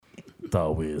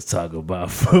thought we was talking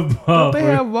about football. Don't they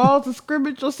have walls of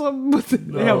scrimmage or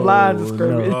something? They have lines of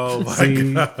scrimmage. No. Oh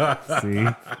my God.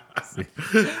 See.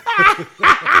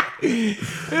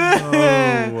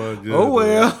 Oh my God. Oh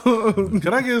well.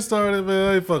 Can I get started, man?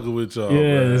 I ain't fucking with y'all.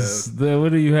 Yes. What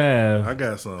do you have? I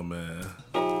got something, man.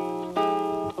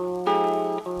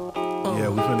 Yeah,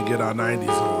 we finna get our 90s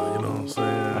on, you know what I'm saying?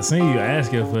 I seen you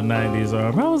asking for 90s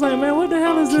arm. I was like, man, what the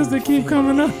hell is this that keep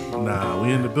coming up? Nah,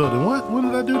 we in the building. What? When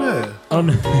did I do that? Oh,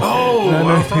 no.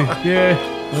 Yeah.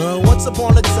 Once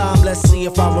upon a time, let's see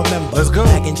if I remember. Let's go.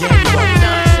 Back in January.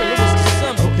 Nah, shit, it was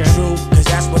December. Okay. True, cause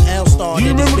that's when L started. Do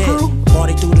you remember his bid. Crew?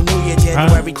 Party through the New Year,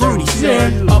 January 30th.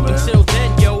 Yeah. Up until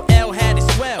then, yo, L had it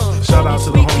swell. Shout out to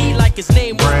the Sweet Pea homie like his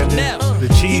name was Brandon, Nell. the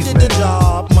He cheese did man. the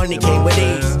job, money came with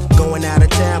ease. Going out of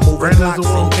town, moving Brandon's the blocks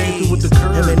one and who came through keys. with the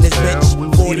curves, Him and this fam. bitch, We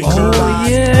was 40 eating two curves.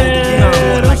 rides. Yeah,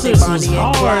 Like that shit was Bonnie and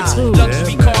hard Clyde. too.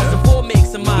 Luxury man. cars and four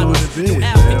makes and models. Doing it big, New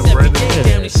man. outfits every Brandon. day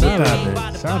down the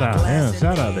Shout out to him.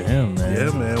 Shout out to him, man.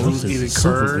 Yeah, man. We Them was shits eating is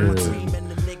super curds. good.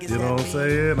 And, you know what I'm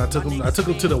saying? I took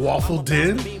him to the waffle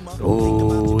den.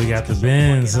 Oh, we got the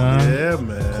Benz, huh? Yeah,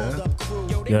 man.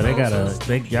 Yo,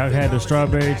 y'all had the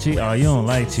strawberry cheese. Oh, you don't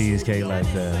like cheesecake like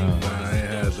that, huh? Nah, I ain't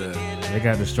had that. They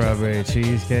got the strawberry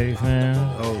cheesecake, man.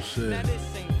 Oh shit.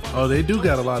 Oh, they do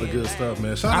got a lot of good stuff,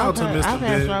 man. Shout out to Mr. I've had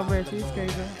Ben. strawberry cheesecake.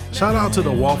 Though. Shout out to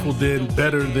the Waffle Den,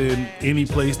 better than any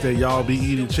place that y'all be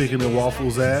eating chicken and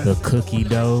waffles at. The cookie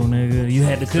dough, nigga. You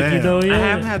had the cookie Damn. dough, yeah? I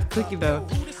haven't had the cookie though.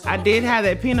 I did have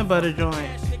that peanut butter joint.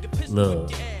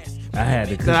 Look, I had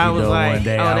the cookie I was dough like, one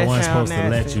day. oh, I that wasn't sound supposed to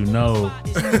let nasty. you know.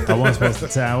 I wasn't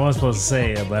supposed to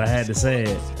say it, but I had to say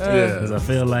it. Yeah. Because I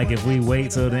feel like if we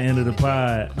wait till the end of the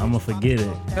pod, I'm going to forget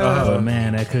it. But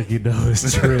man, that cookie dough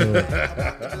is trill.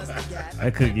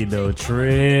 That cookie dough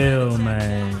trill,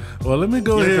 man. Well, let me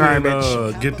go You're ahead and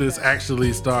garbage. get this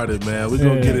actually started, man. We're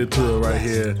going to get into it right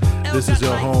here. This is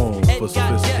your home for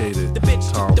sophisticated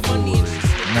tomfoolery.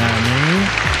 Nah, man.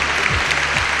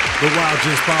 The Wild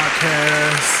Gist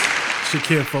Podcast.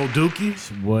 Shakinfo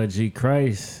Dookie. Boy, G.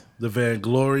 Christ. The Van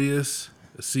Glorious.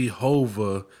 C.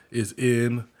 Hova is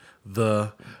in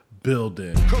the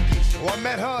building. Well, I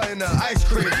met her in the ice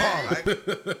cream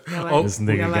parlor. This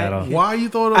nigga got off. Why you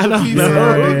throwing up the don't pizza?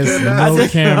 There's no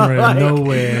just camera felt like-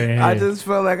 nowhere. I just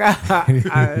felt like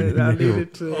I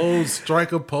needed to. Oh,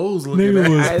 strike a pose looking Nigga at.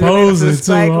 was I posing needed to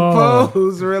strike too a hard.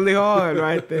 pose really hard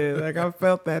right there. Like I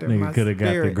felt that in my Nigga could have got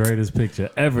the spirit. greatest picture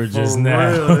ever For just real,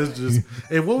 now. it's just,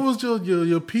 and what was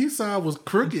your peace sign was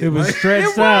crooked. It was like,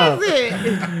 stretched It out. was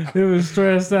it. It was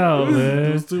stressed out, it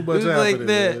man. was too much It was like happening.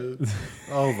 that. Man.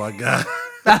 Oh my god.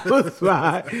 That was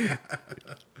fine.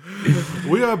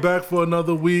 We are back for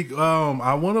another week.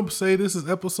 I want to say this is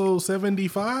episode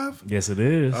 75. Yes, it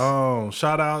is.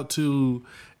 Shout out to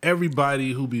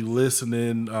everybody who be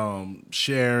listening,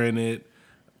 sharing it,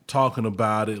 talking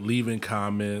about it, leaving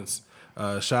comments.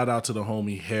 Shout out to the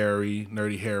homie Harry,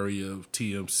 Nerdy Harry of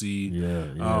TMC.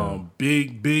 Yeah.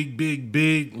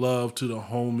 Big love to the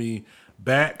homie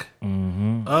Back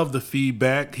of the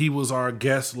Feedback. He was our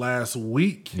guest last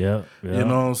week. Yep. You know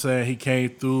what I'm saying? He came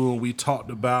through and we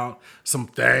talked about some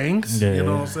things. Yeah, You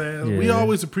know what I'm saying? We yeah.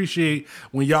 always appreciate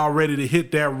when y'all ready to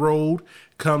hit that road.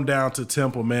 Come down to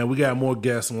Temple, man. We got more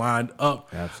guests lined up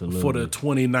Absolutely. for the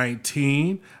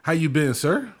 2019. How you been,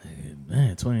 sir?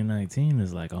 Man, 2019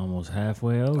 is like almost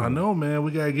halfway over. I know, man.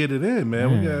 We gotta get it in,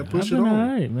 man. We gotta push I've it been on.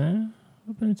 all right, man.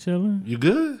 I've been chilling. You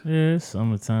good? Yeah, it's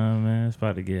summertime, man. It's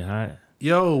about to get hot.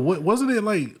 Yo, wasn't it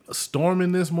like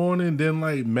storming this morning, then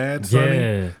like mad sunny?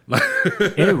 Yeah.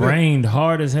 It rained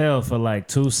hard as hell for like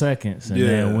 2 seconds and Yeah.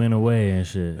 then went away and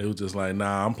shit. It was just like,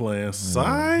 nah, I'm playing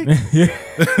psych.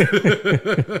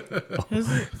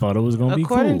 Thought it was going to be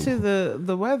cool. According to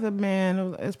the weather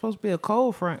man, it's supposed to be a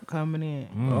cold front coming in.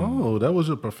 Oh, that was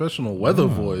your professional weather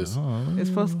voice. It's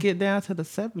supposed to get down to the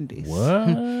 70s. What?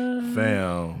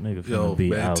 Fam. Nigga finna Yo, be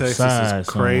man, Texas outside is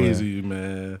crazy,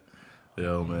 man.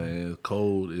 Yo, man, it's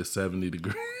cold. It's 70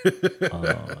 degrees.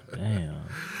 Oh,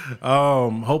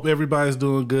 damn. Hope everybody's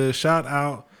doing good. Shout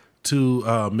out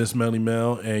to Miss Melly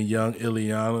Mel and Young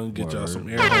Ileana. Get y'all some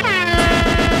air horns.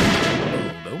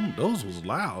 Those was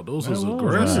loud. Those was was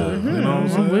aggressive. loud. You know what I'm I'm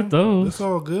saying? with those. It's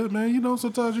all good, man. You know,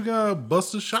 sometimes you gotta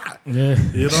bust a shot. Yeah.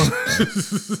 You know,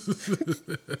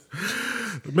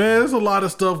 man, there's a lot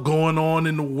of stuff going on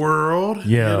in the world.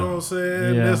 Yeah. You know what I'm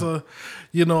saying? Yeah. There's a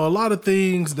lot of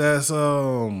things that's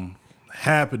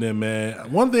happening,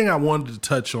 man. One thing I wanted to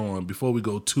touch on before we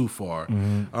go too far,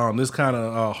 this kind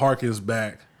of harkens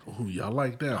back. Ooh, y'all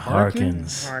like that?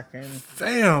 Harkins.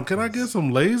 Fam, can I get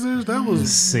some lasers? That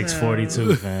was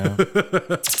 642, fam.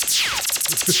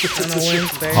 On a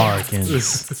Wednesday.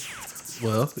 Harkins.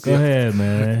 well. Go ahead,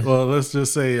 man. Well, let's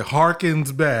just say,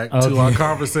 harkens back to our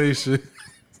conversation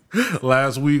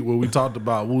last week where we talked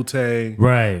about Wu-Tang,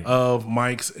 right? Of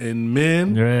Mics and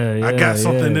Men. Yeah, I got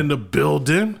something in the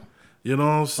building. You know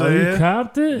what I'm saying? Oh, you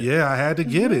copped it? Yeah, I had to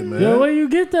get it, man. Yo, where you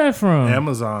get that from?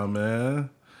 Amazon,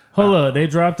 man. Hold up, they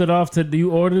dropped it off to.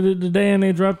 You ordered it today, and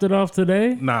they dropped it off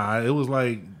today? Nah, it was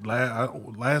like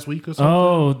last week or something.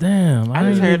 Oh, damn! I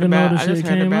didn't even know the shit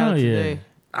came out yet.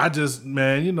 I just,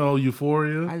 man,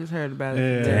 Euphoria. I just heard about it.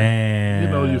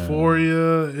 And, Damn.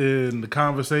 Euphoria and the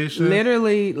conversation.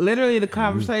 Literally, the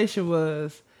conversation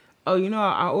was, oh,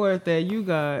 I ordered that You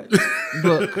Got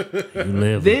book.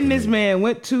 Then this man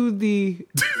went to the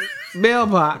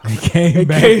mailbox. Came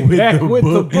back with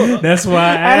the book. That's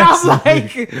why I asked. And I'm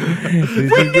like,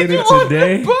 when did you order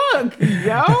the book,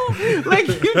 yo? Like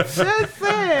you just said.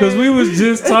 Because we was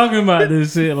just talking about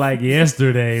this shit like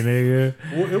yesterday, nigga.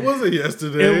 Well, it wasn't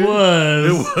yesterday. It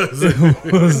was.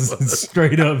 It was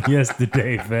straight up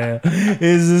yesterday, fam.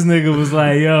 It's this nigga was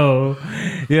like, yo,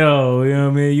 you know what I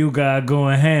mean? You got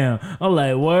going ham. I'm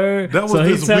like, word? That was so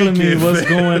he's telling weekend, me what's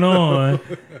going on.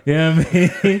 You know what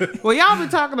I mean? Well, y'all been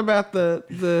talking about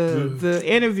the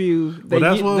interview. Well,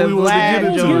 that's what we wanted to get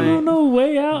into. You don't know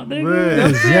way out, nigga. Man. It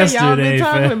was yesterday, y'all been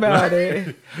talking fam. about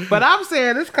it. But I'm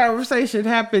saying this conversation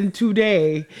happened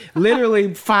today,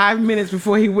 literally 5 minutes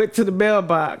before he went to the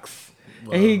mailbox.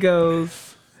 Wow. And he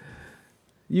goes,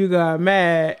 You got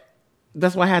mad.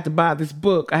 That's why I had to buy this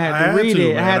book. I had to read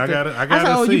it. Man. I said,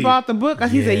 oh, you bought the book?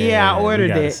 He said, yeah, I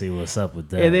ordered it. See what's up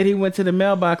with that. And then he went to the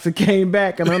mailbox and came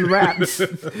back and unwrapped.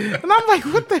 And I'm like,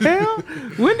 what the hell?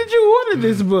 When did you order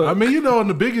this book? I mean, in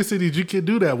the bigger cities, you can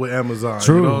do that with Amazon.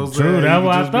 True, you know what true. I'm That's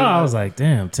what I thought. I was like,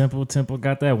 damn, Temple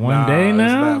got that one day now?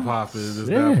 It's not popping. It's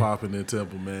not popping in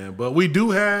Temple, man. But we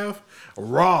do have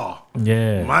Raw.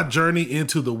 Yeah. My Journey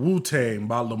into the Wu-Tang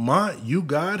by Lamont You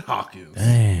God Hawkins.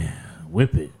 Damn.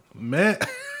 Whip it. Man,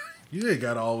 you ain't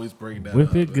got to always bring that Whip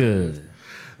up. it good. Man.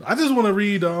 I just want to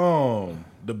read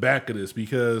the back of this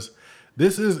because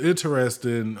this is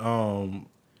interesting.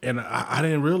 And I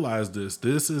didn't realize this.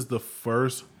 This is the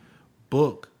first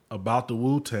book about the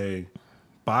Wu-Tang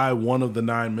by one of the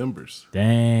 9 members.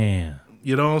 Damn.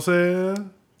 You know what I'm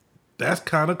saying? That's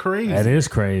kind of crazy. That is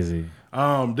crazy.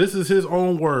 This is his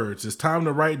own words. It's time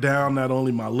to write down not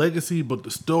only my legacy, but the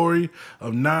story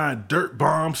of 9 dirt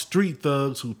bomb street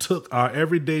thugs who took our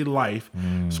everyday life,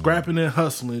 scrapping and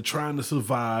hustling, trying to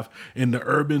survive in the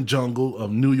urban jungle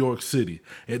of New York City,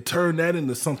 and turned that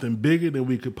into something bigger than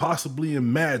we could possibly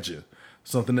imagine.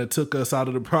 Something that took us out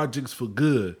of the projects for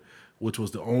good, which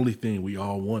was the only thing we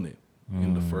all wanted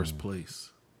in the first place.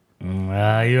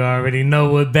 You already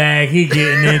know what bag he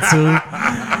getting into.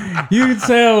 You can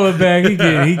tell what bag he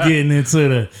getting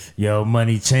into. The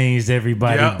money changed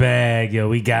everybody's bag.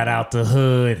 We got out the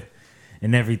hood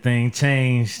and everything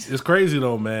changed. It's crazy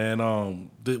though, man.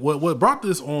 What brought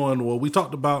this on? Well, we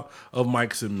talked about of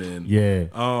Mics and Men. Yeah.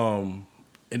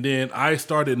 And then I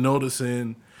started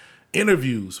noticing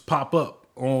interviews pop up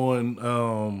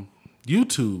on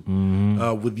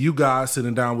YouTube with you guys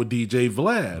sitting down with DJ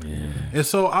Vlad. And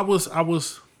so I was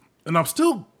and I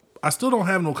still don't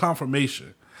have no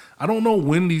confirmation. I don't know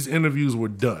when these interviews were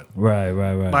done. Right.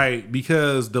 Like,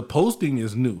 because the posting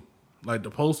is new. Like,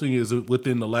 the posting is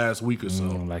within the last week or so.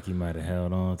 Like he might have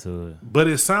held on to it. But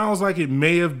it sounds like it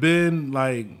may have been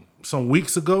like some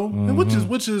weeks ago, and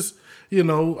which is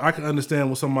I can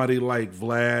understand with somebody like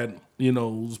Vlad,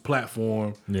 whose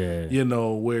platform,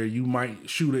 where you might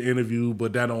shoot an interview,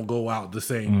 but that don't go out the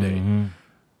same day.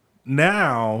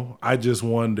 Now, I just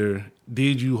wonder,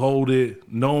 did you hold it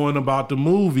knowing about the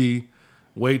movie,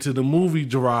 wait till the movie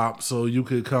drop so you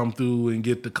could come through and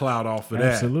get the clout off of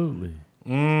that? Absolutely.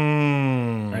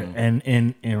 And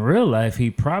in real life,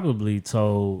 he probably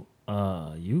told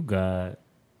you God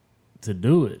to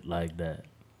do it like that.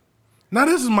 Now,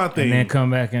 this is my thing. And then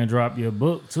come back and drop your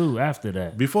book, too, after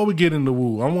that. Before we get into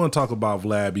Wu, I want to talk about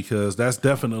Vlad because that's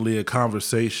definitely a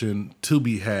conversation to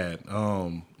be had.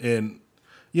 And,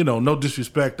 no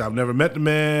disrespect. I've never met the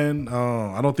man.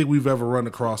 I don't think we've ever run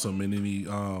across him in any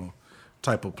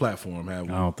type of platform, have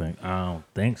we? I don't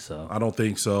think so. I don't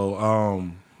think so.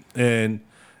 And,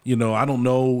 I don't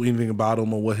know anything about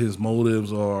him or what his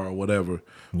motives are or whatever.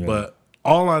 Yeah. But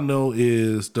all I know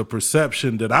is the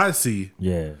perception that I see.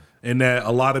 Yeah. And that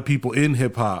a lot of people in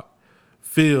hip hop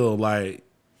feel like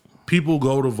people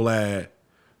go to Vlad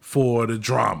for the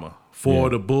drama,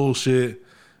 for the bullshit.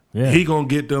 Yeah. He gonna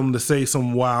get them to say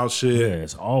some wild shit. Yeah,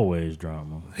 it's always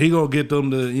drama. He gonna get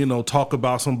them to, talk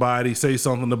about somebody, say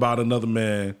something about another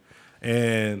man.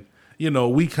 And,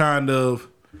 we kind of,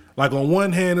 like, on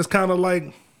one hand, it's kind of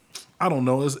like, I don't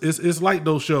know, it's like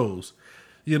those shows.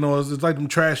 You know, it's like them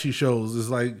trashy shows. It's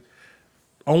like,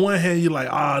 on one hand, you're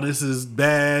like, this is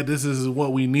bad. This is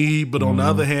what we need. But on the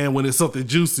other hand, when it's something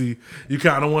juicy, you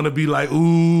kind of want to be like,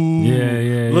 ooh,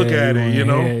 look at it, you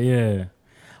know? Yeah.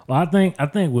 Well, I think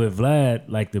with Vlad,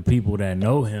 like the people that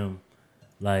know him,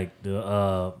 like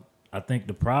I think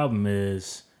the problem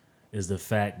is the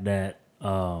fact that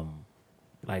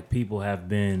like people have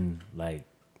been like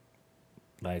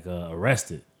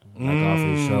arrested. Like off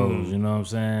his shows, you know what I'm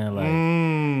saying? Like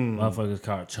motherfuckers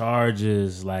caught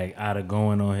charges like out of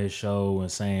going on his show and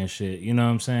saying shit, you know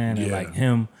what I'm saying? And like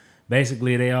him,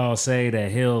 basically they all say that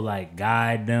he'll like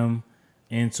guide them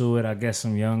into it. I guess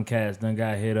some young cats done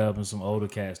got hit up and some older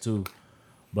cats too.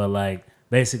 But like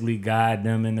basically guide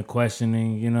them in the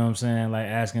questioning, you know what I'm saying? Like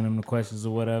asking them the questions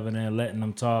or whatever and then letting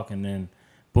them talk and then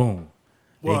boom.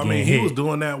 Well, I mean, he was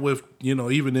doing that with, you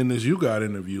know, even in this You Got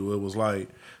interview, it was like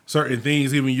certain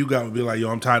things, even You Got would be like,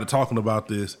 yo, I'm tired of talking about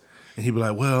this. And he'd be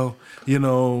like, well, you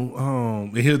know,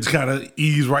 and he'll just kind of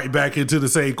ease right back into the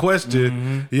same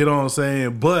question, you know what I'm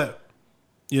saying? But,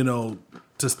 you know,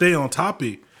 to stay on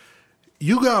topic,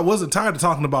 You Got wasn't tired of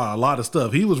talking about a lot of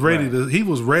stuff. He was ready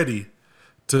to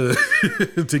to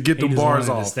get the bars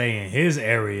off. To stay in his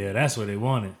area. That's what they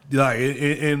wanted. Like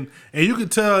and you could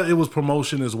tell it was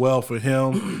promotion as well for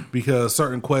him because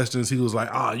certain questions he was like,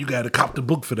 you got to cop the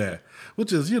book for that.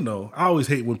 Which is, you know, I always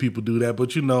hate when people do that,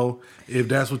 but you know, if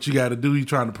that's what you got to do, you're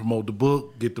trying to promote the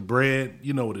book, get the bread,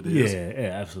 you know what it is.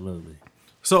 Yeah, absolutely.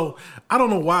 So I don't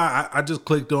know why I just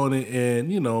clicked on it,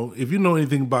 and you know, if you know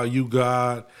anything about You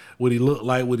God, what he looked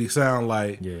like, what he sound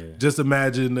like, just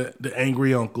imagine the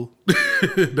angry uncle.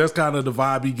 That's kind of the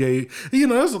vibe he gave. You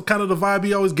know, that's kind of the vibe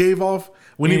he always gave off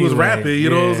when he was rapping. You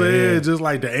know what I'm saying? Yeah. Just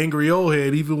like the angry old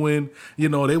head, even when you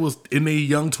know they was in their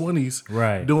young 20s,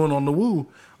 right, doing on the woo.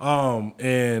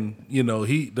 And you know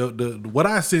the what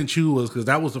I sent you was because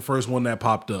that was the first one that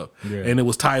popped up, and it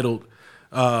was titled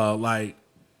like.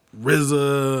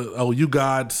 RZA, You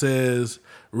God says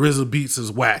RZA beats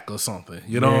is whack or something.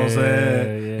 You know what I'm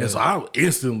saying? Yeah. And so I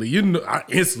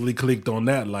instantly clicked on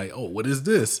that like, what is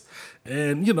this?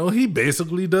 And you know, he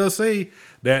basically does say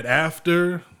that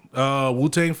after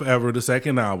Wu-Tang Forever, the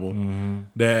second album,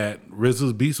 that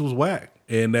RZA's beats was whack,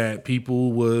 and that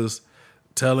people was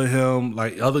telling him,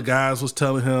 like other guys was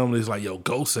telling him, he's like, yo,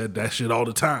 Ghost said that shit all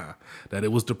the time, that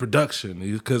it was the production,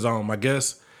 because I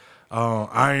guess.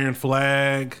 Iron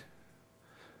Flag.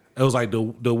 It was like the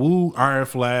Wu Iron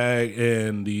Flag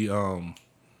and the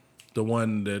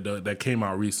one that came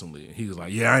out recently. He was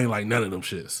like, I ain't like none of them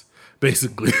shits.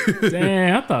 Basically.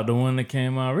 Damn, I thought the one that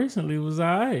came out recently was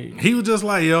alright. He was just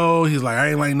like, he's like, I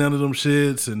ain't like none of them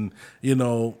shits, and you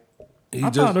know, I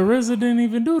thought the RZA didn't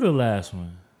even do the last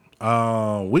one.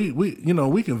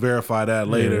 We can verify that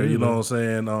later. You know what I'm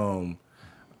saying?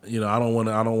 You know, I don't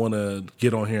want to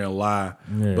get on here and lie,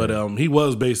 but he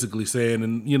was basically saying,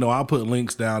 and you know, I'll put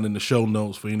links down in the show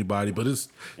notes for anybody. But it's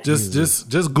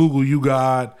just Google You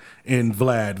God and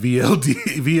Vlad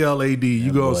VLAD.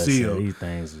 You gonna see him. These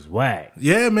things is whack.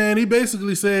 Yeah, man. He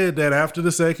basically said that after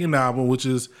the second album, which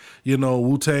is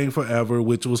Wu-Tang Forever,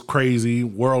 which was crazy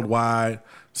worldwide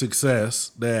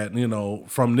success, that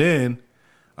from then,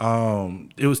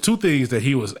 it was two things that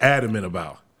he was adamant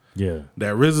about. Yeah,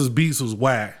 that RZA's beats was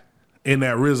whack, and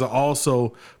that RZA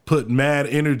also put mad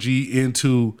energy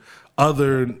into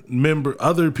other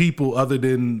people other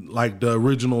than like the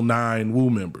original 9 Wu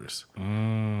members.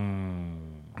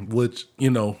 Which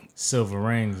Silver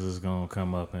Rings is gonna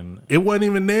come up, and it wasn't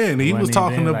even then. He was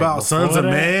talking about like Sons of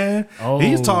Man.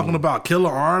 He's talking about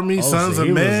Killer Army, Sons of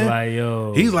Man. Like,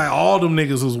 yo. He's like, all them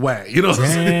niggas was whack. You know what I'm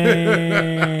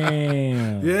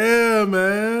saying? Yeah,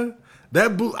 man.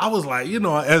 That I was like,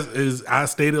 as I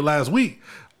stated last week,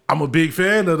 I'm a big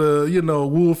fan of the,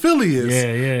 Wu affiliates.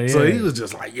 Yeah. So he was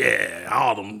just like,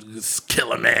 all them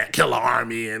Killer Man, Killer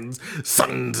Army, and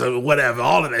Sons of whatever,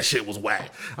 all of that shit was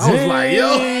whack. I was like,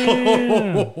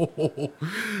 yo,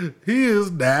 he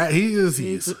is that.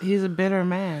 He's a bitter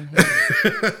man.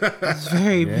 He's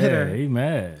very bitter. He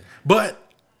mad. But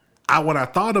when I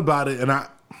thought about it, and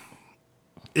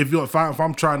if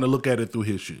I'm trying to look at it through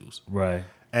his shoes, right.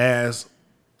 As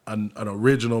an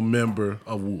original member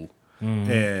of Wu.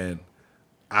 And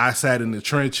I sat in the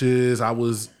trenches. I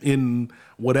was in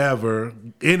whatever,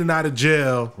 in and out of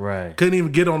jail. Right. Couldn't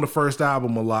even get on the first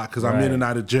album a lot because I'm in and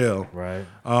out of jail. Right.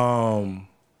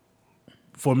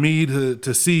 For me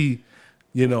to see,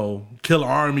 Killer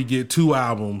Army get 2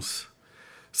 albums,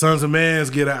 Sons of Man's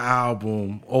get an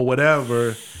album or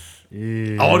whatever.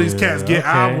 Yeah, all these cats get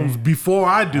albums before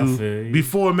I do,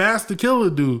 before Master Killer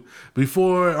do,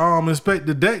 before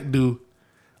Inspector Deck do,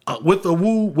 with the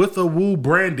Wu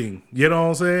branding. You know what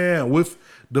I'm saying? With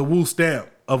the Wu stamp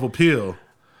of appeal.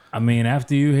 I mean,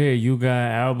 after you hear You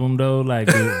Got album though, like,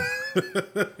 did you?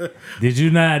 Okay.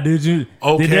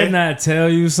 Did that not tell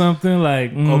you something?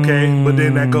 Like, Okay, but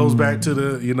then that goes back to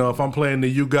the, if I'm playing the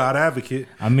You God advocate.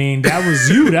 I mean, that was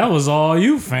you. That was all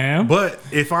you, fam. But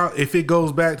if it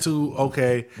goes back to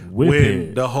Whip when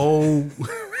it. the whole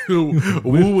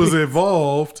Wu was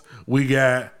involved, we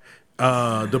got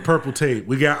the Purple Tape,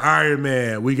 we got Iron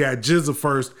Man, we got GZA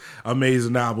first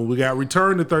amazing album, we got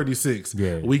Return to 36,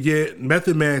 we get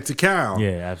Method Man to Cal.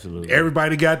 Yeah, absolutely.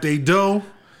 Everybody got their dough,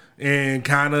 and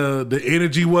kind of the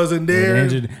energy wasn't there.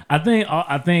 I think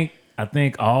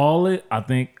all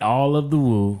of the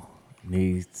Wu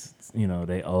needs,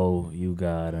 they owe You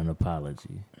God an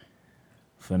apology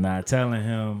for not telling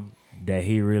him that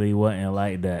he really wasn't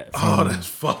like that. That's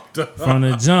fucked up. From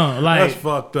the jump. Like, that's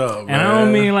fucked up, man. And I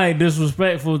don't mean like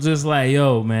disrespectful, just like,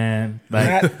 yo, man.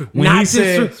 Like when Not he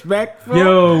said, disrespectful.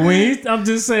 yo, I'm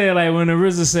just saying, like, when the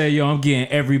RZA said, yo, I'm getting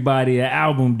everybody an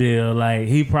album deal, like,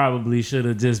 he probably should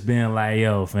have just been like,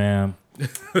 yo, fam. You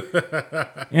know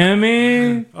what I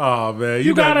mean? Oh, man.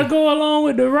 You gotta go along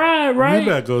with the ride, right?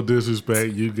 You're not gonna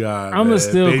disrespect You God. I'm gonna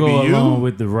still Baby, go along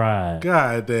with the ride.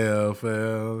 God damn,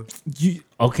 fam. You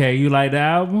like the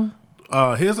album?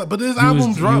 His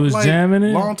album dropped like jamming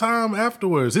it? long time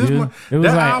afterwards. It was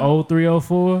like 03,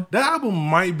 04. That album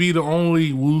might be the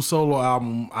only Wu solo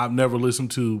album I've never listened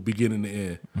to beginning to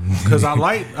end. Because I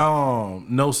like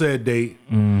No Said Date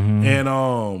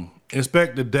and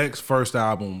Inspector Deck's first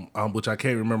album, which I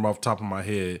can't remember off the top of my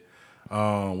head,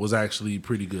 was actually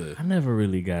pretty good. I never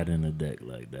really got into Deck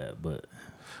like that, but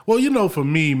well, for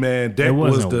me, man, Deck it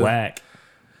wasn't was whack.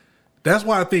 That's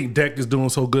why I think Deck is doing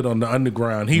so good on the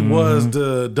underground. He was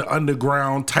the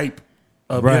underground type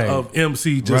of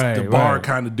MC, just the bar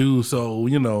kind of dude. So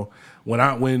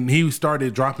when he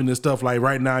started dropping this stuff, like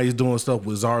right now he's doing stuff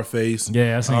with Czarface.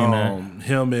 Yeah, I seen that.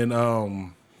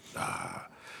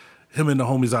 Him and the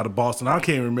homies out of Boston. I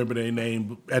can't remember their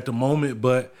name at the moment,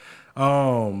 but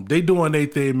they doing their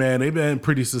thing, man. They've been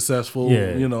pretty successful.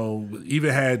 Yeah. Even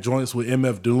had joints with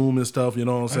MF Doom and stuff. You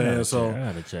know what I'm saying?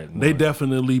 I gotta check more. They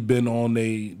definitely been on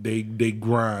they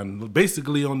grind,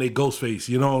 basically on their Ghostface.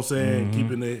 You know what I'm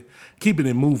saying? Keeping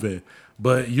it moving.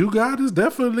 But You God is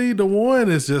definitely the one.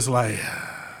 It's just like.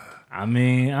 I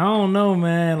mean, I don't know,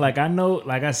 man. Like, I know,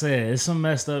 like I said, it's some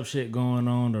messed up shit going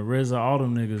on. The RZA, all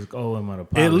them niggas owe him an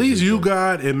apology. At least You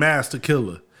God and Master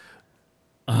Killer.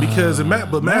 Because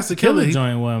Master Killer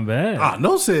joint wasn't bad.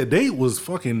 No Said Date was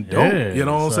fucking dope. Yeah, you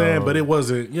know what I'm saying? But it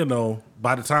wasn't,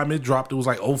 by the time it dropped, it was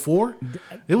like 04.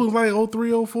 It was like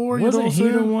 03, 04. Wasn't he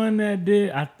the one that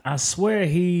did? I swear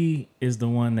he is the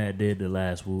one that did the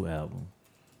last Wu album.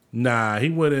 Nah, he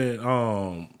wouldn't.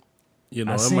 I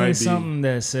it seen might be something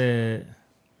that said,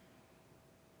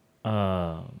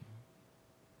 I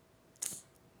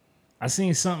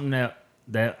seen something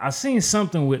I seen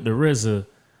something with the RZA,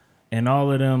 and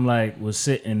all of them like was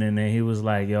sitting in there. He was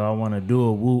like, "Yo, I want to do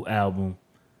a Wu album,"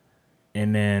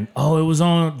 and then it was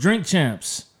on Drink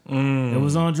Champs. It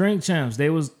was on Drink Champs. They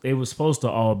was supposed to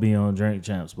all be on Drink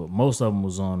Champs, but most of them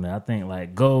was on there. I think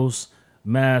like Ghost,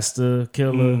 Master,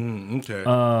 Killer. Okay.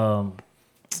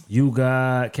 You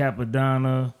Got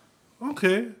Capadonna.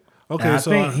 Okay.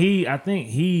 I think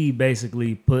he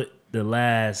basically put the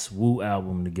last Wu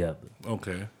album together.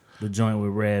 Okay. The joint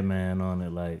with Redman on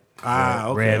it, like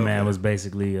okay. Redman was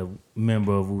basically a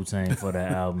member of Wu-Tang for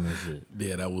that album and shit.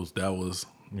 Yeah, that was.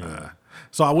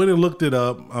 So I went and looked it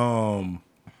up.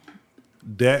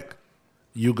 Deck,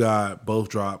 You Got both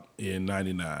dropped in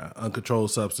 '99.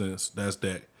 Uncontrolled Substance, that's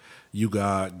Deck. You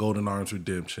Got Golden Arms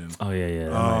Redemption. Oh yeah.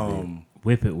 That might be.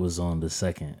 Whip It was on the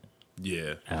second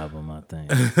album, I think.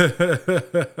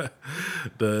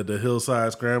 the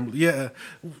Hillside Scramble. Yeah.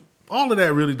 All of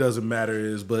that really doesn't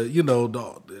matter but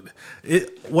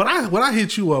when I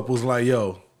hit you up was like,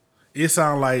 yo, it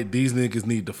sound like these niggas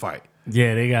need to fight.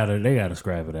 Yeah, they gotta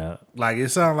scrap it out. Like it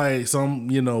sound like some,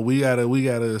 we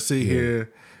gotta sit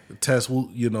here, test, the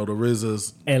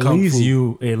RZA's at least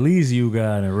You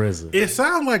Got and RZA. It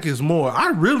sounds like it's more. I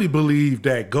really believe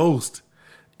that Ghost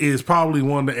is probably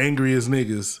one of the angriest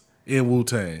niggas in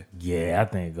Wu-Tang. Yeah, I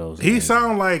think Ghost. He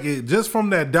sound like it just from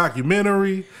that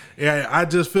documentary. Yeah, I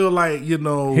just feel like,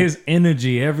 his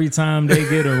energy every time they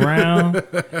get around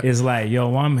is like,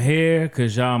 yo, I'm here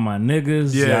because y'all my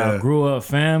niggas. Yeah. Y'all grew up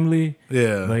family.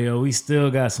 Yeah. But yo, we still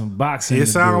got some boxing. It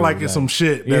sound like it's some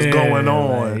shit that's going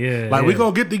on. We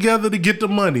gonna get together to get the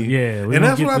money. Yeah. And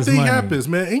that's what I think happens,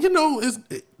 man. And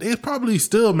it's probably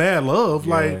still mad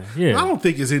love. I don't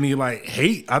think it's any like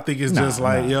hate. I think it's just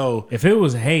like, yo. If it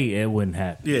was hate, it wouldn't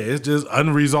happen. Yeah, it's just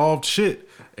unresolved shit.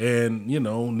 and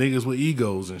niggas with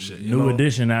egos and shit. New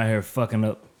Edition out here fucking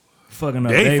up They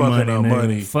their fucking money, up nigga.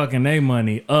 money. Fucking their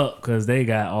money up because they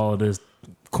got all this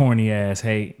corny ass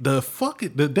hate.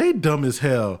 They dumb as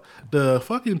hell. The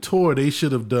fucking tour they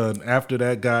should have done after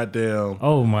that goddamn.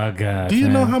 Oh my god! Do you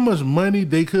know how much money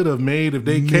they could have made if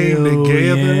they came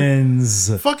together?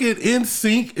 Millions. Fucking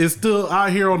NSYNC is still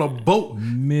out here on a boat.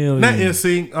 Millions. Not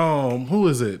NSYNC. Who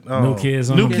is it? New Kids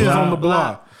on New the Kids Block. on the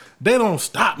Block. They don't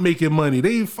stop making money.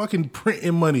 They fucking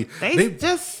printing money.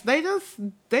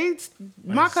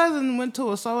 My cousin went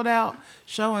to a sold out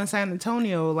show in San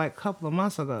Antonio like a couple of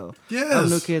months ago. Yes. Of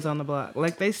New Kids on the Block.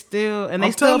 Like they still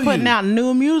I'm still telling putting you. out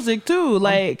new music too.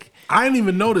 Like I didn't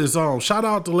even notice. Shout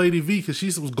out to Lady V because she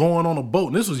was going on a boat,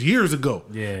 and this was years ago.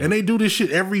 Yeah. And they do this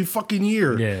shit every fucking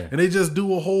year. Yeah. And they just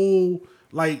do a whole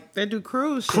they do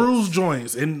cruise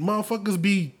joints, and motherfuckers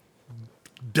be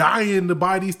dying to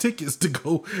buy these tickets to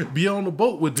go be on the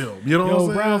boat with them. You know what I'm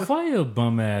saying? Ralph, why you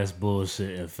bum ass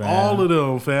bullshit, fam? All of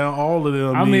them, fam. All of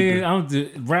them. I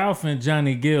mean, Ralph and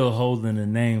Johnny Gill holding the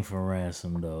name for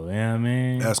ransom, though. You know what I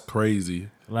mean? That's crazy.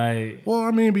 Like, Well,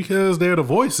 I mean, because they're the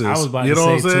voices. I was about you to know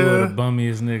say what I'm two saying? of the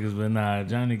bummiest niggas, but nah,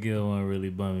 Johnny Gill wasn't really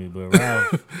bummy, but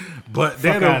Ralph, But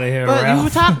they're fuck the, out of here, But you were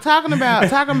Ralph. talking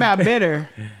about bitter.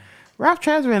 Ralph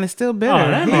Transvan is still bitter. Oh,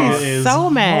 that nigga He's is so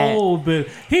mad. whole bit.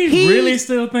 He really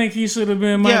still think he should have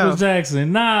been Michael Yo.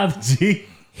 Jackson. Nah, G.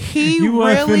 He You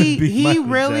wasn't finna really be Michael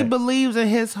Jackson. believes in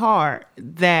his heart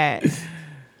that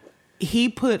he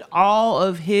put all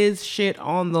of his shit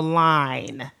on the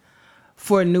line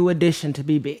for New Edition to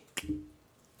be big.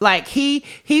 Like he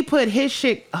put his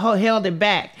shit, held it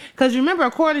back. Because remember,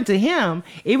 according to him,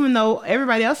 even though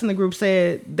everybody else in the group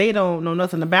said they don't know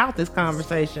nothing about this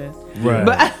conversation, Right.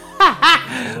 but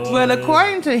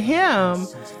according to him,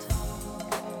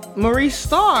 Maurice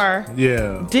Starr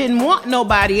yeah, didn't want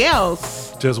nobody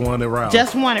else. just wanted Ralph.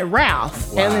 Just wanted Ralph.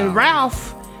 And then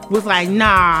Ralph was like,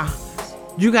 nah,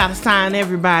 you gotta sign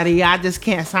everybody. I just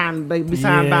can't be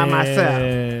signed by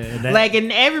myself. Like,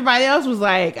 and everybody else was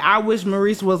like, I wish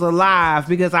Maurice was alive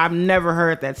because I've never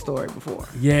heard that story before.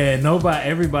 Yeah,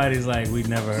 everybody's like, we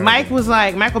never heard Michael of it.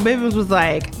 Bivens was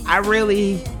like, I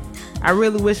really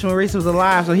wish Maurice was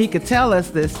alive so he could tell us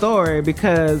this story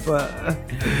because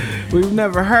we've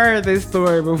never heard this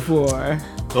story before.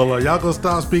 Hold on, y'all gonna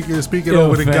stop speaking Yo,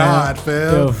 over to fam. God,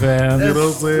 fam. Yo, fam. You know what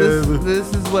I'm saying?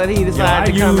 This is what he Yo,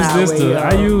 decided to come out with.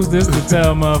 I use this to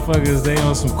tell motherfuckers they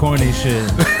on some corny shit.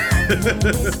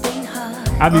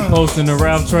 I be posting the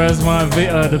Ralph Tresvant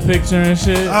the picture and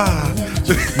shit.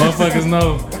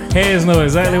 Motherfuckers heads know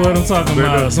exactly what I'm talking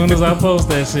about. As soon as I post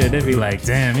that shit, they be like,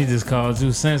 "Damn, he just called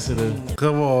you sensitive."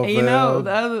 Come on, And fam.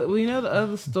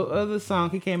 the other song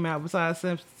he came out besides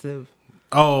Sensitive.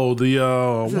 Oh, what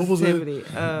was Sensitivity.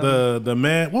 it? The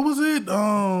man. What was it?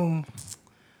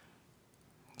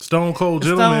 Stone Cold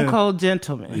Gentleman. Stone Cold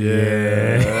Gentleman.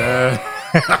 Yeah.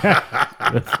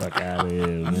 Fuck out of here,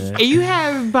 man. And you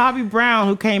have Bobby Brown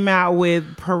who came out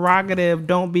with Prerogative,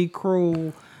 Don't Be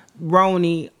Cruel,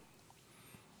 Roni,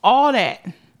 all that.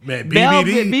 Man,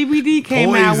 BBD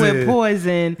came out with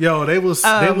Poison. Yo, they was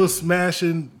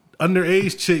smashing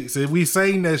underage chicks, and we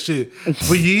sang that shit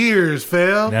for years,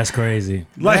 fam. That's crazy.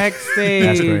 Backstage,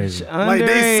 That's crazy. Like they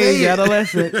say underage, it.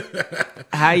 adolescent.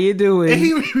 How you doing? And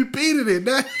he repeated it.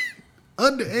 That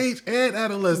underage and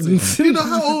adolescent. You know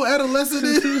how old adolescent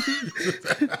is?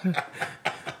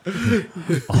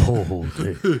 Oh,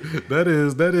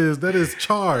 That is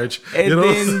charge. And you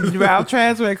know? then Ralph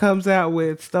Transfer comes out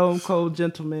with Stone Cold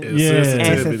Gentleman And Yeah. and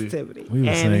sensitivity. Sensitivity. We was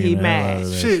And singing he the hell out of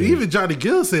matched. that Shit, even Johnny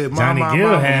Gill said, Johnny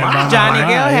Gill had ma." Mama. Johnny Gill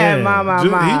had yeah. My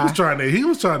He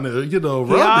was trying to, He rub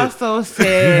it. also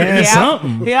said had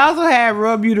something. he also had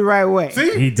Rub You the Right Way.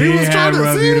 See? He did was have trying to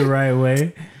rub see. you the right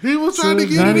way. He was trying to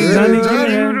get Johnny- it in. Johnny Johnny-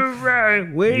 Gill the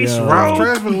right way. Yo. Ralph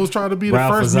Tresvant was trying to be the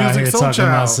Ralph first was out music here soul talking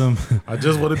about child. some. I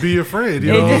just want to be your friend.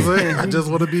 You know what I'm saying? I just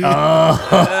want to be.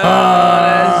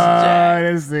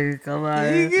 This nigga come out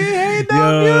He here. hate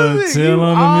no music. Chill You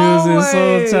on the music, soul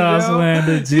always, child yo.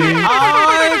 slander, G.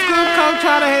 Always gonna come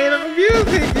try to hate on the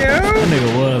music, yo. That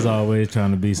nigga was always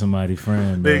trying to be somebody's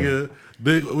friend. Though.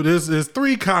 Nigga, there's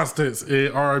three constants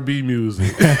in R&B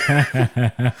music.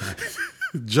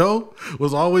 Joe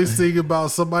was always singing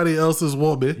about somebody else's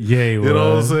woman. Yeah, he You know what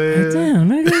I'm was. saying? Damn,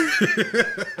 nigga.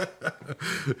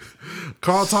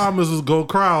 Carl Thomas was gonna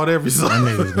cry on every song.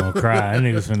 That nigga's gonna cry. That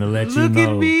nigga's finna let you Look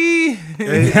know. at me.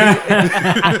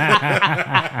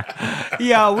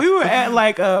 Yo, we were at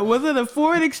like was it a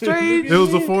foreign exchange? It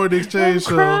was a foreign exchange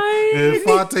show, crying. and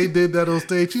Fonte did that on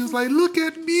stage. He was like, "Look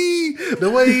at me!" The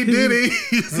way he did it,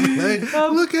 he was like,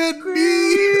 "Look at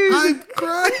me, I'm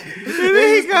crying." And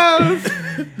then he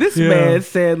goes, "This man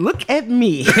said, look at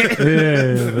me."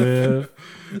 Yeah, man.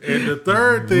 And the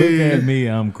third Look thing at me,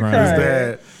 I'm is crying.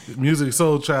 that Music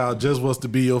Soul Child just wants to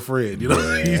be your friend. You know,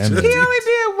 He that just- He only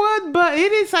did one, but he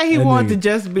didn't say he That wanted nigga- to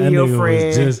just be that your nigga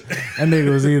friend. was that nigga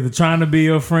was either trying to be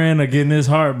your friend or getting his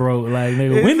heart broke. Like,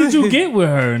 nigga, when did you get with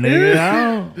her, nigga? I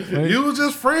don't. you was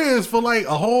just friends for like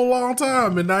a whole long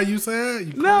time, and now you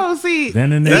sad. You No, see, Then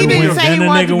the he nigga didn't went, say then he the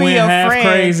wanted to nigga be went your half friend.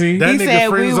 crazy. that He nigga said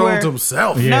we friend zoned were-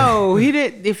 himself. Yeah. No, he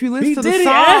did. If you listen He to did. the He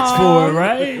song, asked for it,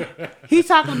 right? He's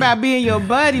talking about being your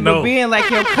buddy, No. but being like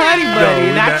your cuddy buddy,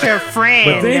 No, not that- your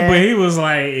friend. But he was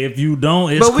like, if you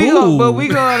don't, it's But we cool. go, but we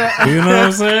gonna. You know what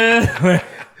I'm saying?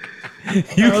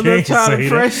 You I'm not can't trying to say that.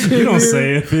 pressure You don't you.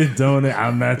 say if it don't.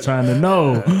 I'm not trying to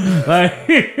know.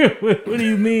 Like, what do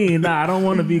you mean? Nah, I don't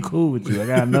want to be cool with you. I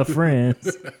got enough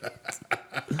friends.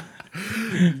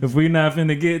 If we not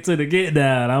finna get to the get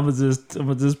down, I'm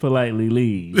gonna just politely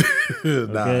leave. Nah,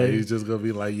 Okay. he's just gonna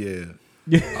be like, yeah,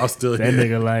 I'm still That here.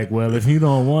 nigga like, well, if you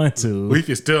don't want to, We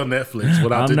can still Netflix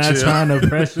without I'm the not chill. trying to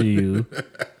pressure you.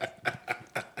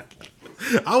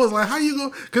 I was like, how you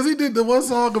go? Because he did the one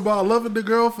song about loving the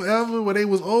girl forever when they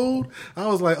was old. I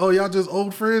was like, oh, y'all just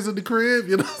old friends in the crib,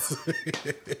 you know?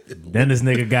 Then this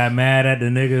nigga got mad at the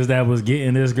niggas that was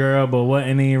getting this girl, but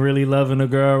wasn't even really loving the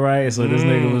girl right. So this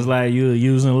nigga was like, you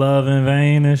using love in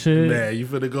vain and shit. Man, you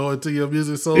finna go into your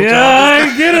Music Soul Yeah, Child. I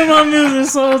ain't getting my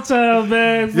Music Soul Child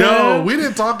back, Yo, bro. we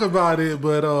didn't talk about it,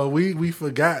 but we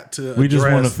forgot to We just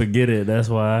want to address- forget it. That's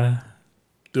why.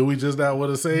 Do we just not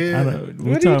want to say I it? don't,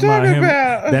 we What are you talking talking him.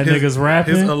 about? That nigga's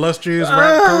rapping. His illustrious rap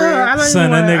I career. don't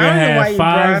Son, that even nigga wanna- I don't know why had you 5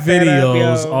 brought that up,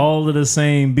 videos, yo. all of the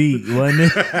same beat, wasn't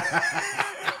it?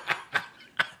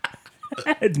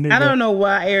 That nigga- I don't know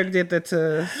why Eric did that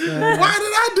to us. Why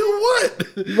did I do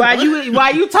what?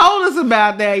 Why you told us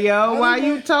about that, yo? Why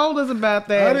you told us about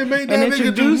that? I didn't make that and nigga do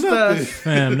introduced nothing. us.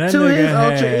 Fam, that to nigga his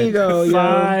alter had ego, yo.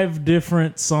 5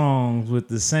 different songs with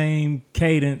the same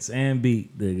cadence and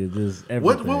beat, nigga. Just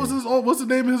everything. What was his? What's the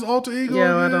name of his alter ego? Yo,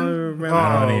 I again? don't even remember.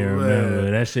 I don't Oh, even man.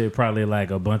 remember. That shit probably like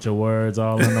a bunch of words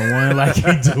all in the one, like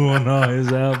he doing all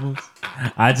his albums.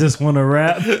 I just want to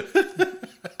rap.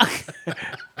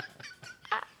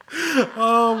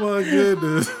 Oh my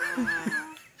goodness!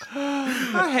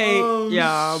 I hate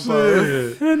y'all, both.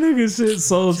 Shit. That nigga shit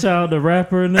Soul Child the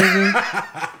rapper, nigga.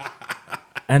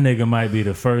 That nigga might be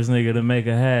the first nigga to make a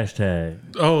hashtag.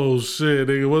 Oh shit,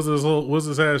 nigga! What's his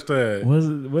hashtag?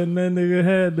 Wasn't that nigga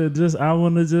had the just I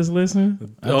wanna just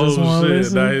listen? I Oh, just wanna shit.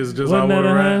 listen? Now it's just Wasn't I that wanna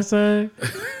a rap? hashtag?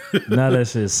 Now that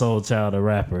shit Soul Child the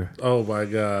rapper Oh my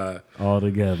god! all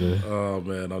together. Oh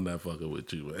man, I'm not fucking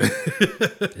with you, man.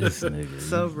 This nigga.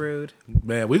 So rude.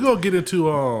 Man, we gonna get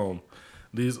into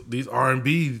these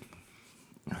R&B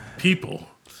people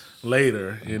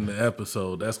later in the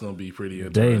episode. That's gonna be pretty They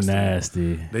interesting.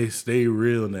 nasty. They stay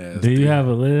real nasty. Do you have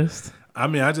a list? I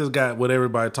mean, I just got what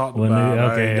everybody talked Well, about. nigga,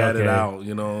 I okay, ain't got it okay. out.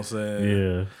 You know what I'm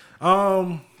saying?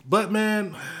 Yeah. But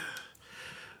man,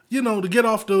 you know, to get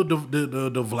off the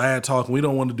Vlad talking, we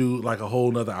don't want to do like a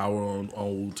whole nother hour on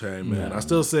Wu-Tang, man. No. I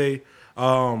still say,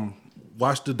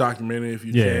 watch the documentary if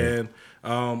you Yeah. can.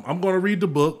 I'm going to read the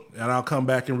book and I'll come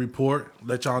back and report,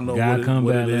 let y'all know Gotta what come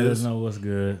it back and let us is. know what's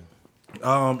good.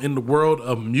 In the world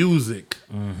of music,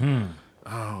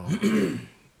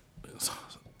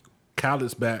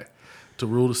 Khaled's back to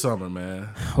rule the summer, man.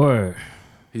 Word.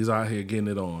 He's out here getting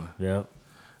it on. Yep.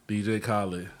 DJ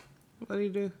Khaled. What do you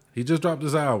do? He just dropped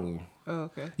his album. Oh,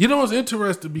 okay. You know what's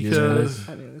interesting because I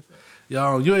didn't listen.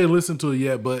 y'all, you ain't listened to it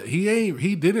yet, but he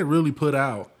didn't really put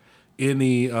out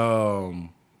any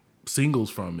singles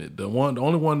from it. The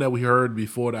only one that we heard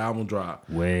before the album dropped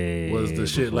Way was the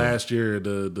shit before. last year.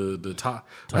 The top.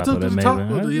 I Top took of the the top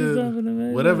Maven. of I the just top of the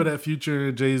Maven. whatever that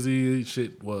Future Jay-Z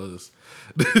shit was.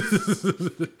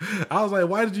 I was like,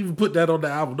 why did you even put that on the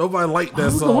album? Nobody liked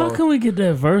that song. Why couldn't we get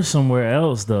that verse somewhere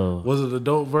else though? Was it a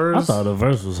dope verse? I thought the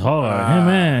verse was hard.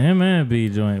 Him and B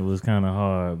joint was kind of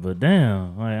hard, but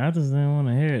damn, like I just didn't want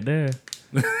to hear it there.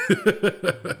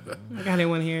 I didn't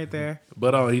want to hear it there.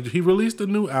 But he released a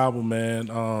new album,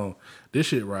 man. This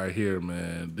shit right here,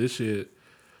 man. This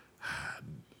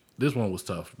one was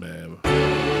tough, man.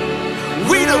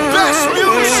 We the best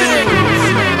music.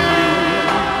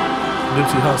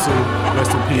 Nipsey Hussle,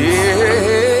 rest in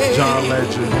peace. John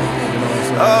Legend, you know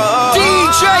what I'm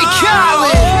saying? DJ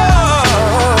Khaled.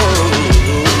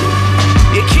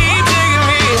 You keep taking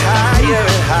me higher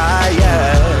and higher.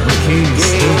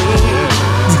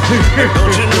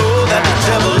 Don't you know that the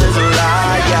devil is a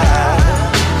liar?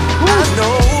 I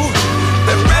know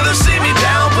they'd rather see me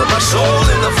down, put my soul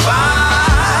in the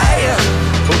fire,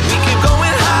 but we keep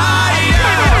going higher,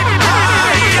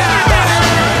 higher.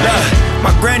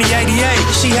 My granny 88,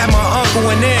 she had my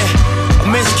uncle in there. A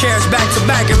miscarriage back to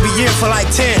back every year for like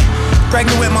 10.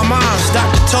 Pregnant with my mom's,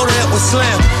 doctor told her it was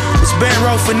slim. Was bed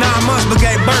row for 9 months, but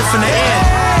gave birth in the end.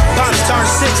 Pops turned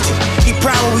 60, he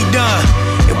proud what we done.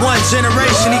 In one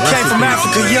generation, he came from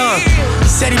Africa young.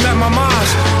 He said he met my mom's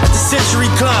at the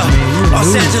Century Club.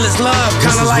 Los Angeles love,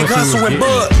 kinda like Hustle with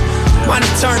Bud. Money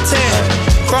turned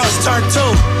 10, Cross turned 2.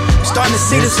 Starting to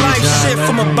see this life shit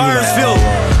from a bird's view.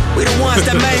 We the ones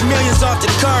that made millions off the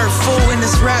curve, fool, in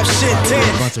this rap shit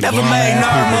 10. Never made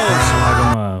no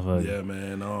moves. Yeah,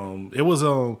 man. It was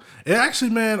it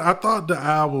actually, man, I thought the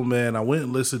album, man, I went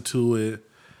and listened to it.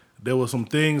 There were some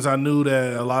things I knew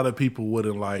that a lot of people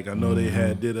wouldn't like. I know they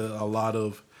did a lot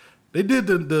of, they did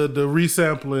the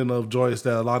resampling of joints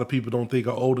that a lot of people don't think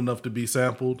are old enough to be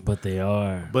sampled. But they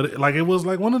are. But it was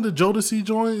like one of the Jodeci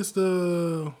joints.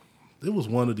 It was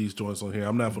one of these joints on here.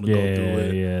 I'm not gonna go through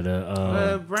it. Yeah,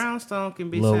 the Brownstone can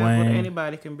be Lil sampled. Wayne.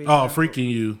 Anybody can be. Oh, sampled. Freaking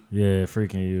You. Yeah,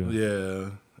 Freaking You. Yeah,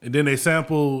 and then they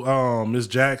sampled Miss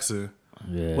Jackson.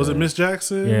 Yeah. Was it Miss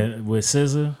Jackson? Yeah, with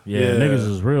SZA. Yeah, Yeah. niggas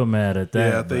was real mad at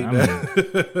that. Yeah, I think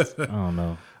that. I don't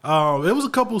know. There was a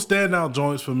couple standout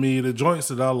joints for me. The joints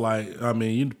that I like, I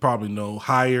mean, you probably know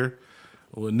Higher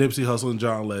with Nipsey Hussle and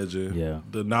John Legend. Yeah.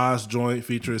 The Nas joint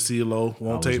featuring CeeLo,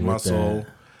 Won't I Take was My with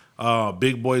Soul.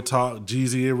 Big Boy Talk,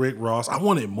 Jeezy and Rick Ross. I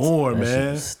wanted more, That shit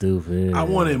man. was stupid. I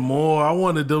wanted more. I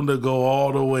wanted them to go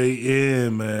all the way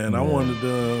in, man. I wanted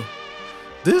them.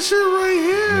 This shit right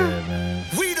here. Yeah, man.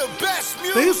 We the best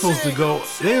music. They were supposed to go.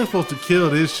 They were supposed to kill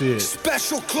this shit.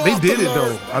 Special club. They did it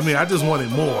though. I mean, I just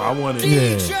wanted more. I wanted.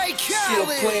 Yeah. DJ Still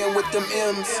Khaled. playing with them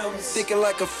M's, thinking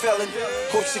like a felon.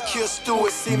 Hope Shaquille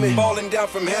Stewart see me falling down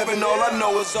from heaven. All I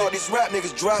know is all these rap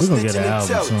niggas dry We gonna get snitching an and album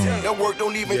telling. soon. That work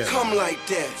don't even come like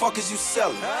that. Fuck is you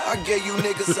selling? I gave you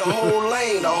niggas a whole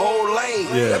lane, a whole lane.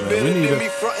 Yeah, That man. better We need than to. me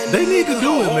frontin' They them need to niggas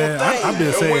do the it, whole man. thing. I've been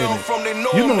And saying where I'm it. from, they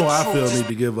know You know, the I truth. feel Just need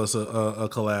to give us a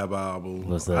collab album.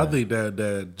 What's that? I think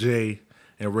that Jay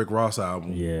and Rick Ross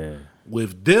album. Yeah.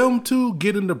 With them two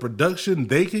getting the production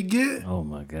they could get, Oh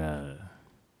my god.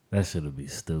 That should be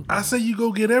stupid. I say you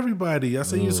go get everybody. I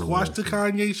say you squash the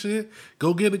Kanye shit.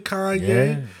 Go get a Kanye.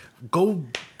 Yeah. Go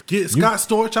get Scott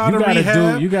Storch out you of gotta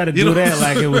rehab. do. You got to know do what that I'm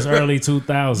like it saying? was early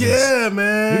 2000s. Yeah,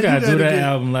 man. You gotta do that get-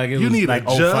 album like it you was need like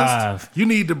a Just. 05. You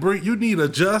need to bring. You need a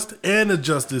Just and a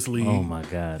Justice League. Oh my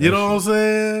god. You that know what I'm shit-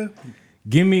 saying?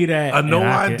 Give me that. A no and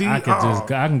I ID? Can,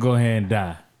 I can go ahead and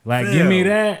die. Like give me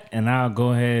that, and I'll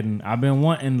go ahead and I've been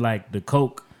wanting like the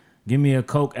Coke. Give me a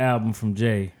Coke album from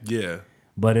Jay. Yeah.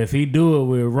 But if he do it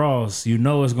with Ross, you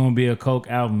know it's gonna be a Coke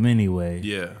album anyway.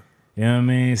 Yeah. You know what I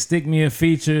mean? Stick me a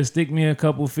feature, stick me a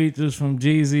couple features from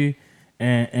Jeezy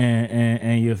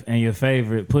and your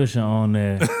favorite Pusha on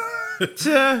there.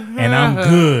 And I'm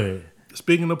good.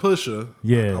 Speaking of Pusha,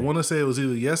 Yeah. I want to say it was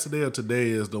either yesterday or today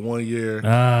is the 1 year. The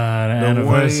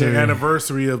anniversary. 1 year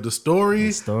anniversary of the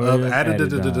story, story of of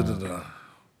Adidididididida.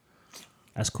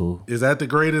 That's cool. Is that the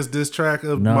greatest diss track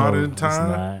of No, modern time?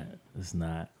 It's not. It's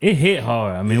not. It hit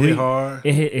hard. I mean, It hit hard.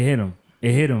 It hit him.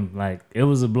 It hit him like it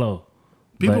was a blow.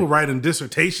 People But writing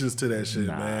dissertations to that shit,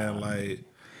 man. Like,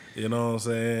 you know what I'm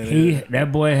saying?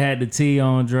 that boy had the T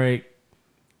on Drake,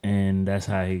 and that's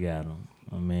how he got him.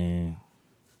 I mean,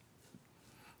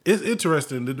 It's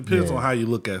interesting. It depends Yeah. on how you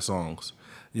look at songs.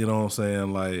 You know what I'm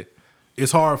saying? Like,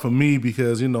 it's hard for me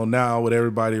because, you know, now with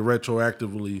everybody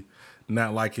retroactively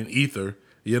not liking Ether,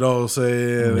 you know what I'm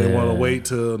saying? They want to Yeah. wait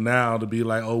till now to be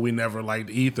like, oh, we never liked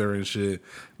Ether and shit.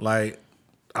 Like,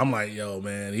 I'm like, yo,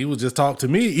 man, he was just talk to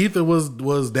me. Ether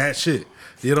was that shit.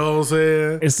 You know what I'm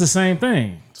saying? it's the same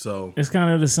thing. So, It's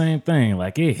kind of the same thing.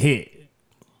 Like it hit.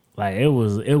 Like it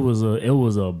was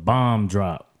a bomb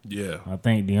drop. yeah. I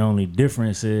think the only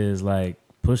difference is like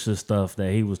Pusha stuff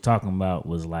that he was talking about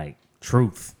was like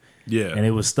truth. Yeah. And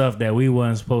it was stuff that we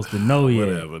wasn't supposed to know yet.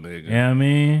 Whatever, nigga. You know what I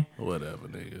mean? Whatever,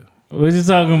 nigga. What you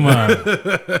talking about?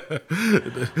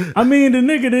 I mean, the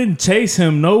nigga didn't chase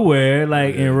him nowhere,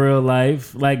 like in real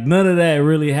life. Like none of that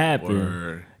really happened.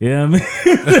 Word. You know what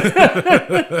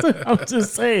I mean? I'm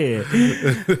just saying.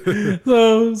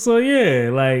 So yeah,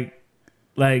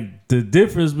 like the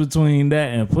difference between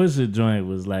that and Pusha joint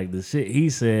was like the shit he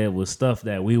said was stuff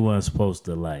that we weren't supposed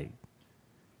to like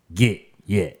get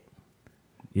yet.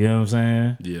 You know what I'm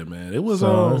saying? Yeah, man. It was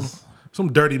So it's-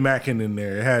 Dirty Mackin in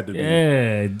there. It had to be.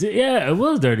 Yeah, it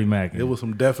was Dirty Mackin. It was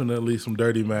definitely some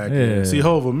Dirty Mackin. Yeah. See,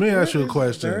 Hova, let me ask you a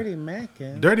question. Dirty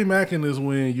Mackin. Dirty Mackin is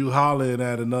when you hollering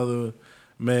at another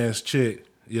man's chick.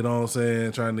 You know what I'm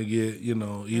saying? Trying to get,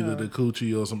 either the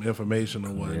coochie or some information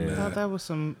or whatnot. I thought that was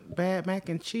some bad mac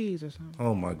and cheese or something.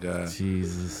 Oh my God.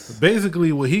 Jesus.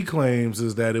 Basically, what he claims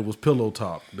is that it was pillow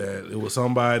talk. That it was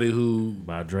somebody who.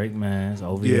 By Drake Mans,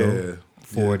 OVO. Yeah.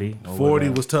 40. 40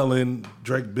 was telling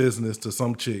Drake business to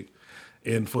some chick.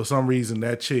 And for some reason,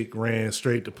 that chick ran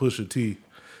straight to Pusha T.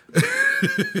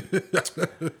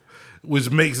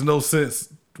 Which makes no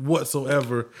sense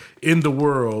whatsoever in the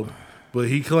world. But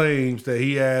he claims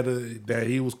that that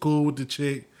he was cool with the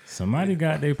chick. Somebody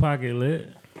got their pocket lit.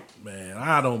 Man,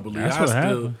 I don't believe. That's what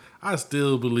happened. I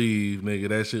still believe, nigga,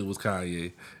 that shit was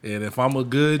Kanye. And if I'm a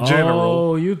good general,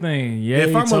 oh, you think? Yeah,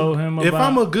 you told him about. If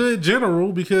I'm a good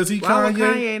general, because Why would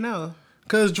Kanye know?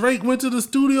 Because Drake went to the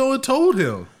studio and told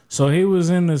him. So he was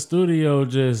in the studio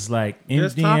just like emptying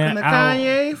Just talking to out.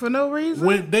 Kanye for no reason?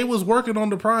 When they was working on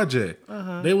the project.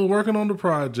 They were working on the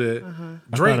project.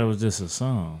 Drake, I thought it was just a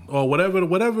song. or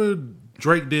whatever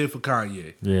Drake did for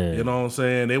Kanye. Yeah. You know what I'm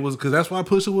saying? It was because that's why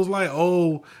Pusha was like,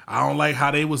 oh, I don't like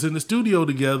how they was in the studio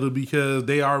together because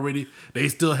they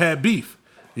still had beef.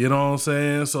 You know what I'm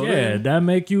saying? So Yeah, that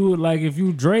make you like, if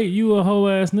you Drake, you a whole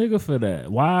ass nigga for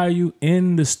that. Why are you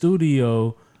in the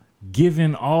studio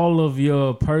giving all of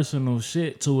your personal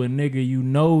shit to a nigga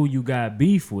you got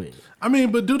beef with? I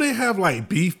mean, but do they have like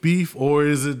beef, or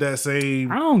is it that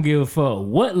same? I don't give a fuck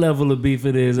what level of beef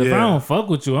it is. If I don't fuck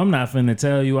with you, I'm not finna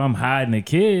tell you I'm hiding a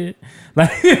kid.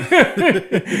 Like, you know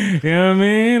what I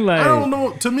mean? Like, I don't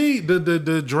know. To me,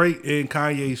 the Drake and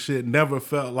Kanye shit never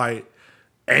felt like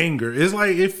anger. It's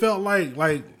like it felt like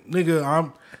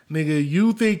nigga,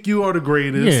 you think you are the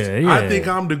greatest. Yeah. I think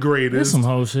I'm the greatest. there's some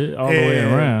whole shit all the way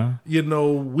around.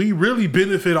 We really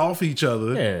benefit off each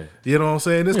other. Yeah. You know what I'm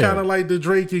saying? It's Yeah. kind of like the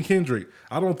Drake and Kendrick.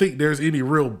 I don't think there's any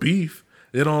real beef.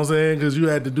 You know what I'm saying? Because you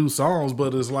had to do songs,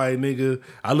 but it's like, nigga,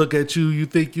 I look at you, you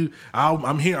think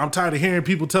I'm tired of hearing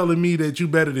people telling me that you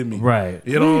better than me. Right.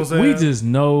 You know what I'm saying? We just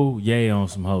know Ye on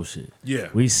some whole shit. Yeah.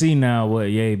 We see now what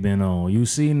Ye been on. You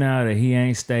see now that he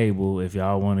ain't stable, if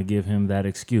y'all want to give him that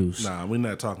excuse. Nah, we're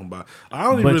not talking about. I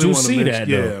don't even But really you want to see mention. that,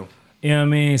 though. You know what I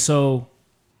mean? So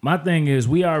my thing is,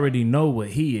 we already know what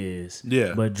he is.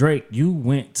 Yeah. But Drake, you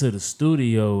went to the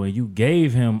studio and you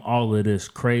gave him all of this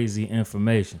crazy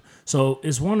information. So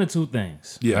it's one of two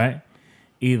things, right?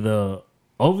 Either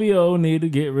OVO need to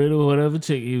get rid of whatever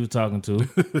chick he was talking to.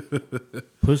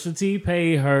 Pusha T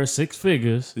paid her 6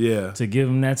 figures to give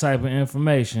him that type of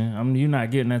information. I mean, you're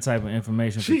not getting that type of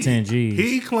information for 10 G's.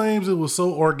 He claims it was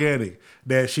so organic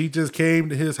that she just came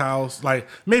to his house. Like,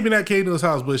 maybe not came to his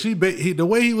house, but the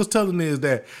way he was telling it is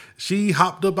that she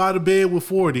hopped up out of bed with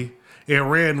 40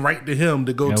 and ran right to him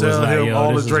to go tell him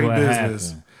all the Drake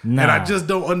business. Happened. Nah. And I just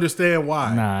don't understand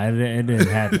why. Nah, it didn't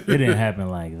happen. It didn't happen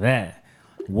like that.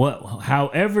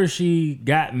 However she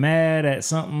got mad at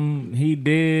something he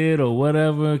did or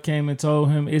whatever, came and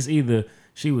told him, it's either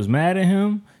she was mad at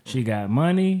him, she got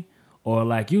money, or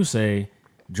like you say,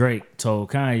 Drake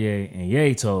told Kanye and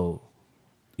Ye told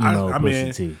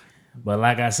Pusha T. But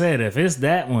like I said, if it's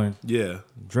that one,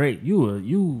 Drake, you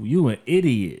an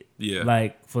idiot. Yeah.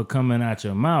 Like, for coming out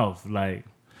your mouth, like.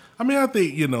 I mean, I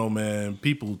think, man,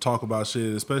 people talk about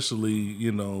shit, especially,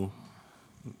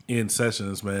 in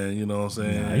sessions, man. You know what I'm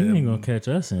saying? Nah, you ain't gonna catch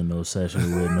us in no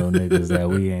sessions with no niggas that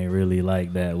we ain't really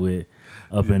like that with,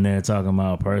 up in there talking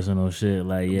about personal shit.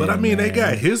 Like, yeah. But I mean, man, they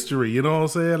got history, you know what I'm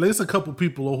saying? There's a couple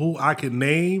people who I can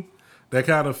name that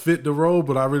kind of fit the role,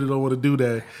 but I really don't want to do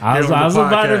that. I was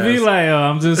about to be like,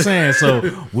 I'm just saying. So,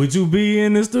 would you be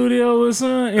in the studio with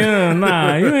son? Yeah,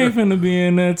 nah, you ain't finna be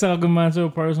in there talking about your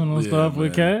personal stuff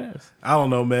with Cass. I don't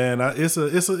know, man. It's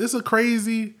a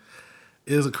crazy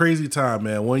time,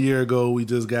 man. 1 year ago, we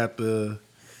just got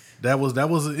that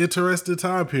was an interesting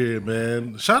time period,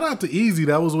 man. Shout out to Easy.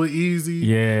 That was with Easy.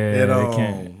 Yeah,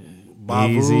 and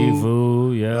Babu, Easy,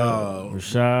 Vu,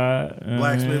 Rashad,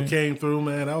 Blacksmith came through,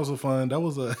 man. That was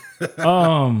a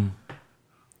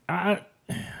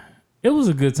it was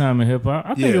a good time in hip hop.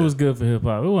 I think it was good for hip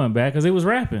hop. It wasn't bad because it was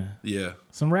rapping. Yeah,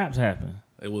 some raps happened.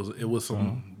 It was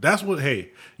some. That's what.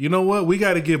 Hey, you know what? We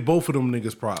got to give both of them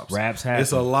niggas props. Raps happen.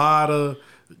 It's a lot of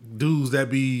dudes that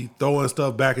be throwing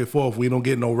stuff back and forth. We don't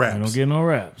get no raps. We don't get no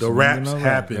raps. The raps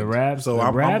happen. The raps. So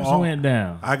the raps went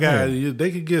down. I got.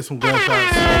 They could get some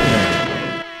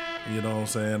gunshots. You know what I'm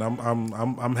saying?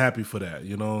 I'm happy for that.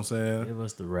 You know what I'm saying? Give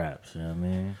us the raps. You know what I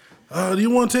mean? Do you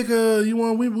want to take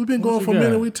we've been going for a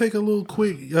minute. We take a little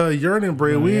quick yearning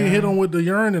break. We ain't hit on with the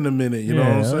yearn in a minute. You know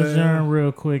what I'm saying? Let's yearn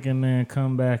real quick and then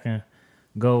come back and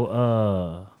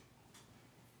go.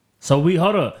 So we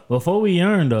hold up before we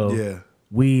yearn though. Yeah.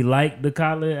 We liked the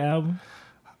Khaled album.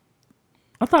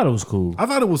 I thought it was cool. I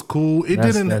thought it was cool.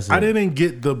 That's I it. didn't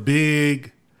get the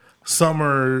big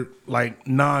summer like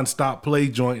nonstop play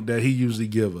joint that he usually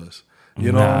give us.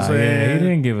 You know what I'm saying? Yeah, he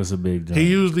didn't give us a big joint. He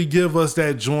usually give us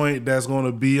that joint that's going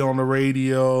to be on the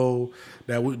radio,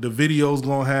 the video's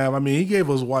going to have. I mean, he gave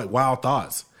us Wild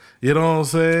Thoughts. You know what I'm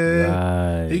saying?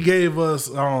 Right. He gave us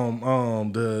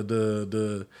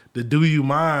the Do You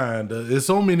Mind? There's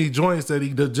so many joints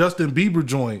that the Justin Bieber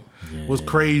joint was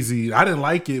crazy. I didn't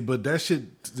like it, but that shit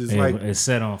is like it's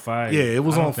set on fire. Yeah, it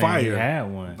was I don't on think fire. He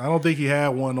had one. I don't think he had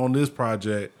one on this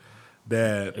project.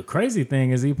 The crazy thing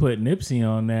is he put Nipsey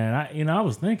on there. And I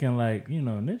was thinking like,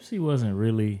 Nipsey wasn't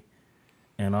really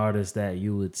an artist that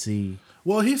you would see.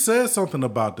 Well, he said something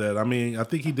about that. I mean, I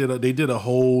think they did a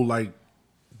whole like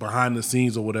behind the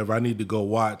scenes or whatever. I need to go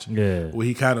watch. Yeah. Where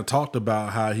he kind of talked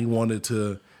about how he wanted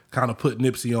to kind of put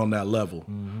Nipsey on that level.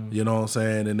 Mm-hmm. You know what I'm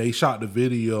saying? And they shot the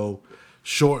video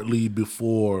shortly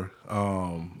before.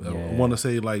 I want to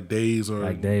say like days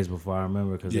before. I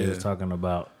remember because they Yeah. was talking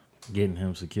about getting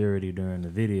him security during the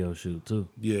video shoot too.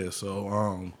 Yeah.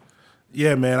 So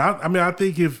yeah, man. I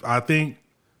think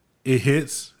it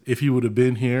hits. If he would have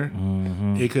been here,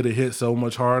 it could have hit so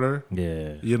much harder.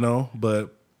 Yeah.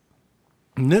 But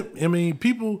Nip, I mean,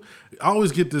 people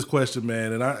always get this question,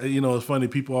 man, and it's funny.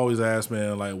 People always ask,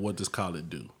 man, like, what does Khaled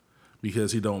do?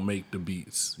 Because he don't make the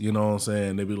beats. You know what I'm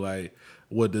saying? They be like,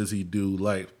 what does he do?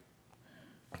 Like,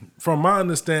 from my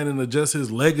understanding of just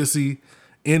his legacy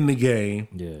in the game,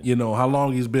 how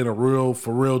long he's been a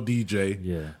for real DJ.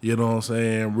 Yeah. You know what I'm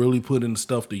saying? Really putting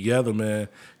stuff together, man.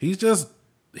 He's just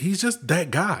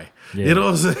that guy. Yeah. You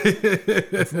know what I'm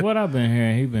saying? From what I've been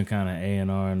hearing, he's been kind of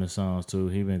A&R in the songs too.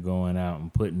 He's been going out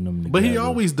and putting them together. But he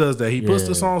always does that. He puts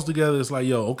the songs together. It's like,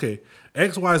 yo, okay,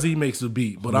 XYZ makes the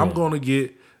beat, but I'm going to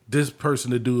get this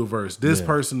person to do a verse, this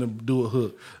person to do a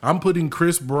hook. I'm putting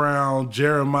Chris Brown,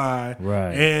 Jeremiah,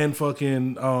 and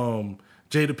fucking Jada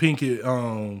Pinkett,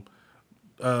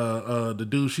 the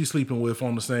dude she's sleeping with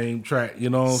on the same track. You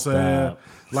know what I'm saying?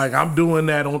 Like, I'm doing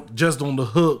that on the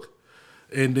hook.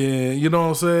 And then, you know what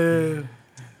I'm saying?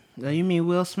 Oh, you mean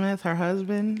Will Smith, her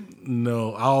husband?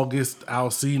 No, August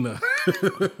Alsina.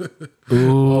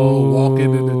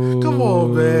 Walking in the... Come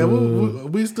on,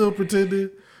 man. We still pretending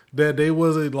that they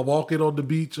wasn't walking on the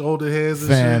beach holding hands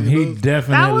and fam, shit. he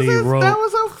definitely wrote... That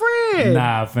was her friend.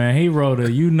 Nah, fam, he wrote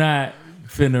you not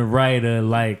finna write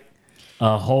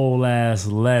a whole ass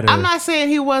letter. I'm not saying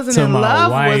he wasn't to in my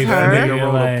love wife, with her.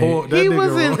 nigga, He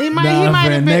wasn't. He might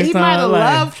have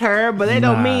loved her, but they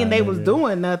don't mean they was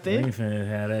doing nothing. They ain't finna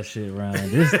have that shit around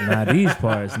these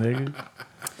parts, nigga.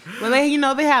 Well, they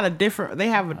have a different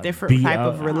type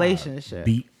of relationship.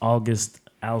 Beat August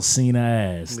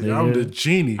Alsina ass, nigga. I'm the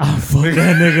genie. I'll fuck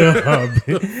that nigga up,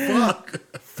 bitch.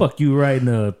 Fuck you writing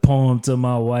a poem to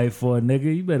my wife for,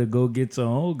 nigga. You better go get your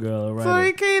own girl, right? So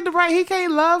he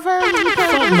can't love her.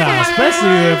 Nah,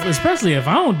 especially if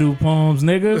I don't do poems,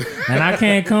 nigga, and I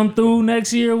can't come through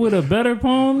next year with a better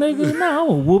poem, nigga. Nah, I'm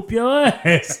gonna whoop your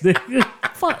ass, nigga.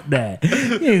 Fuck that.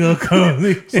 You ain't gonna come.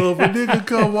 So if a nigga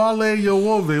come while in your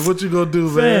woman, what you gonna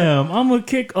do, man? Fam, I'm gonna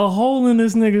kick a hole in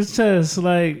this nigga's chest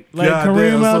like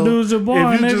Kareem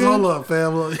Abdul-Jabbar, if you nigga. just hold up,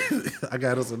 fam. I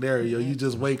got a scenario. You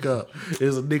just wake up.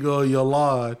 There's a nigga on your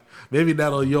lawn. Maybe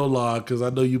not on your lawn, because I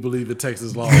know you believe in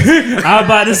Texas law. I was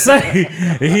about to say,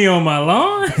 he on my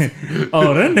lawn?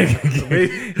 Oh, that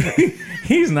nigga,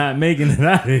 he's not making it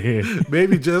out of here.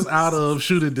 Maybe just out of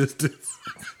shooting distance.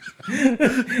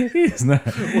 He's not.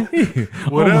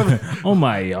 Whatever. On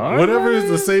my yard? Whatever is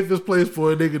the safest place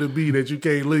for a nigga to be that you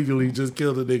can't legally just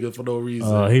kill the nigga for no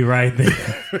reason. Oh, he right there.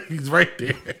 He's right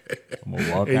there. I'm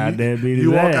gonna walk out there and beat his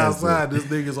You walk ass, outside, this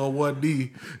nigga's on one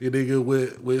knee, and nigga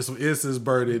with some incense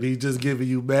burning. He just giving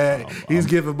you mad. He's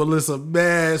giving Melissa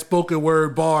mad spoken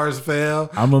word bars, fam.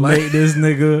 I'm gonna make this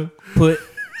nigga put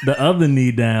the other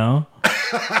knee down.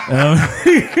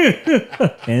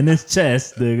 In his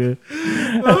chest, nigga.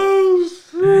 Oh,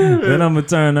 shit. Then I'm gonna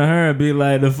turn to her and be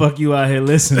like, "The fuck you out here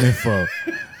listening for?"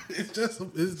 It's just.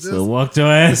 So walk your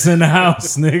ass in the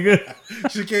house, nigga.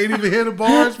 She can't even hear the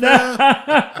bars, man.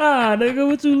 Nigga,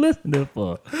 what you listening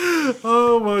for?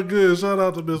 Oh my goodness! Shout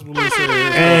out to Miss Melissa.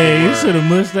 Hey, you should have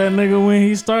mushed that nigga when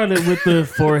he started with the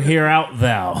 "for hear out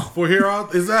thou." For here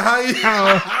out, is that how you?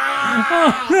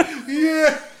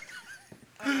 Yeah.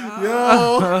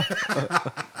 Yo,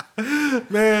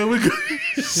 man, we'll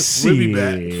be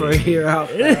back. For here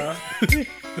out.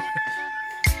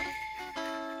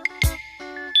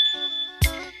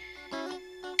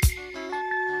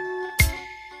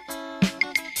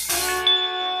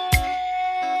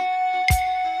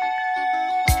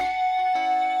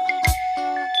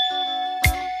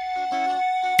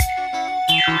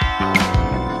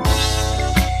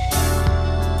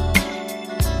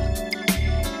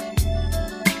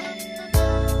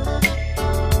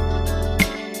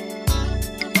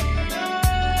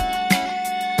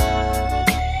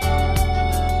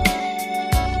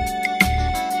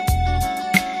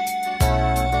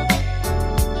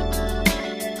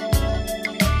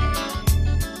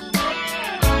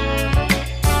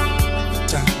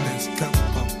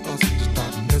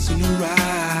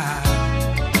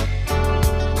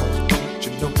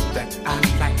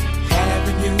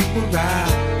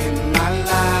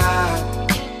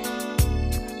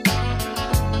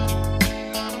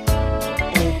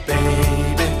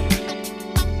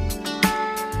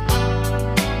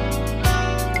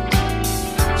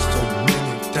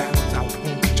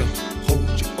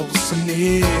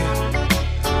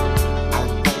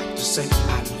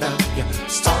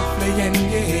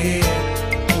 in your head,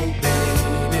 oh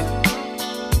baby.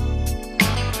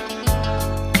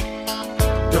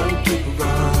 Don't keep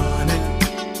running.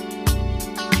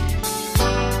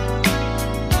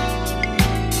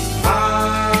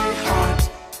 My heart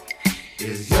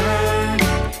is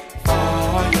yearning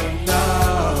for your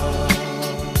love.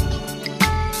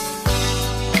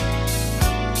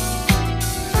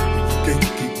 You can't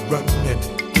keep running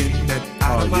in and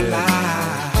out of my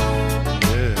life.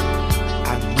 I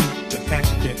need to have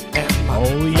you and my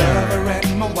lover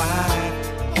and my wife,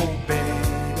 oh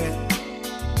baby.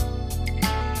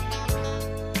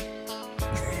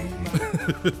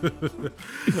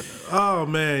 Oh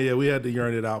man, yeah, we had to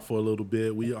yearn it out for a little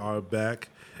bit. We are back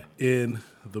in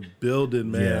the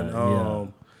building, man. Yeah.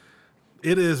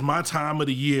 It is my time of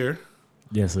the year.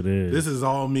 Yes, it is. This is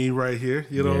all me right here.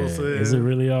 You know what I'm saying? Is it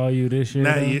really all you this year?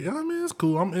 Nah, though? yeah, I mean, it's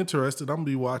cool. I'm interested. I'm gonna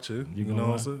be watching. You know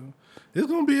what I'm saying? It's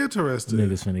gonna be interesting.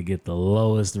 Niggas finna get the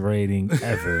lowest rating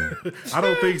ever. I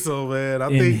don't think so, man. I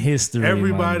In think history,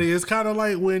 everybody. man. It's kind of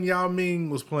like when Yao Ming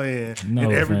was playing, No,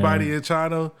 and everybody fam. in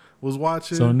China was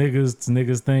watching. So niggas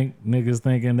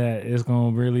thinking that it's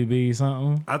gonna really be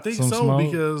something. I think Some so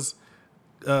smoke? because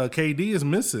KD is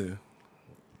missing.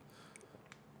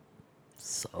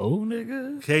 So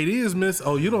nigga, KD is missing.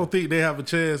 Oh, you don't think they have a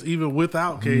chance even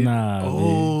without KD? Nah,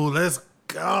 Oh, let's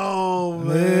go,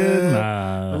 man.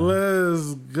 Nah.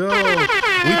 Let's go.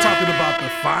 We talking about the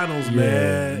finals,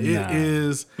 man. nah. It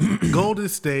is Golden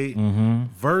State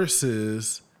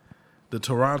versus the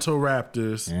Toronto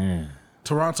Raptors. yeah.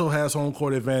 Toronto has home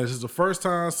court advantage. It's the first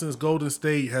time since Golden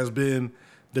State has been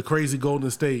the crazy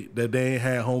Golden State that they ain't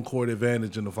had home court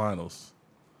advantage in the finals.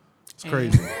 It's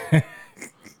crazy.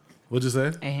 What'd you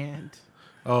say? And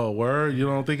Oh, word? You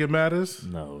don't think it matters?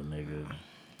 No, nigga.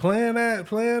 Playing at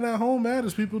home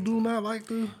matters. People do not like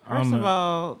to. first of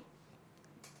all,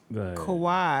 Go ahead.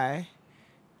 Kawhi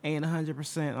ain't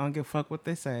 100%. I don't give a fuck what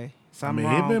they say. I Something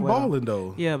mean, he wrong been with him. balling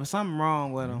though. Yeah, but something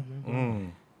wrong with him. I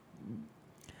mean,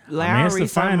 Lowry, it's the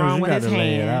something finals. wrong You with got his to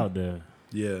lay it hand. out there.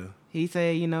 Yeah. He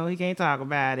said, he can't talk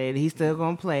about it. He's still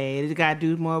gonna play. He got to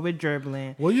do more with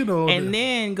dribbling. Well, you know. And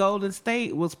then Golden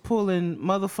State was pulling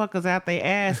motherfuckers out their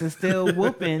ass and still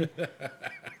whooping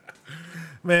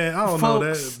man, I don't know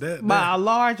folks that by a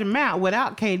large amount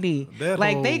without KD. That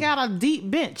Like they whole- got a deep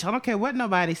bench. I don't care what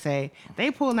nobody say.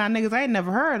 They pulling out niggas I ain't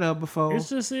never heard of before. It's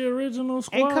just the original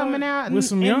squad And coming out and, with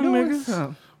some and young doing niggas.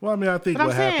 something. Well, I mean, I think But I'm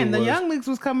what saying happened the was young leagues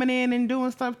was coming in and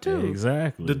doing stuff too.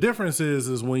 Exactly. the difference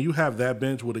is when you have that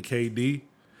bench with a KD.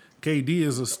 KD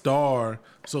is a star,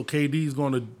 so KD is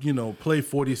going to play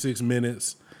 46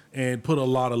 minutes and put a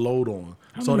lot of load on.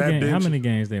 How many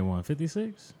games they won?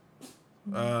 56.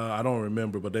 I don't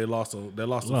remember, but they lost a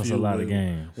Lost few a lot when, of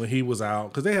games. when he was out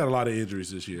because they had a lot of injuries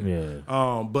this year.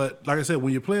 Yeah. But like I said,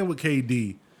 when you're playing with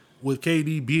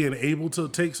KD being able to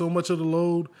take so much of the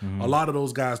load, a lot of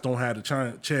those guys don't have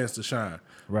the chance to shine.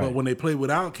 Right. But when they play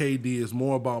without KD, it's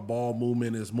more about ball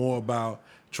movement. It's more about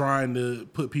trying to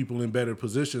put people in better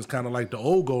positions, kind of like the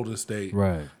old Golden State.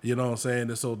 Right. You know what I'm saying?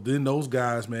 And so then those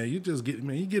guys, man, you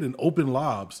getting open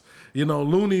lobs.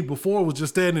 Looney before was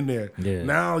just standing there. Yeah.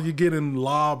 Now you're getting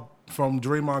lob from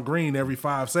Draymond Green every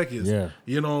 5 seconds. Yeah.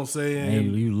 You know what I'm saying?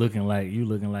 And you looking like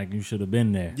you should have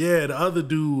been there. Yeah, the other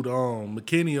dude,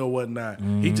 McKinney or whatnot,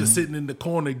 he just sitting in the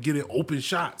corner getting open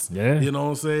shots. Yeah. You know what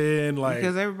I'm saying? Like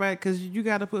Because you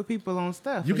got to put people on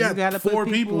stuff. you got gotta put 4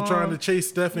 people trying to on- chase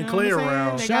Steph and You know what Clay I'm saying?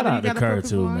 around. They Shout gotta- out you to gotta Kerr put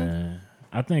too, people on. man.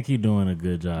 I think he doing a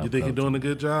good job. You think he's coaching. doing a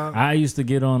good job? I used to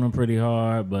get on him pretty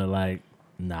hard, but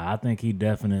I think he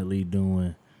definitely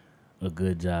doing a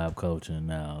good job coaching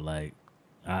now. Like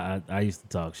I used to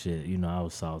talk shit. I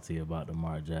was salty about the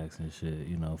Mark Jackson shit,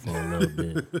 for a little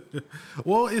bit.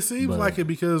 Well, it seems like it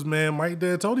because, man, Mike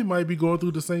D'Antoni might be going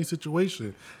through the same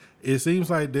situation. It seems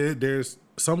like there's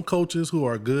some coaches who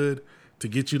are good to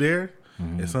get you there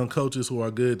and some coaches who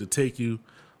are good to take you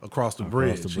across the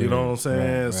bridge. You know what I'm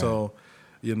saying? Right. So,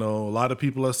 a lot of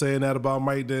people are saying that about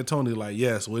Mike D'Antoni. Like,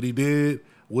 yes, what he did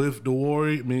with the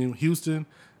Warriors, Houston,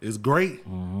 is great,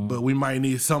 but we might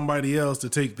need somebody else to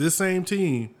take this same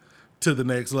team to the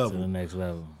next level. To the next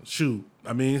level. Shoot.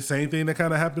 Same thing that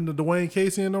kind of happened to Dwayne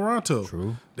Casey in Toronto.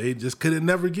 True. They just couldn't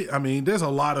never get. There's a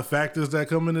lot of factors that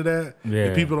come into that. Yeah.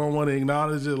 And people don't want to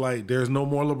acknowledge it. Like, there's no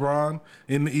more LeBron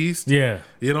in the East. Yeah.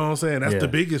 You know what I'm saying? That's Yeah. the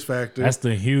biggest factor. That's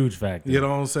the huge factor. You know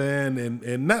what I'm saying?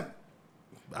 And not.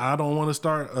 I don't want to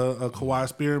start a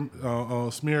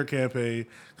Kawhi smear campaign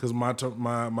because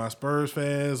my Spurs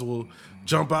fans will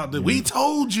jump out there. We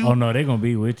told you. Oh no, they're gonna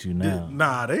be with you now.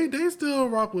 Nah, they still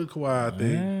rock with Kawhi, I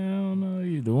think. I don't know.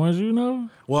 The ones you know?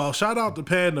 Well, shout out to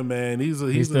Panda, man. He's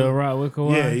still rock with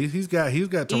Kawhi? Yeah, he's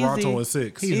got Toronto in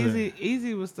 6.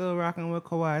 Easy was still rocking with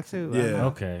Kawhi too. Yeah.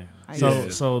 Okay. Yeah.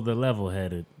 So the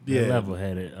level-headed.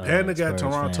 Panda got Spurs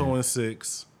Toronto fan. in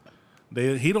 6.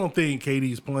 He don't think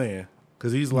KD's playing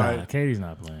because he's like, KD's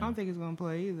not playing. I don't think he's gonna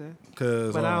play either.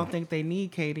 because But I don't think they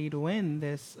need KD to win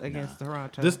this against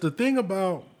Toronto. this the thing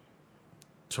about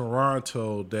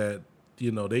Toronto that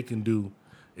they can do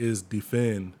is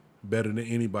defend better than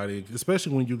anybody,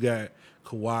 especially when you got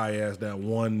Kawhi as that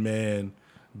one man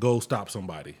go stop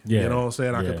somebody. Yeah. You know what I'm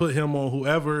saying? I can put him on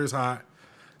whoever is hot.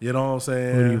 You know what I'm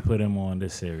saying? Who do you put him on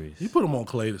this series? You put him on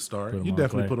Clay to start. You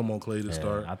definitely put him on Clay to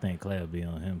start. I think Clay will be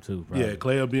on him too. Probably. Yeah,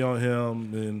 Clay will be on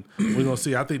him, and we're gonna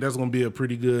see. I think that's gonna be a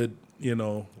pretty good,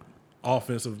 defensive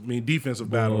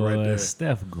battle right there.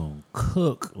 Steph gonna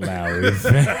cook Lowry.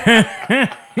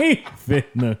 He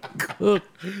finna cook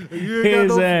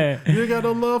his ass. You ain't got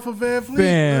no love for Van Fleet,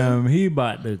 Bam, he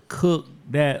about to cook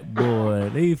that boy.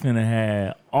 They finna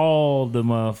have all the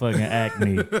motherfucking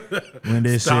acne when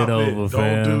this Stop shit over,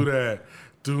 fam. Don't do that.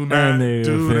 Do That not nigga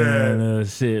do that.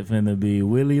 finna, shit finna be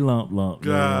Willie Lump Lump.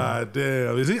 Man. God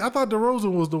damn. Is he? I thought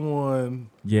DeRozan was the one.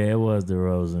 Yeah, it was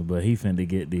DeRozan, but he finna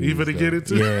get these. He finna get it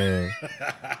too? Yeah.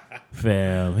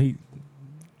 Fam,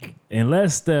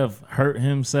 unless Steph hurt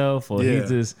himself or he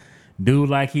just do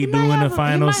like he do in the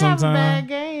finals He might have a bad sometimes.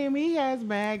 game. He has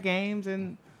bad games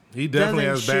and He definitely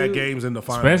has doesn't bad shoot. games in the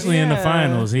finals. Especially in the Yeah.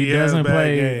 finals. He has doesn't bad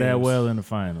play that games. well in the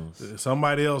finals.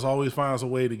 Somebody else always finds a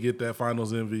way to get that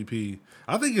finals MVP.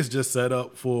 I think it's just set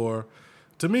up to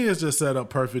me, it's just set up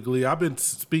perfectly. I've been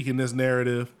speaking this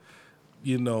narrative.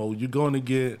 You're going to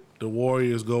get the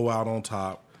Warriors go out on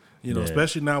top.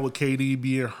 Especially now with KD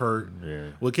being hurt. Yeah.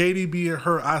 With KD being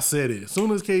hurt, I said it. As soon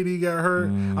as KD got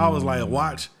hurt, I was like,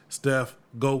 watch Steph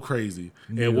go crazy.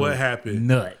 And what happened?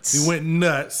 Nuts. He went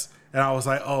nuts. And I was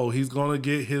like, oh, he's going to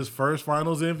get his first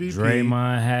finals MVP.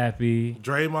 Draymond happy.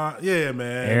 Yeah,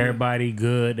 man. Everybody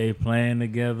good. They playing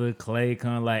together. Clay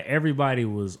everybody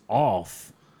was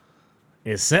off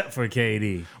except for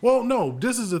KD. Well, no,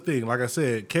 this is the thing. Like I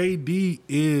said, KD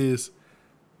is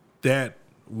that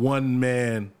one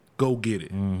man go get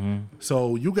it. Mm-hmm.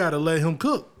 So you got to let him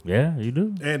cook. Yeah, you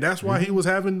do. And that's why he was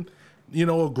having,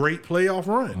 a great playoff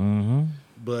run. Mm-hmm.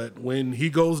 But when he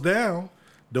goes down,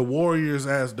 the Warriors,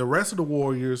 as the rest of the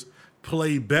Warriors,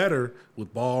 play better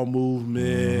with ball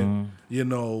movement,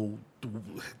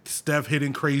 Steph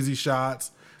hitting crazy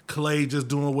shots, Clay just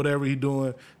doing whatever he's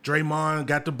doing. Draymond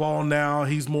got the ball now.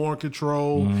 He's more in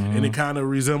control, and it kind of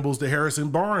resembles the Harrison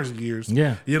Barnes years.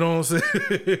 Yeah. You know what I'm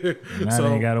saying? Now they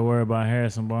ain't got to worry about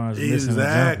Harrison Barnes missing a jumper.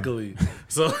 Exactly.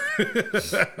 So,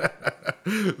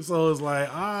 so it's like,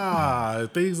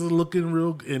 things are looking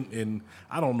real. And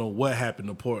I don't know what happened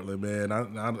to Portland, man.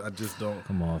 I just don't.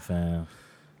 Come on, fam.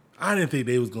 I didn't think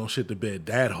they was gonna shit the bed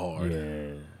that hard.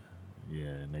 Yeah,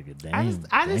 nigga. Dame, I just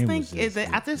Dame think was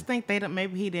just- I just think they don't.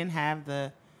 Maybe he didn't have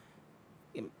the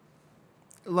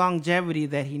longevity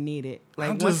that he needed.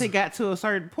 Once he got to a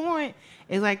certain point,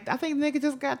 it's like I think the nigga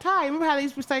just got tired. Remember how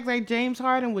these mistakes like James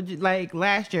Harden would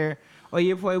last year or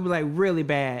year before it was really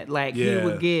bad. He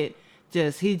would get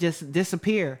he just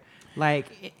disappear.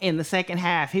 In the second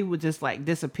half, he would just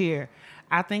disappear.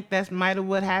 I think that's might have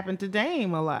what happened to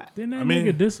Dame a lot. Didn't that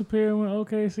nigga disappear when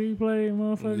OKC played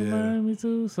motherfucking Miami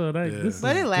too? So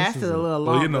But it lasted a little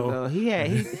longer though.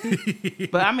 He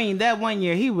but I mean that one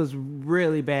year he was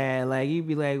really bad. He'd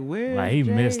be like, where? He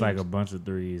missed a bunch of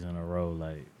threes in a row.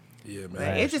 Yeah,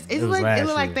 man. It looked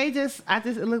like they just.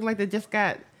 It looked like they just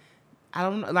got. I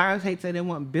don't know. I hate to say they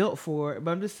weren't built for it,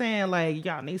 but I'm just saying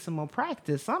y'all need some more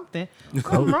practice. Something. What's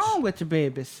wrong with your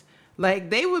babies?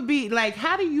 They would be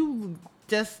how do you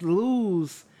just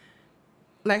lose?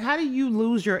 How do you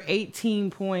lose your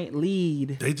 18-point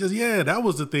lead? They just that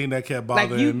was the thing that kept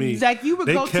bothering me. You would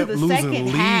They go to kept the losing second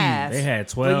leads. half. They had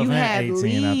 12 and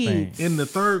 18, I think. In the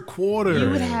third quarter.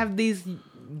 You would have these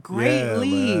great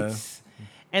leads. Man.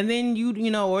 And then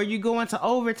or you go into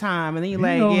overtime, and then you're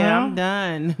I'm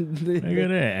done. Look at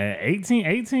that.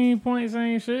 18 points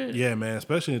ain't shit. Yeah, man.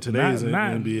 Especially in today's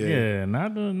NBA. Yeah,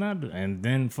 not and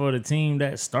then for the team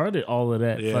that started all of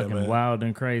that fucking wild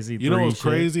and crazy. You know what's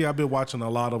crazy? I've been watching a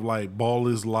lot of Ball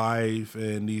is Life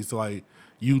and these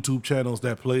YouTube channels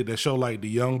that show the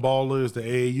young ballers, the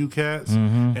AAU cats,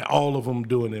 and all of them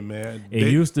doing it, man. It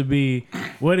used to be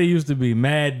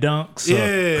mad dunks,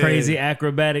 or crazy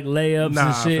acrobatic layups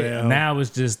and shit. Fam. Now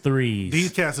it's just threes.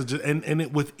 These cats are just and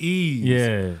it with ease.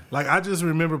 Yeah. I just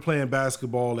remember playing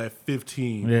basketball at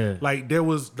 15. Yeah. There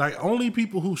was only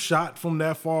people who shot from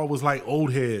that far was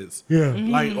old heads.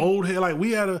 Yeah. Old head.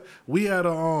 We had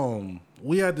a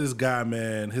we had this guy,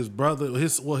 man. His brother,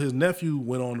 his nephew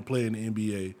went on to play in the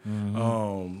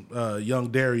NBA. Young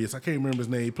Darius, I can't remember his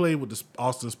name. He played with the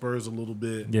Austin Spurs a little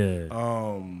bit. Yeah.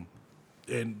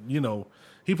 And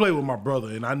he played with my brother,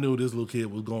 and I knew this little kid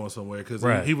was going somewhere because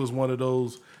he was one of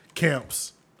those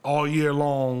camps all year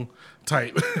long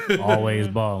type. Always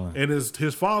balling. And his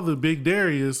father, Big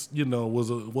Darius,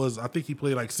 was I think he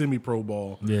played like semi-pro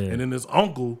ball. Yeah. And then his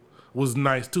uncle was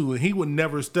nice too, and he would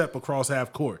never step across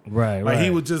half court. Right. He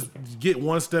would just get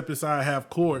one step inside half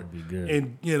court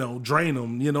and drain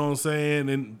them. You know what I'm saying?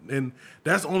 And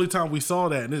that's the only time we saw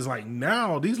that. And it's like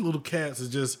now these little cats is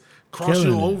just cross Killing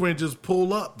you it. over and just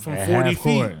pull up from At 40 half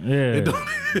feet. court.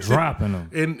 Yeah. Dropping them.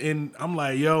 And I'm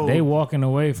like, yo, They walking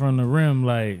away from the rim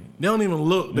like they don't even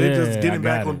look. They just I getting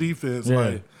back got on it. defense. Yeah.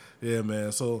 Like, yeah,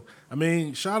 man. So, I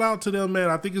mean, shout out to them, man.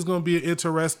 I think it's going to be an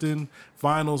interesting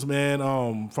finals, man.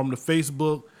 From the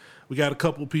Facebook, we got a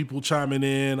couple people chiming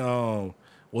in.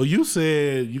 Well, you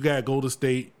said you got Golden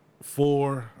State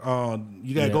 4.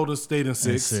 You got Golden State in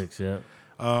 6. And 6,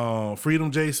 yeah. Freedom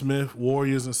J. Smith,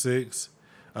 Warriors in 6.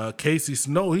 Casey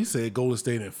Snow, he said Golden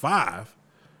State in 5.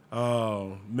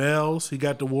 Mel's, he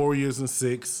got the Warriors in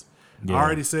 6. Yeah. I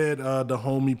already said the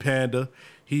homie Panda.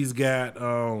 He's got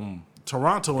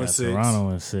Toronto in 6. Toronto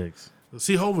in 6.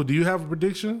 See, Hova, do you have a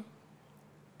prediction?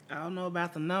 I don't know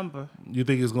about the number, You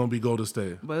think it's going to be Golden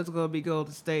State? but it's going to be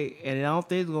Golden State, and I don't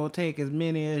think it's going to take as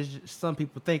many as some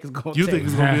people think it's going to You take. think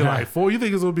it's going to be like 4? You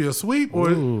think it's going to be a sweep? Or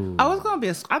Ooh. Oh, it's going to be.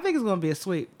 I think it's going to be a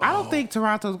sweep. I don't think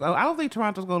Toronto's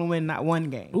going to win not one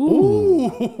game.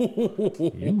 Ooh.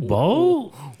 You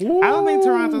bold? I don't think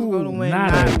Toronto's going to win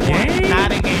Not not a one. game?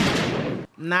 Not a game.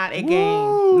 Not a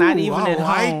game. Not even I at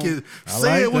like home. it.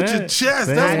 Say it with your chest.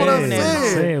 Say That's what I'm it.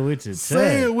 saying. Say it with your chest.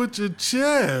 Say it with your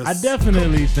chest. I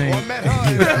definitely think I met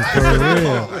her in the ice cream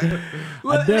parlor.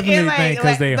 I definitely think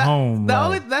because they home.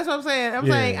 like, That's what I'm saying.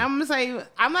 I'm gonna say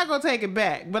I'm not gonna take it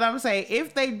back, but I'm gonna say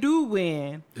if they do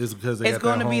win, It's because they it's got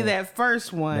going that to be home. that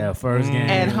first one that first game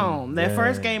at home. That Yeah.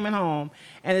 first game at home,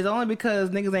 and it's only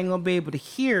because niggas ain't gonna be able to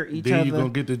hear each Then other. you're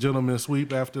going to get the gentleman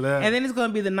sweep after that. And then it's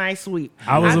gonna be the nice sweep.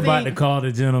 I was about to think- call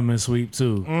the gentleman sweep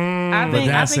too, I but think,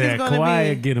 then I I think said it's gonna Kawhi be.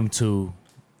 will get him 2.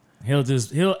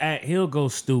 He'll go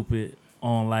stupid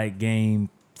on like game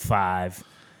 5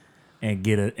 and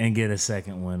get a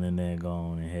second one and then go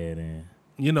on and head in.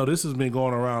 This has been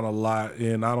going around a lot,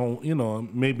 and I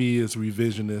don't, maybe it's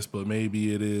revisionist, but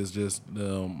maybe it is just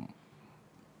the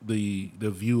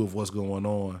view of what's going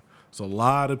on. So a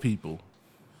lot of people,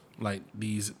 like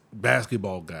these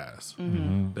basketball guys,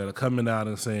 that are coming out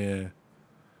and saying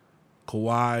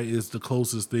Kawhi is the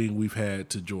closest thing we've had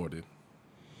to Jordan,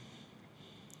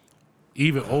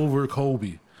 even over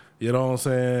Kobe. You know what I'm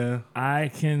saying?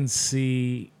 I can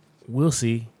see. We'll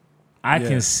see. I Yeah.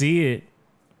 can see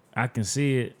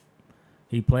it.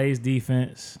 He plays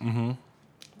defense. Mm-hmm.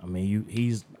 I mean,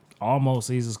 he's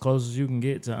as close as you can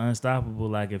get to unstoppable.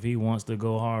 Like if he wants to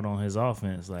go hard on his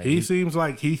offense, like He seems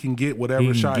like he can get whatever he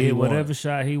can shot get he whatever wants.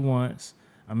 shot he wants.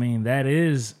 I mean, that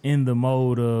is in the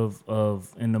mold of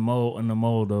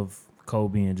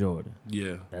Kobe and Jordan.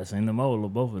 Yeah, That's in the mold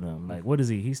of both of them. Like, what is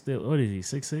he? He's still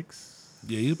 6'6".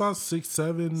 yeah, he's about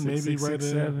 6'7", maybe 6'6", right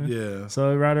there. 6'7". Yeah.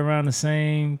 So right around the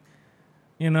same,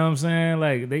 you know what I'm saying?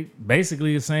 Like they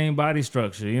basically the same body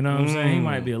structure, you know what I'm saying? He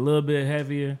might be a little bit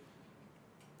heavier.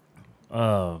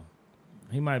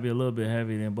 He might be a little bit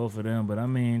heavier than both of them, but I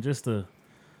mean just to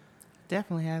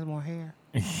Definitely has more hair.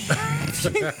 yeah,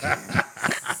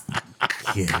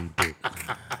 he do.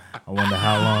 I wonder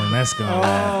how long that's gonna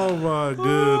last. Oh my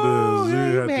goodness!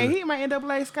 You have to- He might end up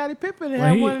like Scottie Pippen and Well,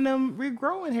 have he- one of them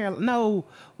regrowing hair. No,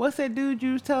 what's that dude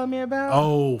you was telling me about?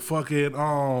 Oh, fucking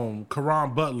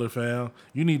Karan Butler, fam.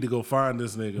 You need to go find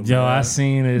this nigga, Yo, man. I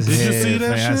seen his Did you head, see that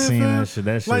man. shit, I seen fam? that shit.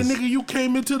 That Like, shit's- nigga, you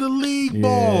came into the league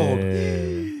bald.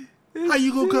 Yeah. How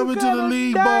you gonna come into the got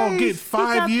league nice. ball, get He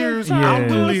 5 got that years Charlie out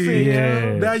the Wilson, league?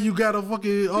 yeah. Now you got a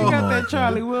fucking You got that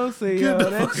Charlie Wilson, yo. the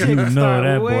That fuck chick You know started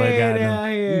that boy way got down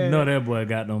them. here. You know that boy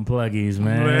got them pluggies,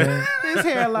 man. Man. His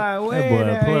hairline way That boy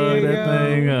down plugged here, that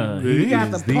yo. thing up. He got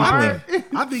is the deep part. in.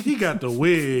 I think he got the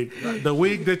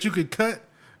wig that you could cut.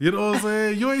 You know what I'm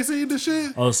saying? You ain't seen the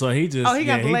shit? Oh, so he just he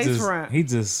got yeah, the lace just, front. He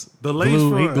just The lace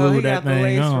glued, front. He glued he that got the thing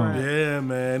lace on. front. Yeah,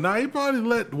 man. Now he probably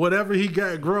let whatever he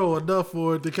got grow enough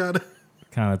for it to kind of.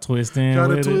 Kind of twist in Kind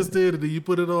with of twist in, and then you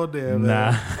put it on there, man.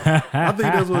 Nah. I think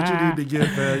that's what you need to get,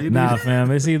 man. Nah,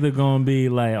 fam. It's either gonna be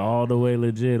like all the way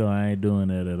legit, or I ain't doing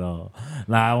it at all.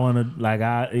 Like I wanna, like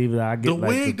I get the like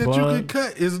wig the that you plug. can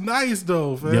cut is nice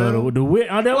though, fam. Yo, the wig.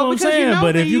 Oh, that's what I'm because saying.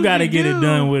 But they if you gotta usually get it do-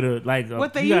 done with a like,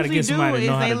 What they you gotta usually get do somebody to is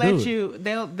know how they to let do it.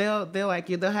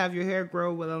 you. They'll have your hair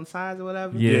grow with on sides or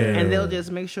whatever. Yeah. And they'll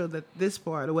just make sure that this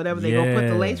part or whatever they gonna put the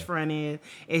Yeah. lace front in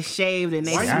is shaved and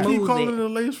they Why you smooth keep calling it it. a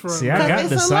lace front? See, man? I got it's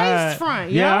the a side. lace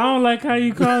front, yeah, yo. I don't like how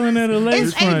you calling it a lace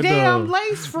It's front a damn though.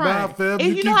 lace front. Nah, fam, If you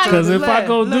you keep know how to Because if I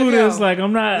go look, do this, yo. like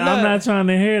I'm not trying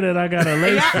to hear that I got a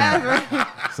lace front. Ever.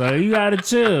 So you gotta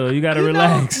chill. You gotta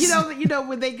relax. You know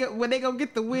when they go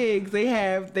get the wigs,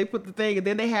 they put the thing and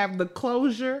then they have the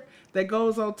closure that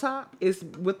goes on top. It's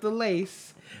with the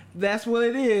lace. That's what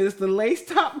it is. The lace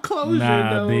top closure.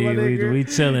 Nah, though, B, my nigga. we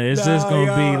chilling. It's just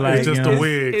gonna be like It's just you know, a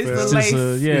wig, It's fam. the It's lace. just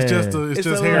a, yeah. It's It's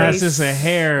just a hair. That's lace. just a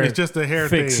hair. It's just a hair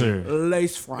fixer.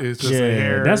 lace front. It's just Yeah, a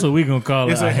hair. that's what we gonna call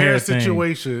it. It's a hair thing.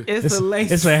 situation. It's a lace.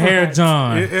 It's a hair front.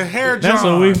 John. A hair That's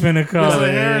John. what we finna call It's it.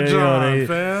 a hair Yeah, John,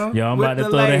 fam. Yo, I'm With about to the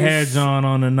throw the hair lace. John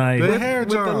on tonight. The hair With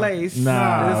the John. lace.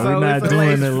 Nah, So we're not it's a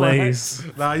doing the front. lace.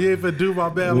 Nah, you ain't finna do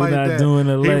my man We like not that. doing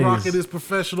the He lace. rocking his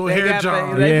professional They hair got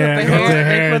John. They Yeah, put the got the hair-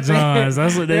 hair they put the- Johns.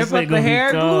 That's what they They say put the gonna be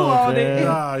hair glue called, on man. it.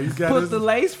 Nah, you gotta Put the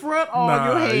lace front on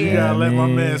your head. You gotta let my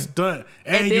man. man stunt.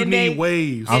 And you then need they-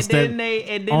 waves. I'll And step then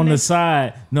they on the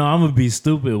side. No, I'm gonna be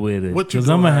stupid with it. What you Because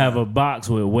I'm gonna gonna have have? a box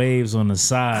with waves on the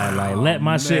side. Like let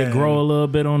my shit man. grow a little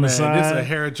bit on the Man, side. this a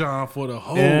hair John for the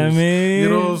hoes. You know what I mean? You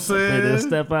know what I'm But saying? they'll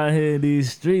step out here in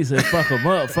these streets and fuck them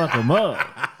up, fuck them up.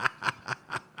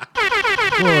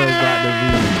 Boy, it's about to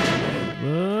be.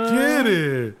 What? Get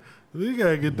it. We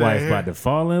gotta get that Wife hair. about to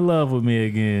fall in love with me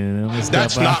again. I'm gonna step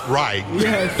That's out. not right.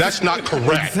 That's not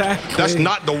correct. Exactly. That's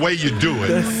not the way you do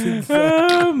it.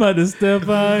 I'm about to step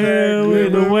out here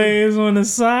with the waves on the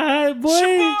side,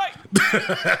 boy.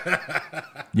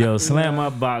 Yo, slam my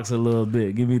box a little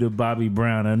bit. Give me the Bobby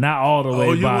Brown. And not all the way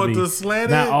Oh, you Bobby. want the slanted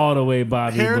Not all the way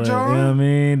Bobby, hair, but John? you know what I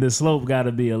mean? The slope got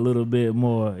to be a little bit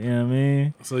more. You know what I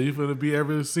mean? So you finna be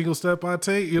every single step I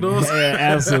take? You know what I'm saying?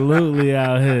 Yeah, absolutely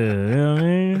out here. You know what I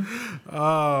mean?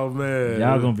 Oh, man.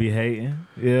 Y'all gonna be hating.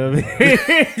 You know what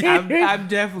I mean? I'm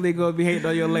definitely gonna be hating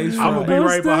on your lace I'm front. gonna be I'm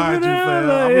right behind you, stepping out, fam.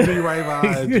 like- I'm gonna be right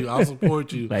behind you. I'll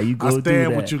support you. Like, you go I do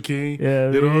stand that. with you, King.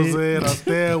 Yeah, you know what I'm man. saying? I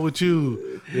stand with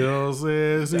you. You know what I'm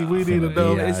saying? See, we need to Finna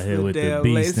know. be out It's here the with the damn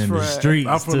beast lace in the front. streets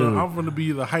I'm too. gonna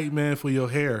be the hype man for your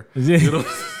hair. Yeah. You know?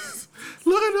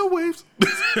 Look at the waves.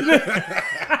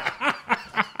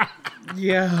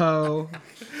 Yo.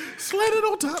 Slat it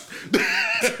on top.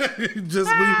 Just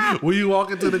when you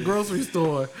walk into the grocery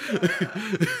store.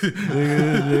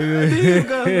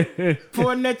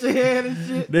 Pointing at your head and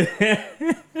shit.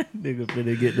 Nigga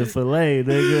finna get the fillet,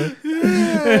 nigga.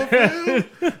 Yeah, fam.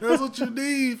 That's what you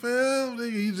need, fam.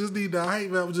 Nigga, you just need the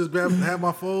hype man. Just have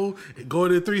my phone, go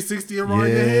to 360 around your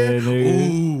Yeah, head.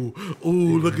 nigga.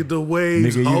 Ooh, look at the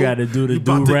waves. Nigga, ho. you gotta do the You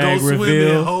about to go do-rag swimming,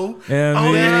 reveal. ho. Yeah,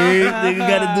 Oh, man. yeah. Nigga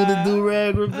gotta do the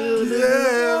do-rag reveal. Yeah,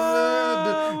 nigga. man.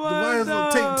 The wires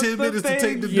will take 10 minutes to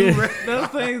take the Yeah. do-rag. Those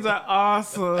things are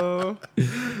awesome.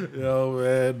 Yo,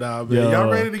 man, nah, man. Yo.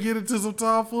 Y'all ready to get into some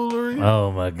tomfoolery?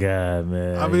 Oh my god,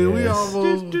 man. I mean, we yes.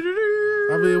 almost.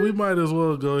 I mean, we might as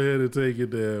well go ahead and take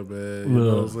it there, man. You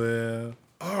know what I'm saying?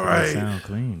 All That right. sound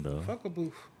clean though. Fuck a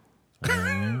booth.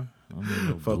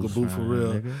 Fuck a boo for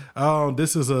real.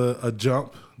 This is a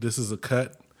jump. This is a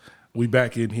cut. We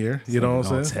back in here. You know what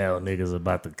I'm Don't saying? tell niggas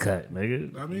about the cut,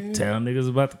 nigga. I mean- tell niggas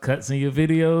about the cuts in your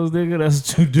videos, nigga. That's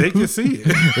what you do. They can see it.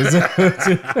 Is that what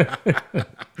you-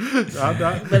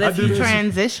 But I if do you this-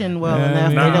 transition well Yeah,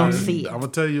 enough, nah, they don't see it. I'm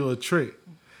gonna tell you a trick.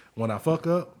 When I fuck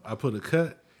up, I put a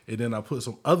cut, and then I put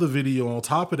some other video on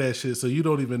top of that shit, so you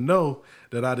don't even know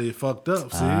that I did fucked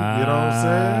up. See, you know what I'm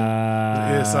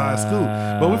saying? Inside scoop.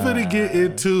 But we're finna get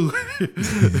into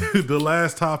the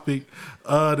last topic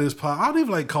of this pod. I don't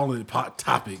even like calling it pod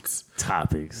topics.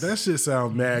 Topics. That shit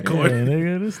sound mad yeah, corny.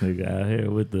 nigga, this nigga out here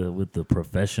with the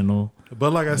professional,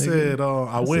 But like I said,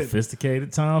 I went.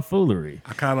 sophisticated tomfoolery.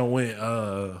 I kind of went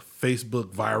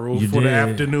Facebook viral You for the did.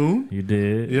 afternoon. You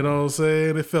did. You know what I'm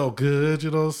saying? It felt good.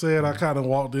 You know what I'm saying? I kind of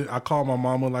walked in. I called my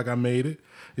mama like I made it.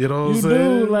 You know what I'm You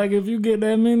saying? do. Like if you get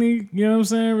that many, you know what I'm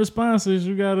saying, responses,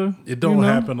 you gotta. It don't you know?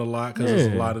 happen a lot because there's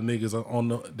a Yeah. lot of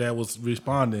niggas that was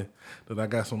responding that I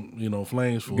got some,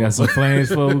 flames for. Got some flames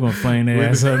for. We're gonna flame their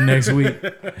ass up next week.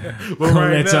 But Gonna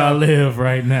right let now, y'all live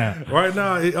right now. right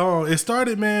now, it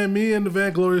started, man. Me and the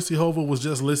Van Glorious Jehovah was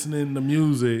just listening to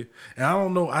music, and I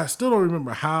don't know. I still don't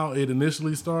remember how it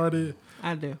initially started.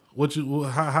 I do.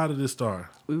 How did it start?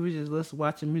 We were just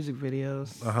watching music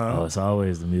videos. Oh, it's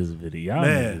always the music video. Y'all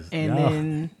Man. niggas, And y'all-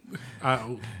 then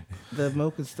I, the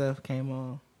Mocha stuff came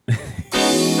on.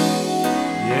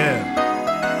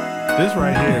 yeah. This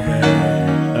right here,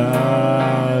 man.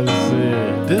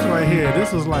 shit. This right here,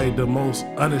 this is like the most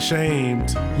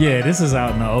unashamed, Yeah, this is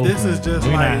out in the open. This is just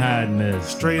we like not hiding this.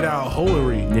 straight out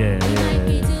hoery. Yeah.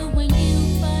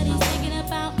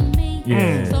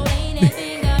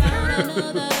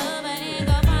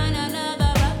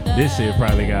 This shit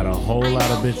probably got a whole lot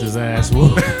of bitches ass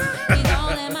whooped.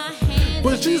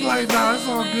 But she's like, nah, it's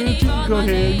all good. You can go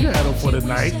ahead. You had them for the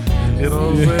night. You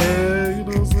know what I'm saying? You know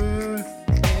what I'm saying?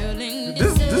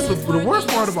 This the worst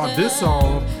part about this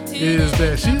song is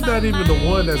that she's not even the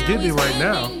one that's getting it right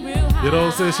now. You know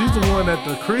what I'm saying? She's the one at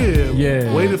the crib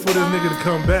waiting for this nigga to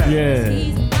come back. Yeah.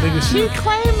 Nigga, She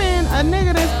claiming a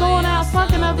nigga that's going out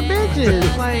fucking other bitches.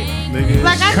 Like, nigga,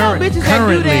 like I know bitches that do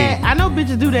currently. that. I know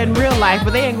bitches do that in real life,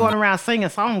 but they ain't going around singing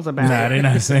songs about Nah, it. they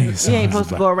not saying You ain't supposed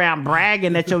to go around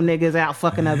bragging that your nigga's out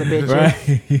fucking other bitches.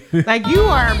 right. Like you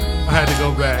are I had to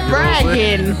go back. You know what I'm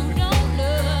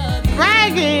saying?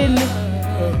 bragging.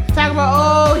 Talking about,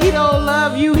 oh, he don't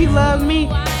love you, he love me.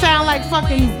 Sound like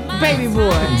fucking baby boy.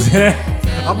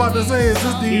 I'm about to say, is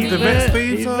this the best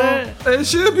theme song? It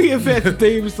should be a Fetch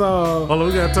theme song. Hold on,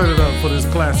 we gotta turn it up for this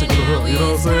classic of the hook. You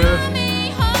know what I'm saying?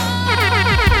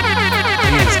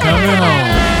 He's coming home.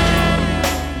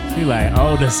 She like,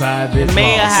 oh, the side bitch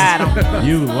May have lost. had him.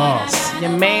 You lost. You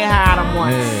may have had him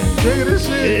once. Yeah. Nigga, this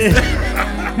shit.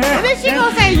 And then she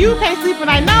gonna say, you can't sleep at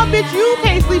night. No, bitch, you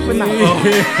can't sleep at night.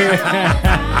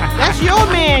 That's your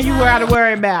man you gotta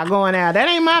worry about going out. That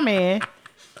ain't my man.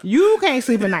 You can't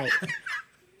sleep at night.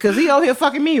 Cause he over here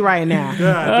fucking me right now.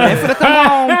 And for to come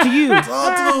home to you.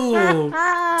 Talk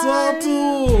to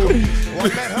him. One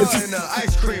met her in the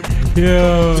ice cream.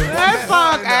 Yo. That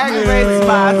song aggravates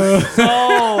my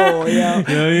soul, yo.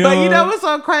 But you know what's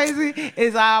so crazy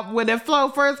is when the flow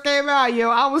first came out,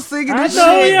 yo, I was singing I this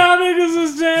know shit. y'all niggas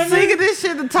is jamming. Singing this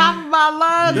shit at the top of my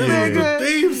lungs, This is nigga. the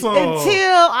theme song. Until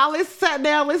I sat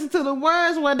down, listened to the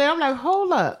words one day. I'm like,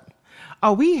 hold up.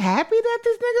 Are we happy that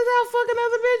this nigga's out fucking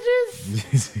other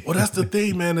bitches? Well, that's the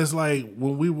thing, man. It's like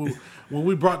when we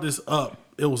brought this up,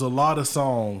 it was a lot of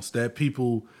songs that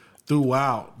people threw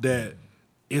out that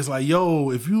it's like, yo,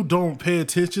 if you don't pay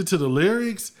attention to the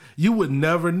lyrics, you would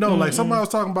never know. Like somebody was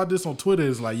talking about this on Twitter.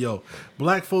 It's like, yo,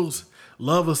 black folks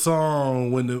love a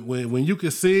song when you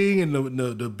can sing and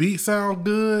the beat sound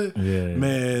good. Yeah.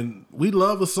 Man, we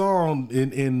love a song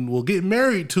and we'll get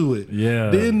married to it. Yeah.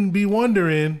 Then be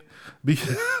wondering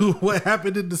because what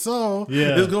happened in the song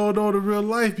is going on in real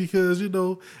life because, you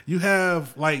know, you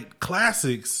have like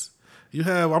classics. You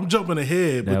have, I'm jumping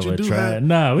ahead, but you do have.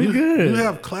 Nah, we good. You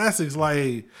have classics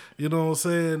like, you know what I'm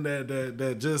saying,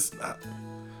 that just,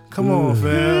 come on,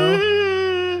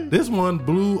 fam. This one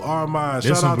blew our mind.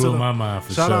 This one blew my mind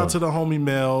for Shout sure. out to the homie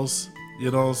Mel's, you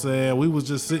know what I'm saying. We was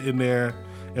just sitting there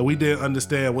and we didn't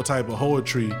understand what type of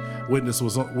poetry Whitney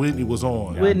was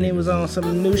on. Whitney was on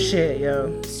some new shit,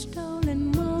 yo.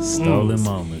 Stolen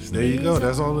moments. There you go.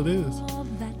 That's all it is.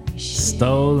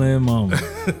 Stolen moments.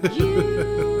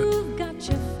 You got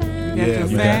Yeah, your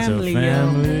you got your family,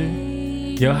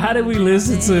 family. Yo, how did we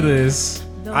listen to this?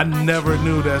 I never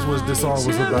knew that's what this song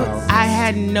was about. I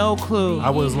had no clue. I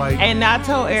was like, And I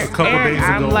told Eric, couple days ago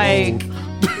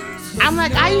I'm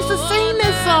like, I used to sing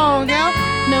this song, yo.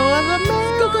 No other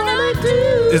man gonna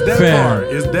do. is that Fam. part?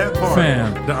 Is that part?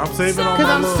 Fam. I'm saving all Cause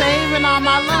my I'm love. saving all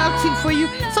my love for you.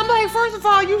 Somebody, first of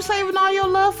all, you saving all your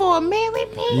love for a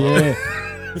married man. Yeah.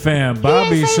 Fam,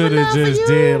 Bobby ain't should saving have none for just you.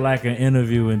 did like an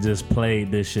interview and just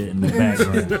played this shit in the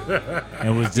background.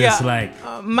 And was just Yeah, like,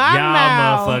 my y'all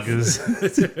mouth.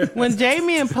 motherfuckers. When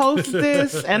Jamie posted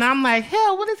this, and I'm like,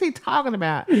 hell, what is he talking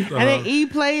about? And then he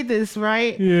played this,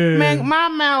 right? Yeah. Man, my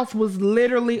mouth was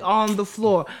literally on the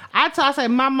floor. I said,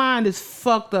 my mind is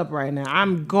fucked up right now.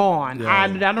 I'm gone. Yeah. I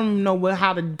don't even know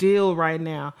how to deal right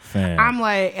now. Fam. I'm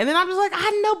like, and then I'm just like, I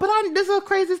know, but this is the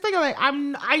craziest thing.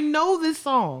 I'm like, I know this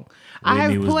song. I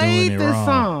Whitney have was played doing it this wrong.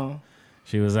 song.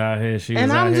 She was out here. She was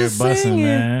And out I'm here just busting, singing.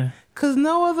 man. Cause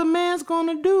no other man's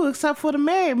gonna do except for the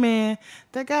married man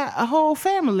that got a whole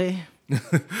family.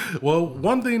 Well,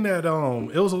 one thing that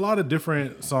it was a lot of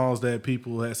different songs that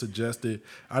people had suggested.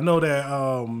 I know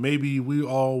that maybe we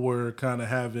all were kind of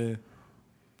having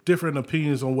different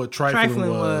opinions on what Trifling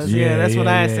was. Yeah, that's what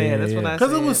I yeah, said. yeah, That's what yeah. I said.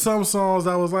 Because it was some songs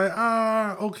I was like,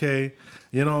 okay.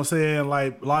 You know what I'm saying?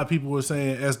 Like a lot of people were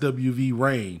saying SWV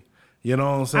Rain. You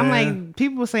know what I'm saying? I'm like,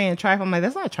 people were saying trifling. I'm like,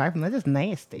 that's not trifling. That's just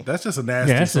nasty. that's just a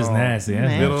nasty Yeah, that's song. just nasty.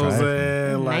 That's You know no what I'm trifling.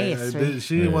 saying? Like Nasty.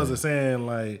 she wasn't saying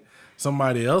like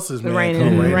somebody else's man Rain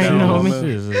come right on down me. on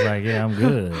It's just like, yeah, I'm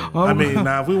good. I mean,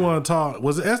 now if we want to talk,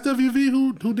 was it SWV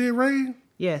who did Rain?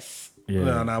 Yes.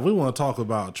 Yeah. Now if we want to talk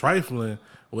about trifling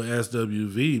with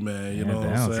SWV, man, you know what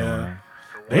I'm saying? Downtown.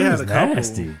 They They had was a couple.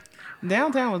 nasty.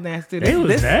 Downtown was nasty. They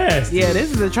was nasty. Yeah,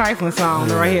 this is a trifling song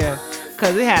right here.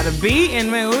 Cause it had a beat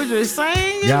and man, we were just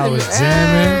singing. Y'all was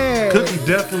jamming. Cookie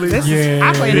definitely. This yeah, is,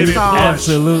 I play this song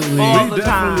Absolutely. all We the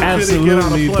time. definitely- Absolutely Get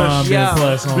out of bombed plush. and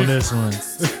plus on this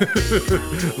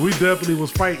one. we definitely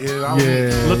was fighting. I was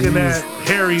Yeah, looking he at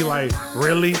Harry like,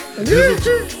 really? This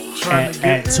is trying to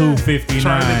At get 2:59.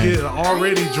 trying to get an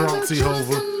already drunk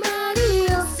T-Hova.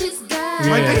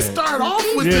 Like they start off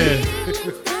with it.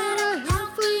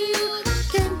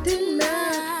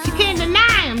 She can't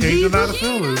deny him. Can't Jesus. deny the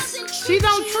feelings. She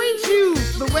don't treat you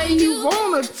the way you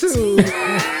want her to.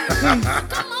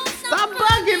 Stop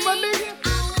bugging, my nigga.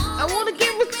 I want to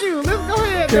get with you. Let's go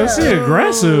ahead. Yo, now. she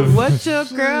aggressive. What your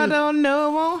girl don't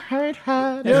know won't hurt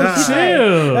her. Yo, That's what she say.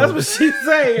 chill. That's what she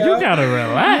say. You gotta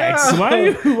relax. Yeah.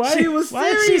 Why She was why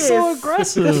is she so serious.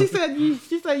 aggressive?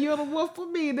 She said you're the one for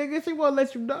me, nigga. She won't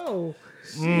let you know.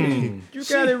 You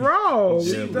got it wrong.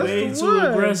 Yeah, That's Way the too one.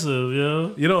 aggressive,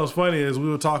 yo. You know what's funny is we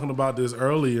were talking about this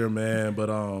earlier, man, but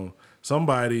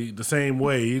somebody the same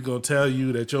way, he's gonna tell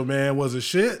you that your man wasn't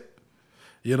shit.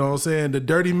 You know what I'm saying? The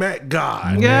Dirty Mac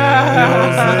God.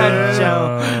 Yeah,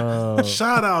 Joe.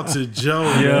 Shout out to Joe.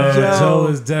 Yo, man. Joe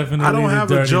is definitely I don't the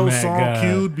have a Dirty Joe Mac song guy.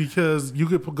 queued because you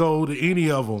could go to any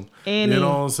of them. Any. You know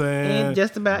what I'm saying? And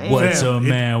just about any. What Fam, your it-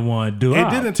 man want to do? it I'll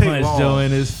didn't take punch long. Joe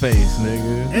in his face,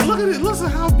 nigga. And look at it. Listen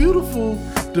how beautiful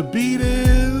the beat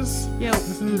is. Yo,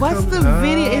 what's the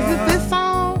video? Is it this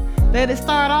song that it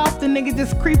start off the nigga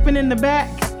just creeping in the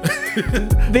back?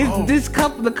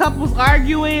 The couple's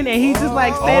arguing and he's just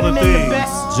like standing the in the things.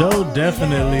 back. Joe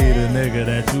definitely the nigga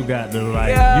that you got to like.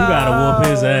 You gotta whoop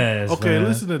his ass. Okay, man.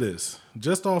 listen to this.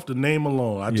 Just off the name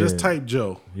alone, I just Yeah. typed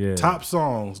Joe. Yeah. Top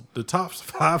songs, the top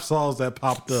 5 songs that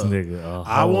popped up. Nigga,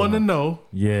 I want to know.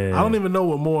 Yeah. I don't even know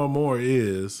what more and more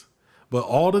is, but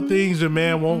all the things your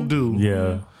man won't do.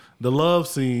 Yeah. The love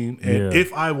scene and Yeah.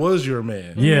 If I Was Your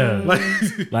Man. Yeah. Like,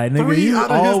 Like nigga, 3 you out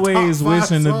of his always top 5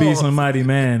 wishing to be songs. somebody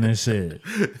man and shit.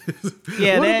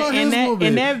 Yeah, What that about in his that movie?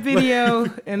 in that video,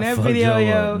 Fuck Joe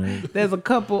yo, up, nigga. there's a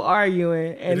couple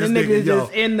arguing, and the This nigga's nigga,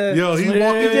 just in the. Yo, he Yeah.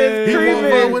 walking just he walk creeping.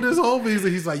 around with his homies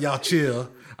and he's like, y'all chill.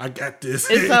 I got this.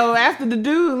 And so after the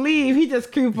dude leave, he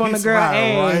just creep on the He's girl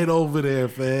ass. right over there,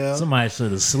 fam. Somebody should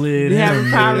have slid You have a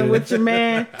him. problem nigga. with your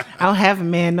man? I don't have a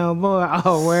man no more.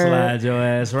 Oh, word. Slide your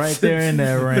ass right there in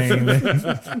that ring.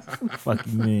 nigga. Fuck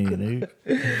you mean,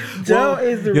 nigga. Joe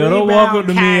is the Yo, rebound don't walk up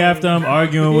to king. me after I'm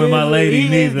arguing with my lady He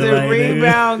neither. is the Like, nigga.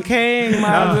 rebound king,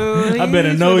 my dude. I better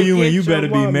He know finna you and get you your better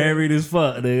be woman. married as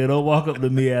fuck, nigga. Don't walk up to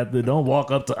me after. Don't walk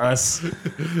up to us. You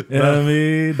know what I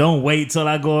mean? Don't wait till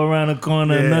I go around the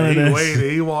corner. Yeah, none of he that.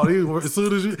 waited. He walked. As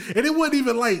soon as you, and it wasn't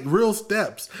even like real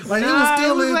steps. Like it Nah, was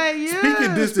still it was in like, yeah,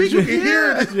 speaking distance. You can speaking-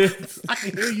 hear it. I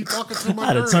can hear you talking to my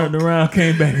I'd girl. have turned around,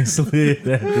 came back and slid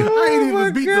that. I ain't even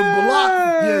my beat the God. block.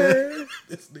 Yeah,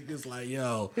 this nigga's like,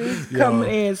 yo, coming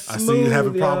in I see you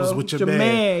having smooth, problems yo. with your Your man.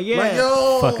 man, yeah. Like,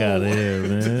 yo, Fuck out of here,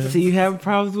 man. See, you having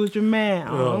problems with your man.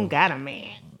 Oh, I don't got a man.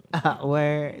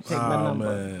 Word. Take my Oh number.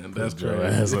 man, that's Your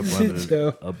crazy. ass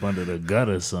Joe. up under the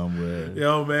gutter somewhere.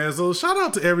 Yo, man. So shout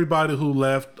out to everybody who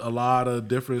left a lot of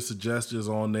different suggestions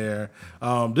on there.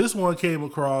 This one came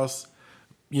across,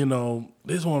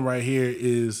 this one right here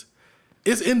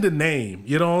it's in the name.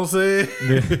 You know what I'm saying?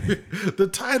 The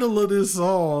title of this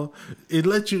song, it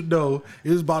lets you know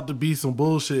it's about to be some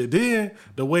bullshit. Then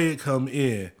the way it come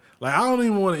in, like I don't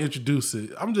even want to introduce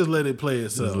it. I'm just let it play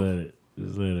itself.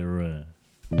 Just let it run.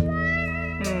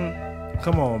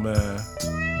 Come on, man.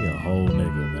 He a whole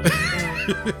nigga, man.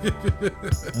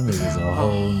 That nigga's a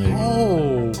whole nigga.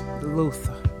 Oh,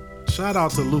 Luther. shout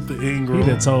out to Luther He Ingram.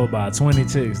 done told about 20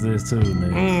 chicks this too,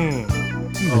 nigga.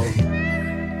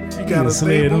 You He got done a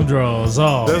slid them staple? draws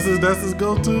off. That's his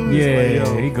go-to. He's Yeah,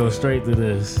 like, he yo, go straight to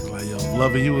this. like, yo,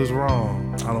 loving you is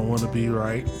wrong. I don't want to be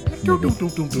right.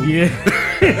 Yeah.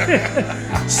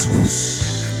 Swoosh.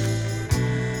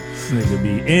 This nigga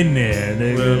be in there,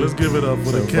 nigga. Well, let's give it up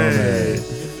for the K.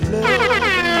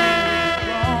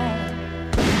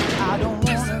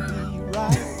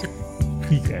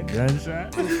 He got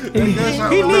gunshot.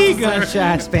 He need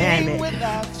gunshots, damn it.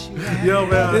 Yo,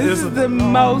 man, This is the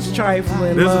most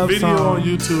trifling there's a love video song. on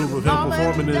YouTube of him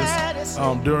performing this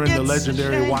during the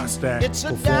legendary Watt Stack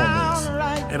performance.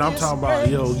 And I'm talking about,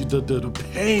 yo, the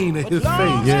pain in his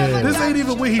face. Yeah. This ain't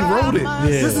even when he wrote it.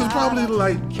 This is probably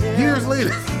like years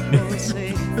later.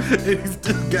 And he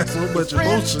still got so much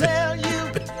emotion.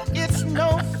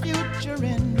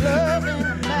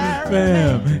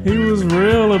 Fam, he was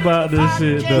real about this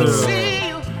shit though. See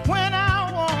you when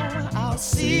I want. I'll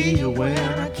see you when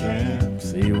I can.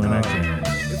 See you when I can.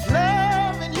 If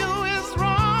loving you is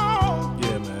wrong,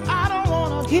 Yeah, man. I don't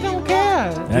wanna. He don't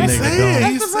care. That nigga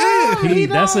don't. He said.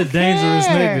 That's a dangerous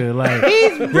nigga. Like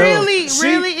He's really, she,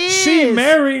 really is. She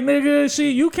married,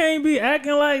 nigga. You can't be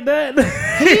acting like that.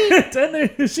 That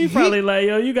nigga, she probably like,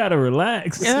 yo, you gotta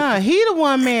relax. Yeah, he the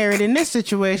one married in this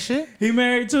situation. He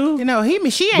married too. You know,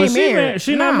 she ain't But she married.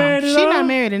 she not married at She all? not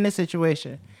married in this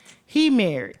situation. He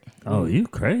married. Oh, you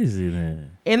crazy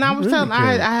then? And I was Really telling,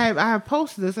 crazy. I have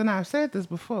posted this and I've said this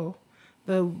before.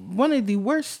 One of the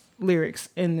worst lyrics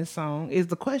in this song is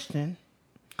the question.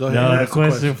 Go ahead. No, the ask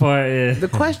question part is The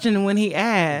question when he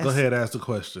asked, Go ahead. Ask the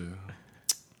question.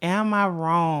 "Am I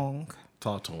wrong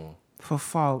Talk to him. for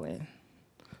falling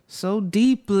so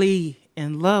deeply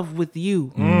in love with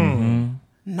you,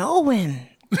 knowing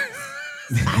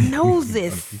I know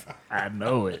this, I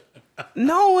know it.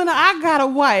 knowing I got a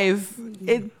wife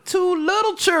and 2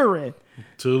 little children."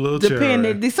 Two little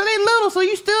Depending, children. so they little, so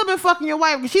you still been fucking your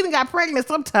wife because she done got pregnant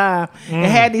sometime and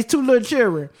had these 2 little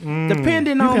children.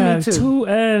 Depending You on me got too. 2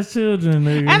 ass children,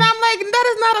 nigga. And I'm like,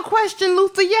 that is not a question,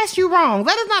 Luther. Yes, you wrong.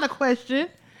 That is not a question.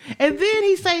 And then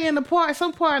he say in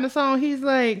some part in the song, he's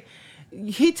like,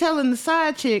 he telling the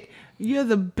side chick, "You're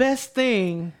the best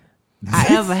thing I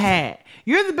ever had.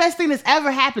 You're the best thing that's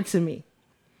ever happened to me.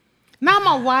 Not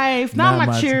my wife, not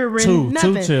my children, two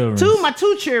nothing. children. My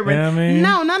 2 children. You know what I mean?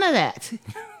 No, none of that.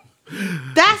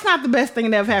 That's not the best thing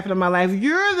that ever happened in my life.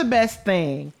 You're the best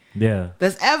thing Yeah.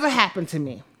 that's ever happened to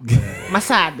me. My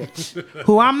side bitch,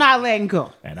 who I'm not letting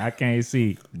go. And I can't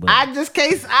see. But I just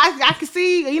can't. I can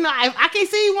see. You know, I can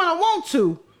see when I want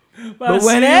to, but see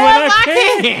whenever when I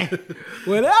can,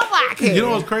 whenever I can. You know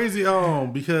what's crazy?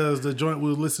 Because the joint we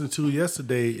were listening to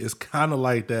yesterday is kind of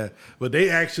like that, but they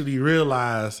actually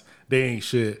realize they ain't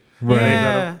shit. Right.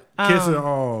 Yeah. Kiss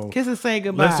and Kiss and say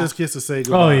goodbye. Let's just kiss and say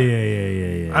goodbye. Oh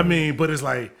yeah. I mean, but it's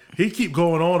like he keep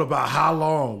going on about how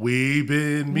long we've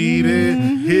been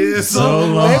meeting here so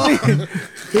long.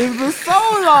 It's been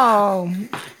so long.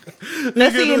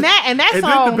 Let's see, in that And song,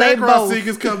 then the they background both.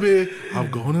 singers come in.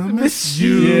 I'm gonna miss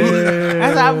you. Yeah. I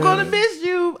said, I'm gonna miss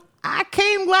you. I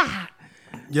can't lie.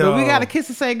 Yo, But we gotta kiss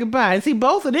and say goodbye. And see,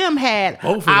 both of them had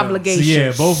Both of them. obligations.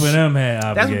 Yeah, both of them had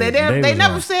That's what obligations. they was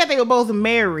never on- said they were both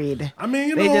married. I mean,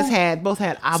 you They know, just both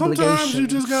had obligations. sometimes you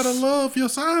just gotta love your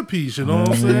side piece. You know what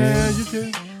I'm saying? You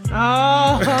can,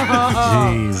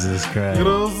 Oh, Jesus Christ. you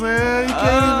know what I'm saying? You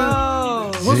can't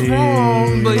oh. even. What's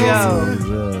wrong? But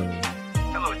yo,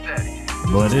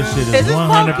 Boy, this shit Is is this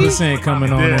 100%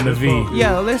 coming on Yeah, in the this V. funky.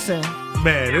 yo, listen.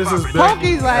 Man, this is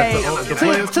Pokey's like the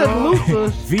Players took Club? Luther.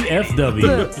 VFW.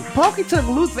 Look, Pokey took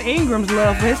Luther Ingram's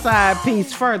love for his side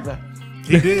piece further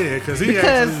He did because he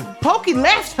because actually. Pokey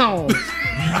left home.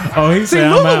 Oh, he See, said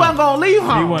I'm Luther out. wasn't gonna leave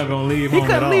home. He wasn't gonna leave He home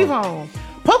couldn't at leave all. home.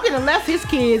 Pokey done left his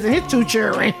kids and his 2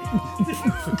 children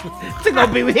to go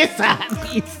be with his side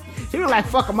piece. He was like,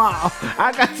 "Fuck them all.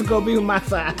 I got to go be with my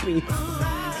side piece."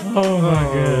 Oh my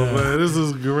Oh, god. man, this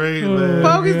is great, man.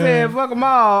 Pokey said, "Fuck them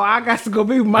all. I got to go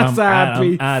be with my side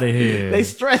piece." I'm out of here. They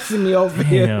stressing me over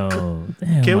here. Damn,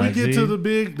 Can we my get G. to the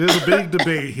big? There's a big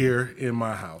debate here in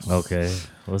my house. Okay.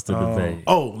 What's the debate?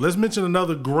 Oh, let's mention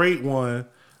another great one.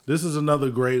 This is another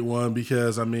great one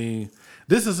because I mean,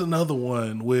 this is another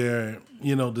one where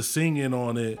the singing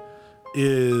on it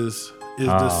is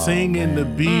the singing, the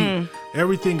beat,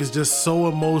 everything is just so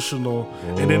emotional,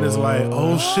 and then it's like,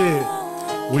 oh shit.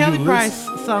 When Kelly you Price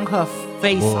sung her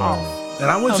face off.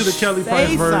 and I went to the Kelly Price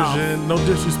Face off. version. No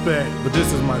disrespect, but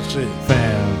this is my shit.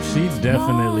 Fam, she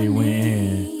definitely went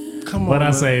in. Come on, What I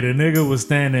man. say, the nigga was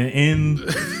standing in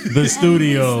the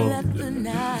studio.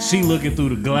 She looking through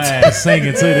the glass,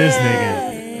 singing to this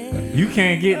nigga. You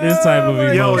can't get this type of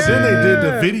emotion. Yo, and then they did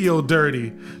the video dirty.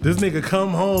 This nigga come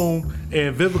home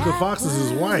and Vivica Fox is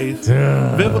his wife.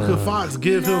 Vivica Fox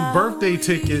give him birthday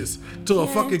tickets to a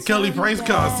fucking Kelly Price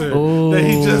concert that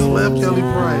he just left Kelly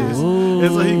Price. And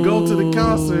so he go to the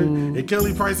concert and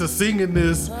Kelly Price is singing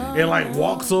this and like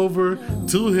walks over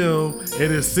to him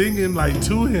and is singing like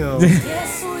to him.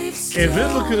 And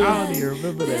Vivica, I don't even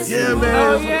remember that. yeah,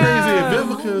 man, it's crazy.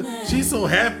 And Vivica, she's so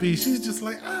happy. She's just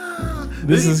like, ah.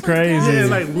 This is crazy. Yeah,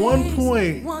 like one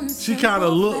point, she kind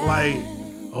of looked like,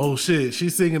 oh shit,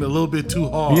 she's singing a little bit too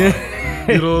hard.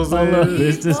 Yeah. You know what I I'm love saying?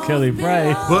 this. This Kelly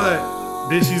Price. But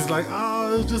then she's like, oh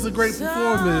it was just a great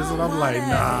performance. And I'm like,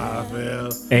 nah, man.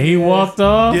 And he walked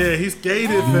off? Yeah, he skated,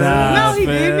 man. Nah, No, he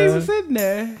didn't. He fam. was sitting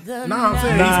there. Nah, I'm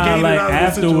saying he Nah, skated like out of the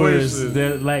afterwards,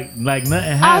 situation. like nothing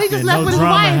Oh, happened. he just left No with his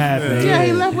drama wife. happened. Yeah,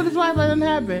 he left with his wife. Nothing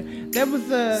happened. There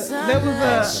was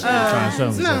a trying to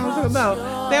show me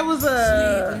no. There was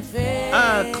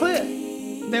a clip.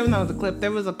 There was no the clip.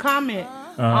 There was a comment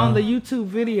on the YouTube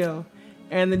video,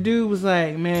 and the dude was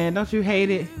like, "Man, don't you hate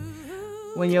it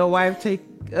when your wife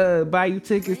buy you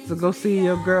tickets to go see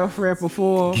your girlfriend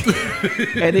perform,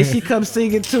 and then she comes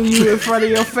singing to you in front of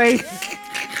your face,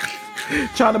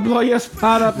 trying to blow your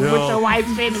spot up with your wife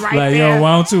sitting right Like, there." yo,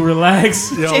 why don't you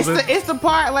relax? Yo, It's the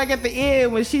part like at the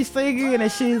end when she's singing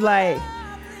and she's like,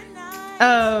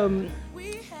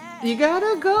 you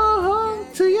gotta go home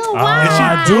to your wife.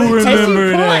 I do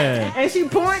remember that. And she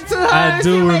point to her. I and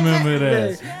do she like remember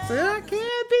that. So I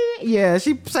can't be. Yeah,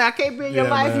 she said I can't be in your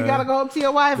Yeah, life. You man. gotta go home to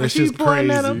your wife. That And she's shit's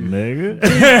pointing at crazy. him. Nigga.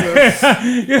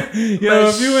 Yo,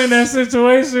 if you in that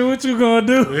situation, what you gonna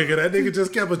do? Nigga, that nigga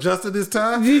just kept adjusting his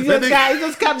time. He That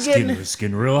just kept getting It's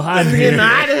getting real hot in getting here.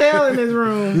 hot as hell in his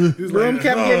room. Room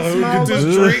kept getting smaller. Get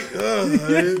this drink.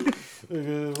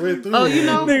 Right through Oh, you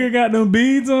know, Nigga got them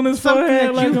beads on his something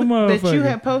forehead like a that motherfucker. you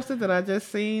had posted that I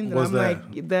just seen. That What's I'm that?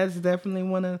 like, that's definitely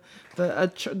one of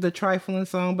the Trifling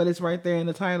song, but it's right there in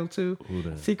the title too.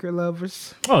 Secret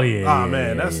Lovers. Oh yeah. Ah, yeah,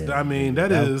 man, yeah, that's. yeah. I mean,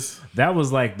 that is. That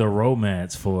was like the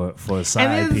romance for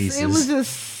side And pieces. it was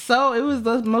just so. It was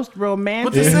the most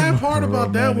romantic. But the sad part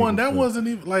about that Romantic one, that stuff. wasn't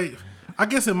even like. I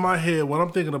guess in my head, when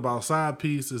I'm thinking about side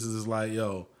pieces, is like,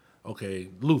 yo, okay,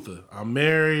 Luther, I'm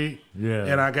married, Yeah.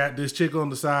 and I got this chick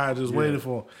on the side just waiting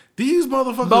for him. These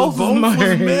motherfuckers Both both, was was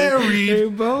married. married, They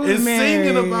both and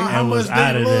singing married. about how And much was they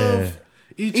outta love there.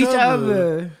 each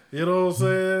other. You know what I'm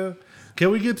saying?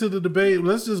 Can we get to the debate?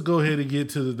 Let's just go ahead and get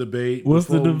to the debate. What's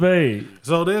the before- debate?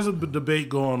 So there's a debate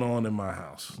going on in my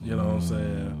house. You know what I'm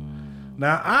saying?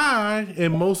 Now I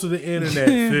and most of the internet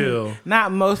feel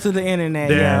Not most of the internet,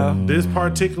 that yo. this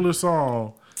particular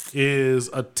song is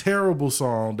a terrible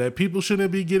song, that people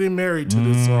shouldn't be getting married to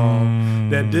this song,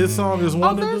 that this song is Oh,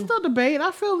 one there's of the still debate.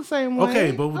 I feel the same way.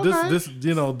 okay, but this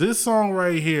this song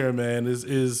right here, man,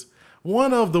 is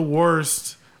one of the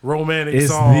worst romantic It's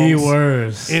songs the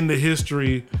worst. in the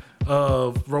history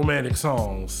of romantic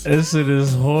songs. This shit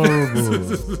is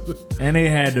horrible. And they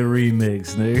had the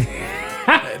remix, nigga.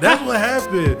 That's what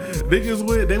happened. Niggas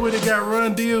went and got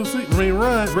Run DMC,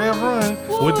 Rev Run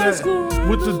with that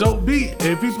with the dope beat,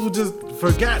 and people just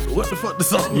forgot what the fuck the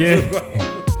song Yeah. was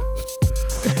about.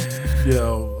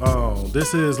 Yo,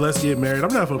 this is Let's Get Married.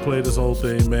 I'm not gonna play this whole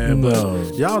thing, man, No.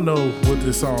 but y'all know what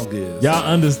this song is. Y'all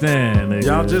understand, nigga.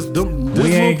 Y'all just don't.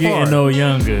 we ain't getting no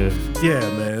younger. Yeah,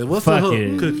 man. What's Fuck the hook,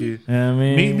 it. Cookie? You know what I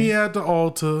mean? Meet me at the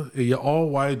altar in your all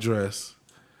white dress.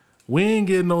 We ain't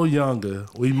getting no younger.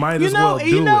 We might as well do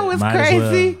you know it. what's Might as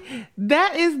crazy?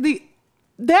 That is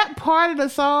that part of the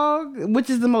song, which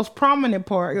is the most prominent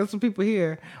part. That's what people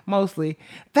hear mostly.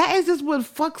 That is just what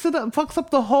fucks up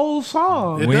the whole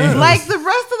song. It does. Like the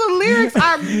rest of the lyrics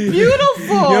are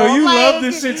beautiful. Yo, you like, love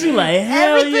this shit. You like,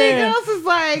 hell everything yeah. else is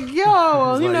like,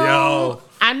 yo, you like, know. yo.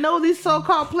 I know these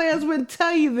so-called players wouldn't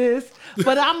tell you this,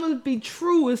 but I'm gonna be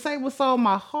true and say what's on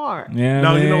my heart. Yeah,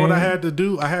 Now, you know what I man. had to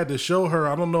do? I had to show her.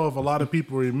 I don't know if a lot of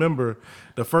people remember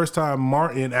the first time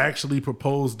Martin actually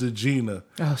proposed to Gina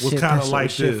was shit, kind that of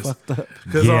like shit this. fucked up.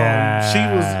 Because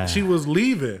Yeah. she was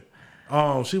leaving.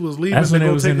 She was leaving. That's to when go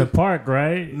it was take in the a- park,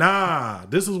 right? Nah,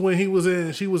 this is when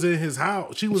she was in his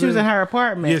house. She was She was in her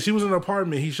apartment. Yeah, she was in her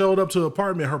apartment. He showed up to her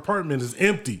apartment. Her apartment is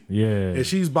empty. Yeah. And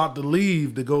she's about to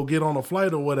leave to go get on a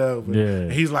flight or whatever. Yeah.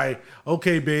 And he's like,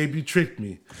 okay, babe, you tricked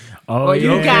me. Oh, you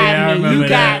yeah, got I me. remember You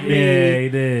got that. me. Yeah, he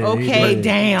did. Okay, He did.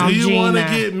 damn, Do you want to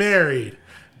Gina. get married?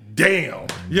 Damn.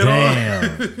 You know?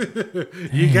 Damn.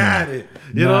 You got it.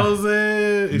 You Nah. know what I'm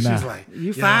saying? And Nah. she's like,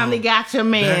 You yo, finally got your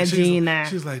man, that- she's- Gina.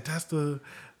 She's like, that's the,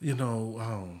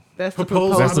 That's the proposal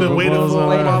proposal. I've been waiting proposal for all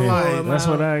right my here. life. That's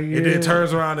what I And then get.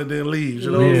 turns around and then leaves.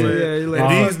 You know Yeah. what I'm saying? Yeah, you like,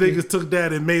 and fuck these niggas took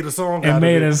that and made a song out And of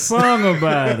made it. a song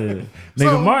about it. So-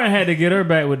 Nigga, Martin had to get her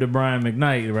back with the Brian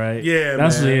McKnight, right? Yeah,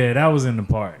 that's man. Yeah, that was in the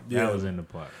park. Yeah. That was in the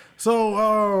park.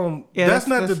 So Yeah, that's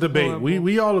not that's the debate. horrible.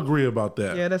 We all agree about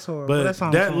that. Yeah, that's horrible. But That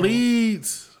sounds that horrible.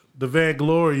 leads the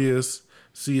Vanglorious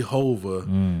Jehovah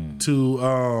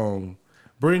to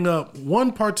bring up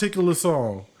one particular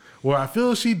song where I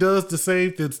feel she does the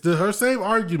same. Her same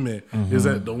argument is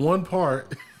that the one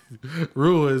part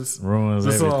ruins Ruins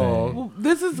the everything. song.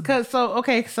 This is because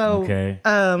Okay.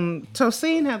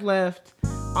 Tosin had left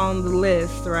on the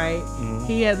list, right? Mm-hmm.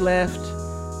 He had left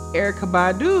Erykah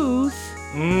Badu's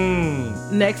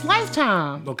Next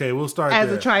Lifetime. Okay, we'll start as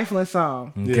there. a trifling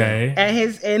song. Okay.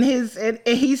 And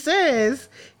he says,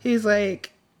 he's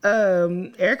like,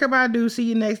 Erykah Badu, see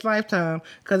you next lifetime,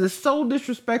 because it's so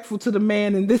disrespectful to the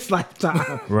man in this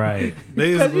lifetime. Right.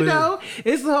 Because, you know,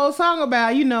 it's the whole song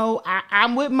about, you know,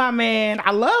 I'm with my man.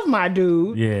 I love my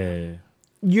dude. Yeah.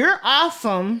 You're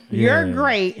awesome. Yeah. You're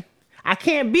great. I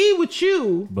can't be with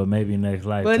you. But maybe next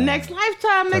lifetime. But next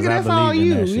lifetime, 'Cause nigga, I that's all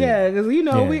believe in you. that shit. Yeah, because, you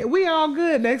know, Yeah. we all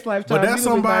good next lifetime. But that's You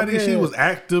gonna be somebody good. she was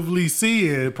actively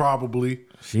seeing, probably.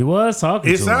 She was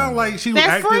talking It to sounded him. like she was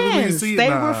They're actively friends. seeing. They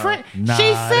Nah. were friends. Nah, She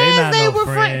they says not they no were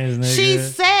friends, friends. She nigga.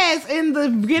 says in the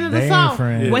beginning of They the ain't song,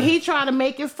 friends. when he tried to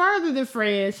make it further than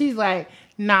friends, she's like,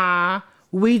 nah,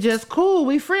 we just cool.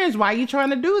 We friends. Why you trying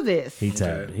to do this? He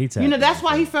tapped. You know, that's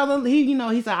why he fell in.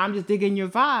 He said, I'm just digging your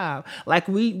vibe. Like,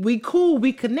 we cool.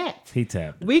 We connect. He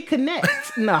tapped. We connect.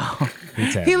 No.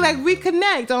 tapped He it. like, we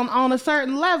connect on a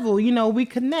certain level. You know, we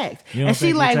connect. You don't And she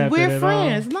think he like, tapped it we're at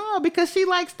friends. No, because she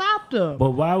like stopped him. But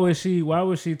why would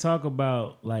she talk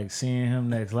about like seeing him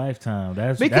next lifetime?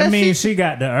 That Because means she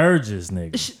got the urges,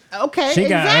 nigga. Okay, She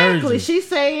got exactly. urges. She's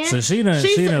saying. So she done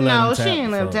let no, him she tap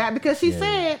ain't let him before. tap because she Yeah.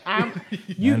 said,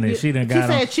 And then she done got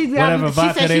said on she got whatever she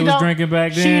vodka said they she was don't- drinking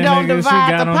back She then, don't nigga. She divide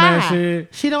got the on pie. that shit.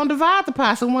 She don't divide the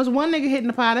pie. So once one nigga hitting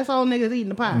the pie, that's all niggas eating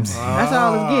the pie. That's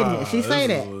all it's getting. It. She say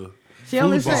that. She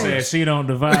only She said say, she don't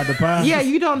divide the pie. yeah,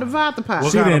 you don't divide the pie.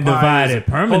 What She kind didn't of pie divide is it it?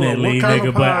 Hold on, permanently, what kind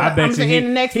of nigga. But I pie? bet I'm you saying he, in the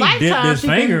next he dipped lifetime, his she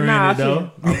can- finger nah, in it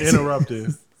though. I'm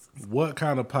interrupting. What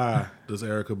kind of pie does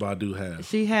Erykah Badu have?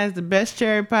 She has the best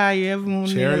cherry pie you ever want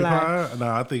in your Cherry life. pie? No,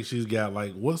 I think she's got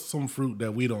like, what's some fruit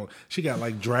that we don't? She got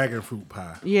like dragon fruit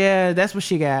pie. Yeah, that's what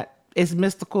she got. It's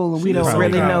mystical and we don't probably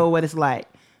really got- know what it's like.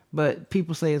 But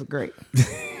people say it's great.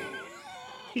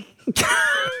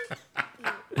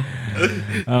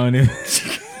 I don't even.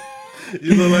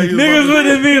 You look like you was Niggas about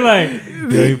look at me like,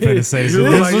 yo, you finna say some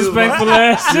look like you was disrespectful about-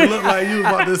 ass You shit. look like you was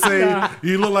about to say.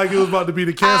 You look like it was about to be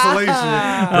the cancellation.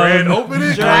 Grand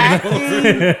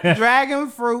opening. Dragon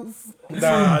fruit.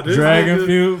 Nah, this Dragon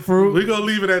nigga- fruit. We gonna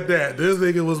leave it at that. This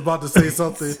nigga was about to say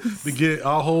something to get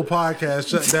our whole podcast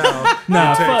shut down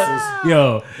Nah, in Texas. fuck.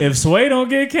 Yo, if Sway don't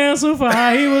get canceled for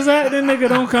how he was acting, nigga,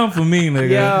 don't come for me,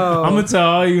 nigga. Yo. I'm gonna tell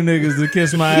all you niggas to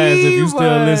kiss my ass if you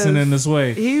still listening to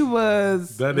Sway. He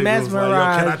was That nigga was like, yo, can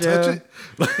I mesmerized. touch yo. it?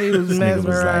 He was Nigga was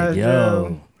mesmerized. like, yo.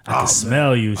 yo, I can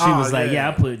smell you. She was like, yeah. yeah,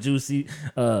 I put juicy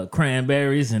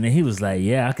cranberries, and then he was like,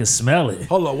 yeah, I can smell it.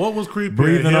 Hold on, what was creepy?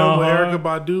 Breathing Him all with hard.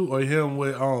 Erykah Badu or him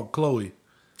with Chloe?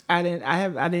 I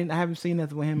haven't seen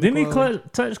nothing with him. Didn't he and Chloe.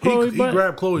 touch Chloe's He butt?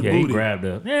 grabbed Chloe's yeah, booty. he grabbed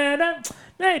her.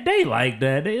 Yeah, they like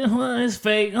that. It's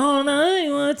fake. Oh no, I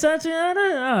ain't want to touch it.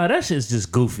 That shit's just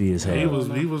goofy as hell.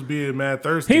 He was being mad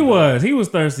thirsty. He was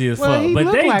thirsty as Well, fuck, he but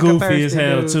looked they like a goofy as thirsty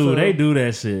hell dude, too. so- They do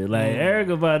that shit. Like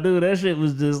Erykah Badu, that shit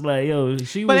was just like, yo,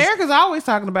 she But was. Erica's always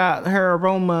talking about her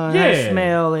aroma, and Yeah. her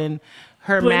smell, and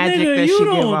her but magic nigga, that you she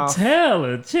give don't off. tell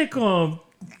a chick on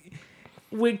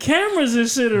with cameras and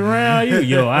shit around you.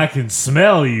 Yo, I can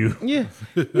smell you. Yeah,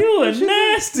 You a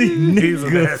nasty He's a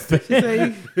nigga. nasty.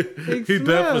 say he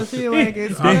smells. She like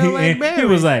it smells like berries. He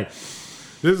was like,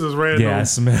 This is random Yeah, I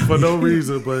smell for no you.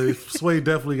 reason, but Sway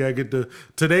definitely gotta get the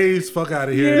today's fuck out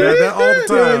of here. Yeah. That all the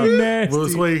time. Nasty. Well,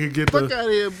 Sway can get Fuck the. out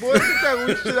of here, boy. Get that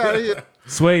weak shit out of here.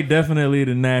 Sway definitely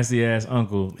the nasty ass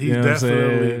uncle. He's You know what I'm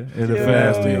definitely saying? In the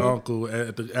nasty family. uncle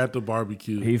at the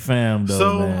barbecue. He fam though,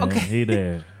 So- man. Okay. He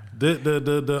there.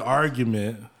 The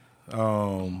argument,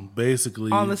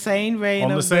 basically on the same vein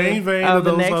on of the same vein of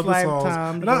the those next other songs.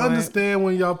 lifetime. And I joint. understand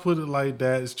when y'all put it like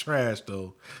that, it's trash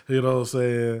though. You know what I'm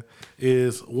saying?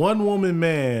 Is One Woman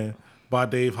Man by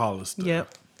Dave Hollister.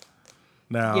 Yep.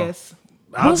 Now, Yes.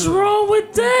 What's wrong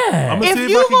with that? I'm gonna If see if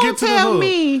you I can gonna get to the tell hook.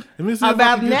 me Let me see if I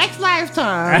about can get- next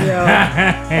lifetime, yo,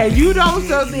 and you don't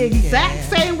feel the exact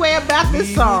same way about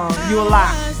this song, you a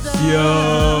lie.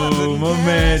 Yo, my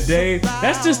man Dave.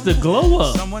 That's just the glow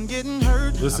up.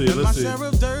 Let's see.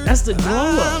 That's the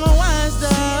glow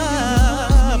up.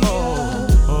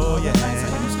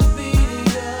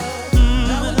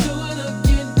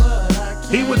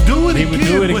 He would do it He again. would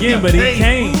do it again, but he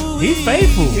can't. He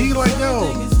faithful. He like,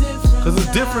 yo, because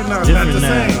it's different now. It's Different not the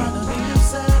now.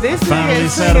 same. This Finally nigga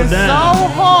is settled singing down. so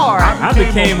hard. I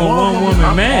became a one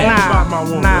woman man. I'm all about my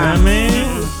woman. You know what I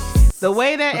mean? The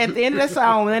way that at the end of the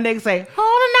song, when that nigga say,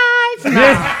 "Hold the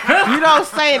night," nah, you don't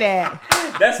say that.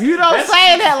 You don't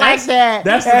say that like that.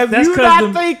 That's if you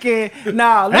because not thinking,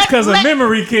 no. That's because the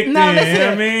memory kicked in. Listen, You know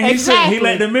what I mean? exactly. He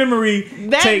let the memory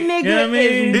that take. nigga You know what I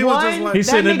mean? is one. He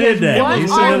shouldn't have did that. He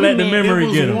shouldn't have let the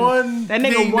memory get him. One That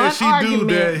nigga thing one that she argument.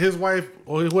 do that his wife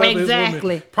or whoever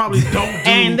Exactly. his woman probably don't do.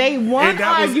 And they one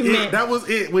argument. That was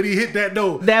it when he hit that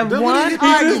note. That Then one when he hit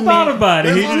He just thought about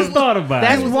it. He That's just thought about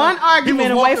That's it. one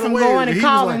argument away from going and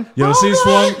calling. Yo,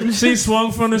 she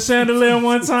swung from the chandelier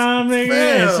one time, nigga,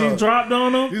 and she dropped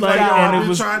on him. He's Like, like, and I've it been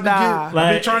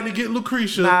was trying to get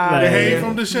Lucretia Nah, to hang yeah.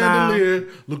 from the chandelier.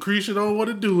 Lucretia don't want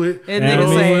to do it. And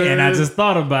nigga say, and I just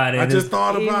thought about it. I just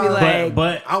thought He be about like, it.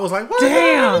 but I was like, what?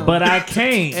 damn. but I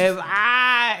can't.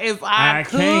 If I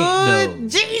could, can't though.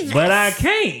 Jesus. But I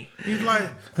can't. He's like,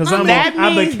 Because that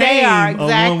I means they are became a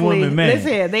exactly. one-woman man.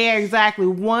 Listen, they are exactly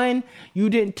one. You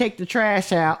didn't take the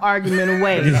trash out. Argument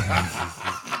away.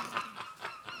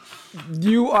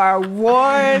 You are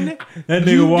one. That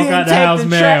You nigga walk didn't out the take house the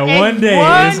mad trash one day.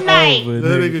 one It's night. over. that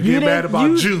nigga. nigga get mad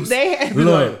about juice. They, Be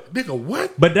Look. like, nigga,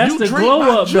 what? But that's You the drink glow my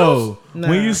up juice? though. Nah.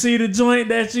 When you see the joint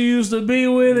that you used to be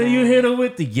with, and you hit her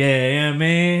with the yeah,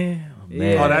 man. Oh,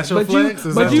 that's your but flex? you,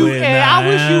 Is but that you, what- and I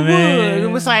wish you man. would.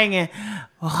 It was singing.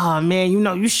 Oh man,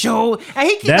 you showed, and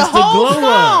he keep That's the whole the glow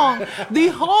song. up. The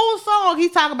whole song, he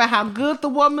talking about how good the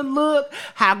woman looked,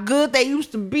 how good they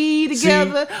used to be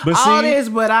together, but all see- this.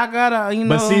 But I gotta,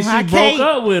 But see, she I broke can't.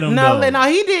 up with him, No, though. no,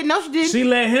 he didn't. No, she didn't. She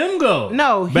let him go.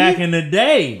 No, back in the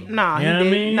day. no, you he know what I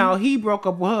didn't. mean? No, he broke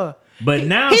up with her. But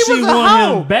now He she was a want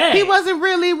hoe. him back. He wasn't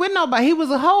really with nobody. He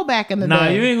was a hoe back in the Nah,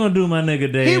 day. you ain't gonna do my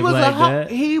nigga Dave He was like a hoe. that.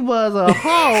 He was a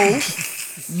hoe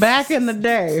back in the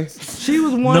day. She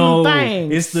was one No, of the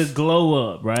things. it's the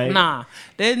glow up, right? Nah,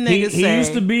 that nigga He say.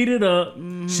 used to beat it up.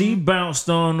 She bounced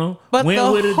on him. But went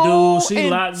the with a whole dude. She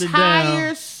locked it entire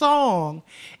down. song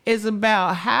is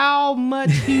about how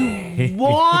much he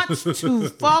wants to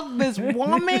fuck this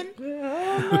woman,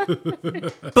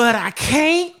 but I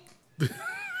can't.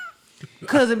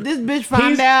 Cause if this bitch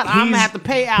find out, I'm gonna have to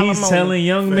pay alimony. He's telling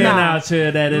young men Nah. out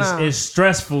here that Nah. it's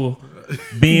stressful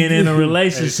being in a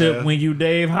relationship man. when you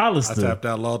Dave I Hollister. tapped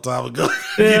out a long time ago.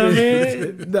 You know what I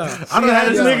mean? No. See how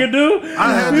this nigga do?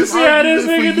 I had You this see how this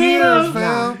argument nigga for do? years, though?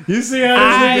 fam. You see how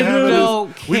I this nigga do?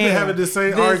 don't care. We've been having the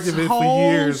same This argument for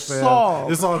whole years, fam. song.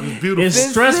 This song is beautiful. It's This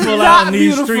stressful is out in not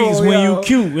these beautiful, streets when yo. you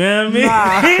cute. You know what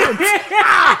I mean?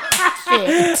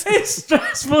 Shit. It's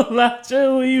stressful out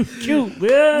here when you cute.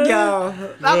 Yeah. Yo,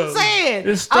 I'm saying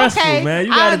It's stressful, okay, man.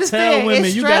 You I gotta understand. tell women,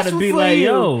 It's you gotta stressful be for like, you.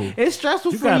 yo, it's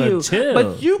stressful you for gotta you. chill.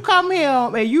 But you come here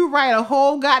and you write a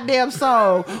whole goddamn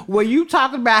song where you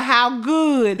talking about how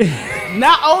good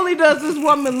not only does this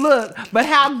woman look, but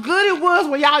how good it was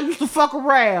when y'all used to fuck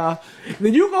around.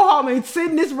 Then you go home and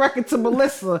send this record to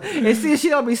Melissa and see if she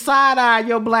don't be side-eyeing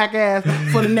your black ass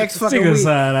for the next she fucking can week.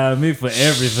 side out me for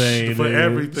everything. For nigga.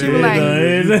 everything. She was like-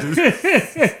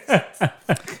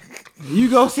 You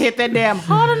go hit that damn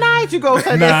harder night. You go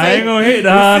say Nah, that. I ain't gonna hit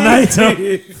the hard night. though.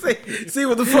 See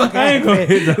what the fuck I ain't gonna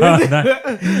happened. hit the hard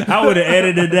night. I would have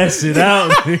edited that shit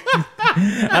out.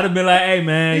 I'd have been like, "Hey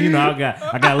man, you know, I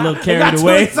got a little I carried got too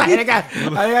away. excited. I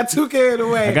got too carried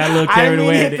away. I got a little I carried didn't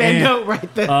away mean at to the hit that end. note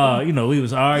right there. You know, we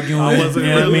was arguing. I wasn't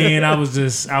you know what I really- mean? I was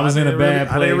in a bad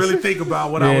place. I didn't really think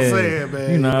about what I was saying,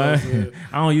 man. You know, what I'm saying?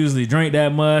 I don't usually drink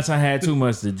that much. I had too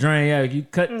much to drink. Yeah, you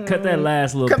cut that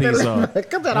last little piece off.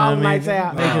 Cut that all nights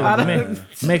out.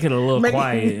 Make it a little Make it-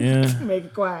 quiet. Yeah. Make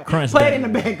it quiet. Crunch Play that. it in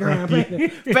the background.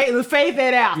 Fade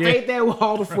that out. Yeah. Fade that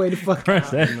all the way the fuck Crunch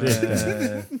out. that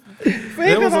shit. Fade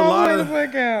There it was a all lot the way of- the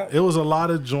fuck out. It was a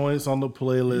lot of joints on the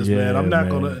playlist, Yeah, man. I'm not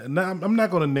man.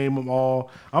 gonna name them all.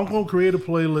 I'm gonna create a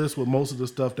playlist with most of the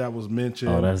stuff that was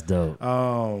mentioned. Oh, that's dope.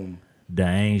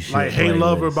 Dang shit. Like "Hey playlist.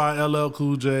 Lover" by LL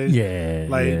Cool J. Yeah,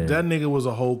 like yeah. that nigga was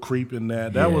a whole creep in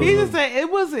that. That Yeah. was He just said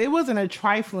it wasn't a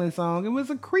trifling song. It was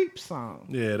a creep song.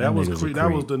 yeah, That that was nigga's a creep. That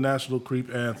was creep. the national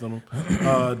creep anthem.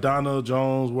 Donna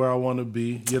Jones, "Where I Want to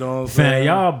Be." You know what I'm Fam, saying?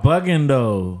 y'all bugging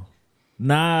though.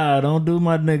 Nah, don't do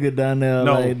my nigga down there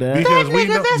No, like that. because we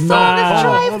know. that song Nah, is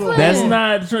hold on. trifling. That's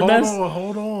not true. That's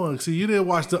Hold on. See, you didn't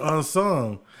watch the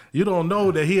Unsung. You don't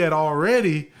know that he had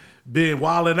already been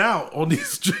wilding out on these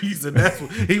streets, and that's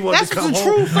what he wanted That's to come the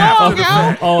home. true song,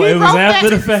 yo. Oh, He it was wrote after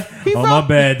that- the fact. he Oh, my wrote-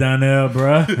 bad down there,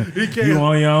 bro. can't- You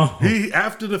on your own. He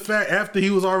after the fact, after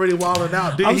he was already wilding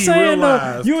out, then I'm he saying though,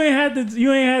 realized. you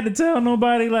ain't had to tell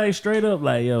nobody like straight up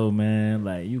like, yo, man,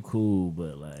 like you cool,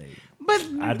 but like But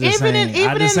I just even ain't- in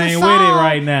I even just in the ain't song, with it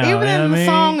right now, even you know in what the I mean?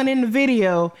 song and in the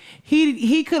video,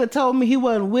 he could have told me he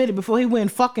wasn't with it before he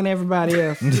went fucking everybody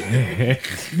else.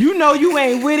 You know you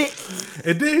ain't with it.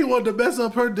 And then he wanted to mess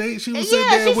up her date. She was sitting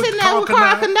Yeah, there she's with sitting there with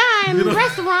Carl Carl Kanai in the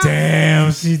restaurant.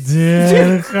 damn, she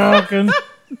did. Talking.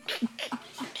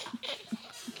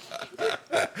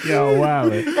 Yo, wow.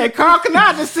 And Carl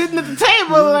Canal just sitting at the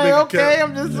table like, okay,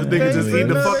 I'm just... This nigga just eating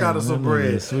the fuck out of some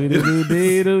bread. Sweetie doo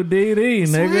dee doo dee dee,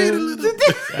 nigga.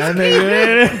 That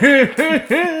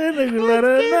nigga let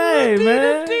her name,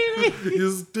 man.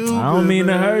 You stupid. I don't mean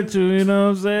man. to hurt you, you know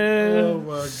what I'm saying? Oh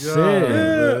my god.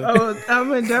 Shit. I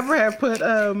mean, Deborah had put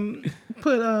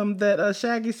that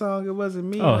Shaggy song. It wasn't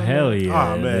me. Oh hell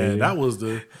yeah! Oh man, nigga.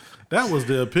 that was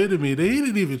the epitome. He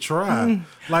didn't even try.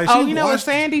 Like, Oh, she you know what watched-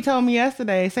 Sandy told me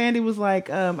yesterday? Sandy was like,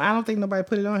 I don't think nobody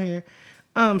put it on here.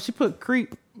 She put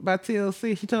 "Creep" by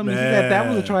TLC. She told me that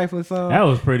was a trifling song. That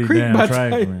was pretty Creep damn by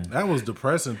trifling. That was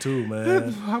depressing too,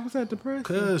 man. How was that depressing?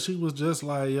 Cause she was just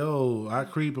like, yo, I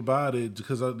creep about it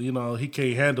because he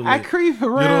can't handle it. I creep You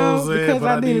know what around I'm saying? because But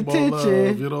I need more love,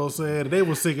 attention. you know what I'm saying? They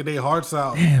were singing their hearts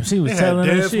out. Damn, she was They telling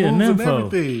had her dance she a moves and nympho.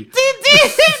 everything.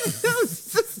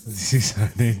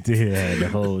 They did have the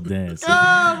whole dance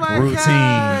Oh my routine.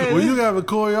 God. Well, you have a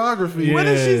choreography. What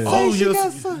did she say? Oh, She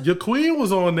got some- your queen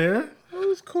was on there.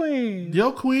 Who's queen?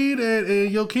 Your queen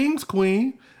and your king's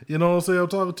queen. You know what I'm saying? I'm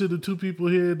talking to the two people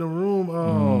here in the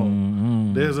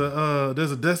room. There's a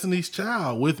Destiny's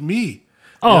Child with me.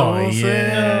 Oh You know what I'm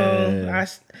saying? yeah.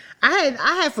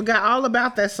 I had forgot all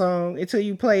about that song until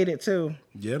you played it too.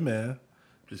 Yeah, man.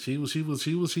 She So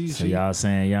y'all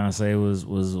saying Beyonce was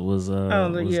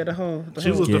The whole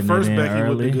she was the getting first it in Becky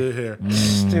early. with the good hair.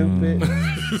 stupid.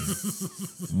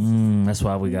 That's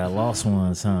why we got lost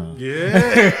ones, huh?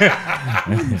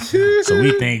 Yeah. So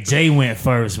we think Jay went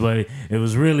first, but it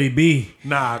was really B.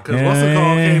 Nah, because what's the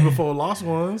call came before Lost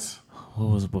Ones? What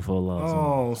was it before lost?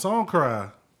 Oh, Song Cry.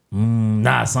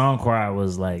 Nah, Song Cry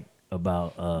was like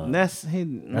about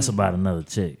That's about another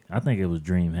chick. I think it was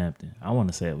Dream Hampton. I want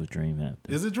to say it was Dream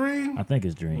Hampton. Is it Dream? I think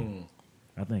it's Dream.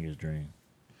 I think it's Dream.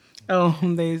 Oh,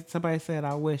 somebody said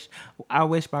I wish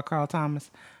by Carl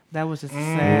Thomas. That was just a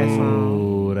sad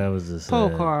song. Oh, that was just Poor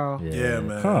Carl. Yeah,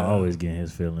 man. Carl always getting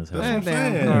his feelings hurt. That's what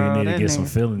I'm saying. You need to get some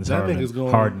feelings That nigga's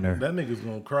hardener.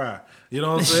 gonna cry. You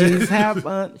know what I'm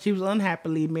saying? She was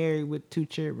unhappily married with 2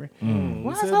 children.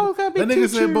 Why is always gotta be That 2 nigga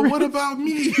said, children? but what about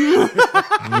me?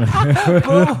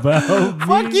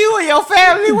 Fuck you and your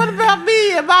family. What about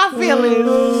me and my feelings?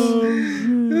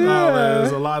 Oh, man,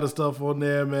 there's a lot of stuff on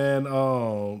there, man.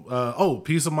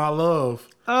 Piece of My Love.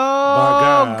 Oh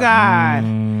God. God!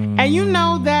 And you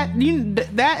know that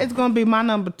that is gonna be my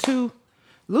number 2.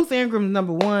 Luther Ingram's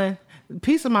number 1.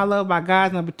 Piece of My Love by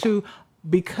God's number 2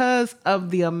 because of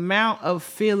the amount of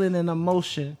feeling and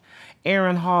emotion.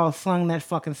 Aaron Hall sung that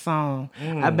fucking song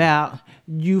about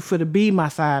you for to be my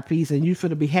side piece and you for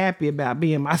to be happy about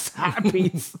being my side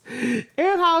piece.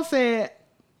 Aaron Hall said,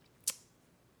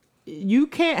 "You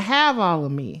can't have all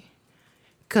of me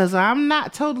because I'm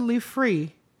not totally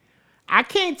free. I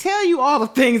can't tell you all the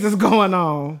things that's going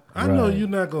on." I know you're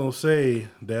not gonna say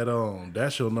that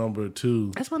that's your number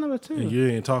 2. That's my number 2. And you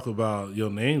ain't talk about your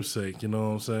namesake, you know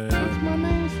what I'm saying? What's my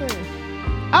name say?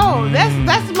 Oh, that's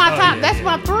my top. yeah, that's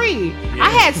my 3. I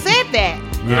had said that.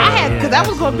 I had because that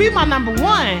was gonna be my number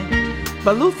 1,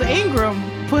 but Luther Ingram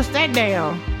pushed that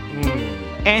down,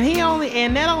 and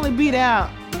that only beat out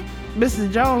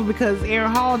Mrs. Jones because Aaron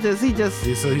Hall he just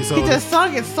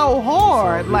sung it so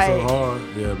hard, So hard.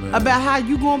 Yeah, man. about how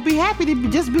you gonna be happy to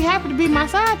be happy to be my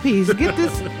side piece. Get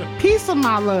this piece of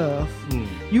my love.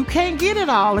 You can't get it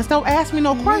all. Let's don't ask me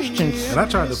no questions. And I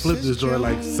tried to flip this joint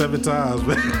like 7 times,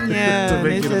 man, Yeah, to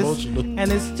make and it emotional.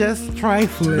 and it's just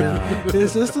trifling.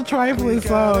 It's just a trifling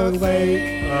song. Like,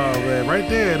 Oh man, right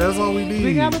there. That's all we need.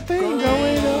 we got a thing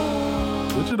going on.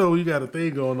 But you know, we got a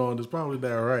thing going on. It's probably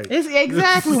not right. It's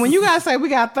exactly when you guys say we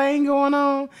got a thing going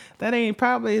on. That it's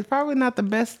probably not the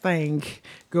best thing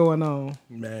going on.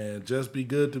 Man, just be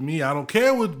good to me. I don't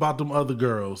care about them other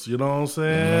girls. You know what I'm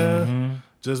saying?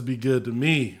 Just be good to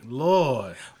me,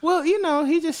 Lord. Well, she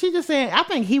just saying. I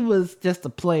think he was just a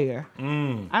player.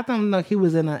 I don't know if he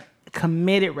was in a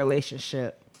committed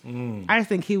relationship. I just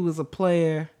think he was a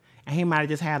player, and he might have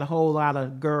just had a whole lot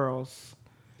of girls,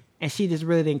 and she just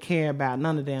really didn't care about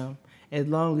none of them as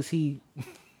long as he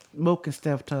smoking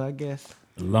stuff to her, I guess.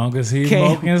 As long as he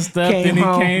smoking stuff, then he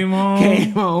came home.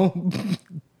 Came home.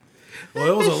 Well,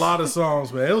 it was a lot of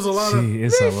songs, man. It was a lot of.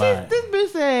 It's a lot. This bitch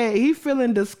said he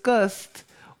feeling disgust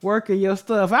working your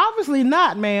stuff. Obviously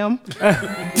not, ma'am.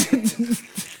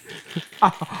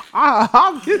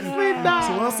 Obviously not.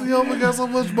 So I see y'all got so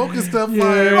much smoking stuff.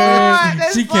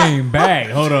 She came back.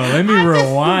 Hold on, let me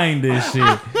rewind this shit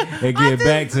and get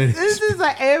back to this. This is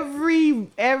like every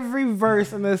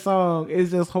verse in this song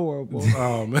is just horrible.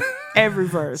 Oh man. Every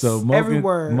verse, So every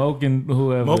word. Moking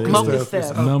whoever Moking is stuff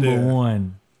is up number there.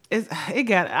 1. It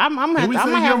got. I'm Did we say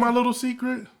gonna You're have My Little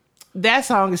Secret? that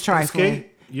song is trifling.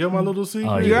 Escape? You're My Little Secret.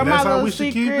 Oh, yeah. You're That's My how Little we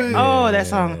should keep Secret. it. Oh, that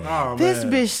song. Oh, This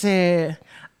man. bitch said,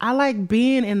 I like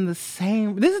being in the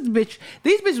same. This is the bitch.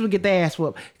 These bitches would get their ass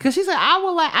whooped because she said,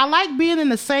 I like being in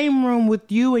the same room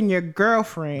with you and your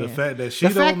girlfriend. The fact that she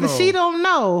don't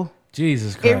know.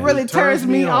 Jesus Christ. It really turns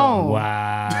me on.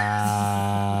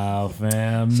 Wow,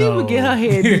 fam. She would get her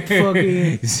head beat the fuck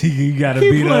in. You gotta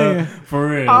Keep beat playing. her for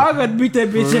real. Oh, I'm gonna beat that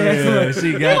bitch For ass real. up. She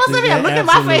You got gonna sit this. here, look at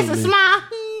my face and Absolutely. smile?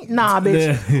 Nah,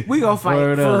 bitch. We gonna fight.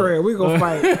 Word For up. real. We gonna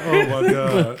fight. Oh my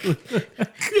god. You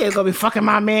ain't gonna be fucking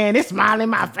my man. It's smiling in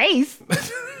my face.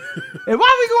 And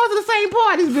why we going to the same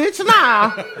parties, bitch?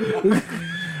 Nah.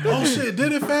 Oh shit!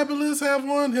 Didn't Fabulous have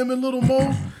one? Him and Little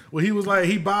Mo, where he was like,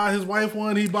 he buy his wife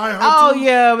one, he buy her. Oh two?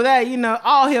 yeah, but that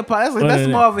all hip hop. That's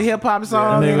more of a hip hop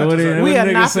song. nigga, what did- We what are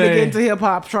nigga not say? gonna get into hip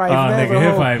hop tripe. Oh, That's nigga, a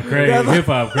hip whole- hop crazy. Hip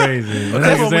hop crazy.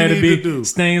 That's what we to need be to do.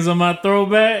 stains on my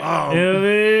throwback. Oh. You know what I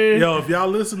mean? Yo, if y'all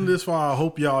listen this far, I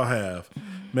hope y'all have.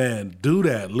 Man, do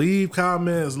that. Leave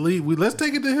comments. Let's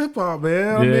take it to hip hop,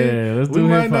 man. I Yeah, mean, let's we do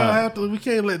might hip not hop. have to. We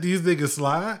can't let these niggas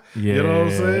slide. Yeah, You know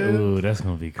what I'm saying? Ooh, that's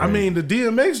gonna be crazy. I mean, the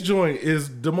DMX joint is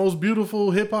the most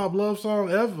beautiful hip hop love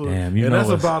song ever. Damn, you and know that's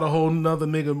what's- about a whole nother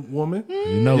nigga woman.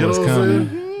 you know You what's know what I'm coming.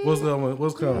 saying? What's coming?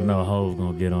 What's I coming? know Hov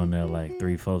gonna get on there like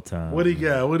 3-4 times. What he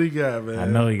got? What he got, man? I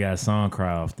know he got song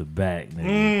cry off the back,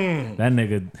 nigga. Mm. That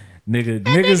niggas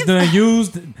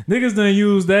done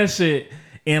used that shit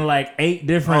in like 8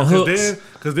 different hooks.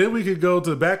 Because then we could go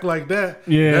to Back Like That.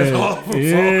 Yeah, That's awful.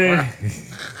 yeah.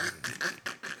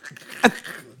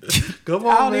 Come I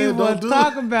on, don't man. even want to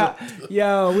talk about.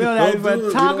 Yo, we don't Don't even do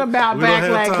it. talk We don't- about we don't back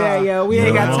have like time. that, yo. We We ain't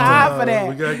don't got have time for We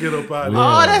that. gotta get up out of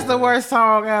Yeah. Oh, that's the worst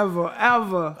song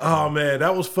ever. Oh man,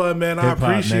 that was fun, man. I Hip hop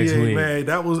next appreciate, week. man.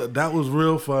 That was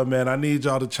real fun, man. I need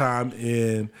y'all to chime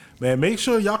in, man. Make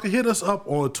sure y'all can hit us up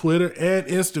on Twitter and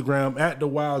Instagram at the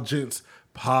Wild Gents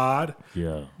Pod.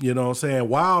 Yeah. You know what I'm saying?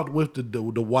 Wild with the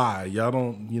Y. Y'all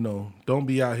don't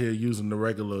be out here using the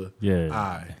regular Yeah.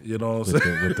 I. You know what I'm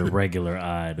saying? With the regular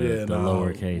I, the no,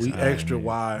 lowercase we I extra in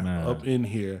Y there. Nah. up in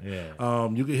here. Yeah.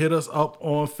 You can hit us up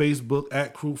on Facebook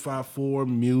at Crew 54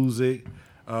 Music.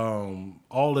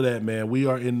 All of that, man. We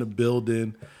are in the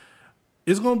building.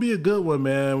 It's gonna be a good one,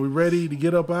 man. We ready to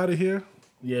get up out of here?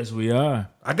 Yes, we are.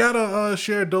 I gotta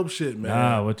share dope shit, man.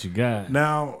 Ah, what you got?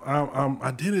 Now, I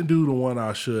didn't do the one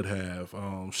I should have.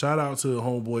 Shout out to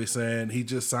homeboy saying he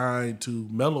just signed to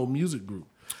Mellow Music Group.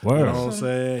 Word. You know what I'm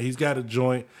saying? He's got a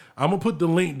joint. I'm gonna put the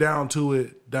link down to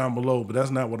it down below, but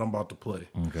that's not what I'm about to play.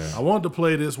 Okay. I wanted to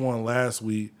play this one last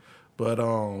week, but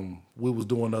we was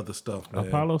doing other stuff, man.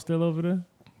 Apollo still over there?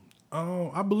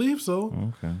 I believe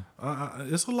so. Okay.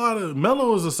 It's a lot of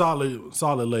Mellow is a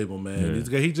solid label, man.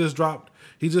 Yeah. He just dropped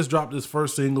his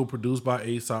first single produced by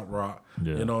A$AP Rock.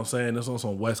 Yeah. You know what I'm saying? It's on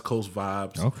some West Coast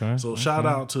vibes. Okay, So shout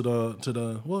out to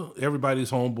the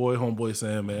everybody's homeboy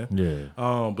Sam, man.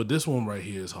 Yeah. But this one right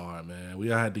here is hard, man.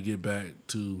 I had to get back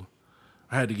to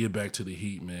the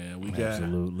heat, man.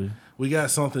 Absolutely. We got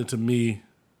something to me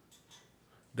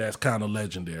that's kind of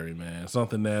legendary, man.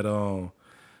 Something that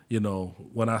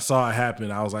when I saw it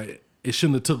happen, I was like, it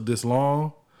shouldn't have took this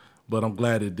long, but I'm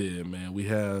glad it did, man. We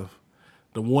have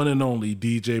the one and only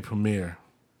DJ Premier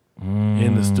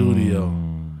in the studio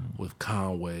with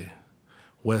Conway,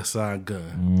 Westside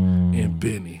Gun, and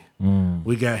Benny.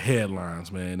 We got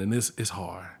headlines, man, and it's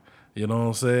hard. You know what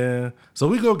I'm saying? So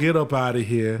we go get up out of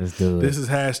here. Let's do it. This is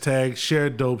hashtag share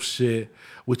dope shit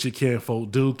with your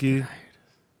kinfolk Dookie,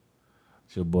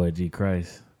 It's your boy G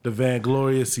Christ. the Van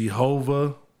Glorious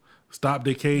Jehovah. Stop,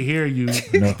 they can't hear you.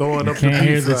 No, Throwing you up can't the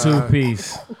hear the B-side.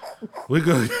 2-piece. We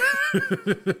go.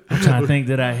 I'm trying to think,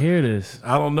 did I hear this?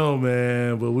 I don't know,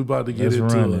 man, but we about to get Let's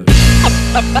into run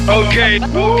it. Okay.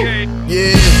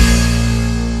 Yeah.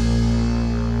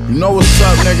 You know what's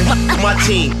up, nigga? My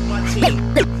team,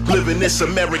 living this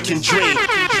American dream.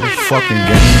 Fucking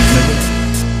games,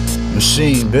 nigga.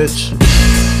 Machine, bitch.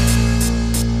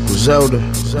 Griselda.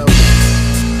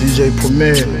 DJ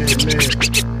Premier.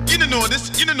 You don't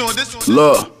know this.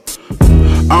 Look.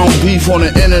 I don't beef on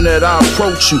the internet, I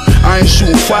approach you. I ain't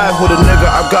shooting fire with a nigga,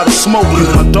 I gotta smoke you.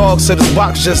 My dog said his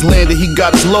box just landed, he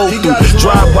got his load through.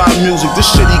 Drive-by music,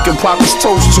 this shit he can pop his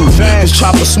toast to. His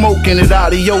chopper smoking it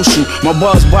out of Yoshu. My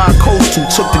buzz by a coast to.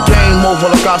 Took the game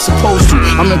over like I supposed to.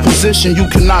 I'm in position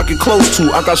you can knock it close to.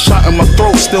 I got shot in my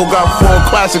throat, still got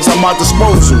 4 classics at my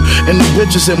disposal. And the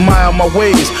bitches admire my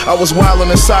ways. I was wildin'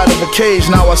 inside of a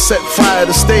cage, now I set fire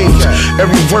to stage.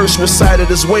 Every verse recited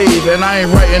is wave, and I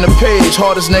ain't writing a page.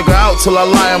 Hard to this nigga out till I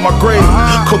lie in my grave.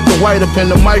 Cook the white up in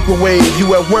the microwave.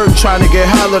 You at work trying to get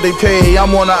holiday pay.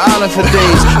 I'm on the island for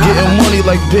days, getting money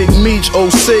like Big Meech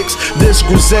 06. This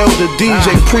Griselda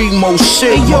DJ Primo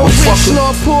shit. Hey yo, rich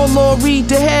Lord, poor Lord, read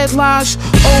the headlines.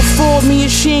 04, me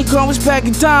and Sheen was back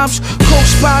in dimes. Coke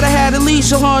Spider had at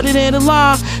least 100 in the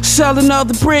line. Sell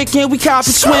another brick and we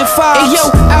copy twin fives. Hey yo,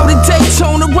 out in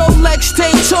Daytona, Rolex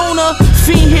Daytona.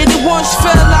 Fiend hit it once,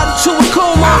 fell out into a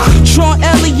coma. Sean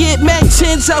Elliott, Mac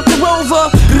 10s out the Rover.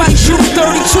 Might shoot 32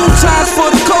 times for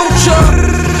the culture.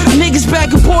 Niggas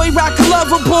back a boy, rock a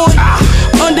lover boy.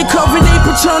 Undercover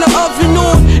neighbor, turn the oven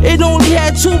on. It only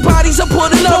had 2 bodies, I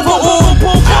put another on.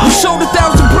 We sold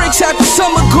 1,000 bricks after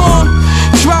summer gone.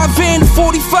 Drive in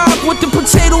 45 with the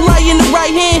potato light in the right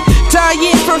hand. Die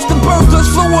in first, the burglars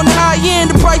flow on the high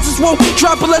end. The prices won't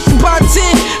drop unless you buy 10.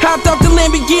 Hopped out the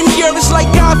Lamborghini, it's like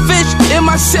Godfish. In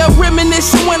my cell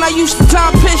reminiscing when I used to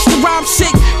time pitch. The rhyme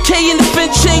sick, K in the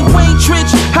bench, ain't Wayne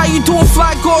Tritch. How you doing,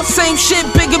 fly guard, same shit,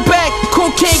 bigger back.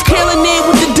 Cocaine killing it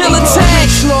with the dealer tag.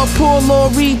 Rich Lord, poor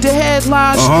Lord, read the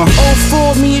headlines.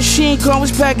 04, me and Sheen was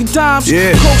back in dimes.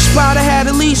 Coke Spider had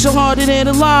at least 100 in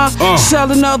the line. Sell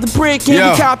another brick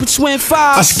and we copy twin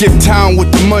fives. I skip town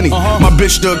with the money, my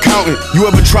bitch the accountant. You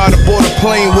ever try to board a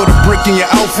plane with a brick in your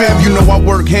outfit? You know I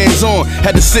work hands on,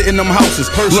 had to sit in them houses.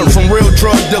 Learn from real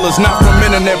drug dealers, not from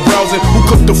internet browsing. Who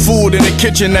cook the food in the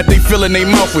kitchen that they filling their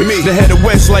mouth with? The head of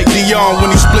West like Dion when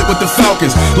he split with the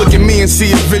Falcons. Look at me and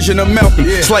see a vision of Malcolm.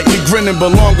 Slightly grinning,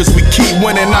 but long as we keep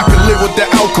winning, I can live with the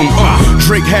outcome.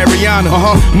 Drake had Rihanna,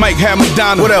 Mike had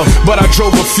Madonna. What else? But I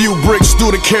drove a few bricks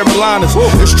through the Carolinas.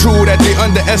 It's true that they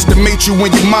underestimate you when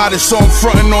you're modest, so I'm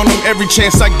frontin' on them every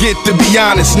chance I get, to be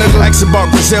honest. Nigga ask about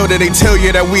Griselda, they tell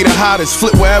you that we the hottest.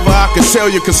 Flip wherever I can sell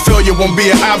you, cause failure won't be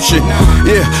an option.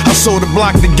 Yeah, I sold the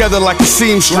block together like a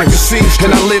seamstress.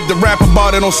 And I lived to rap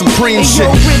about it on Supreme shit.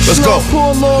 Let's go.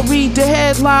 Poor Lord, read the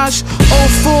headlines.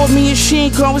 04, me and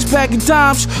Sheen was back in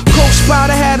dimes. Coke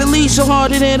Spider had at least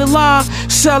 100 in the line.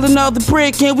 Sell another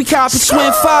brick and we copy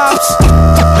twin fives.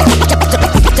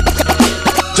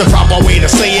 The proper way to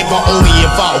say it, but only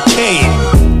if I can.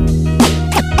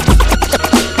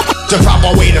 The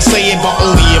proper way to say it, but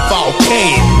only if I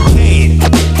can.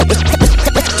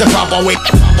 The proper way,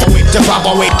 the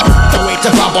proper way, the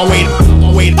proper way,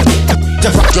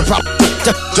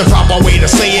 the proper way to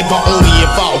say it, but only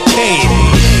if I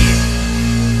can.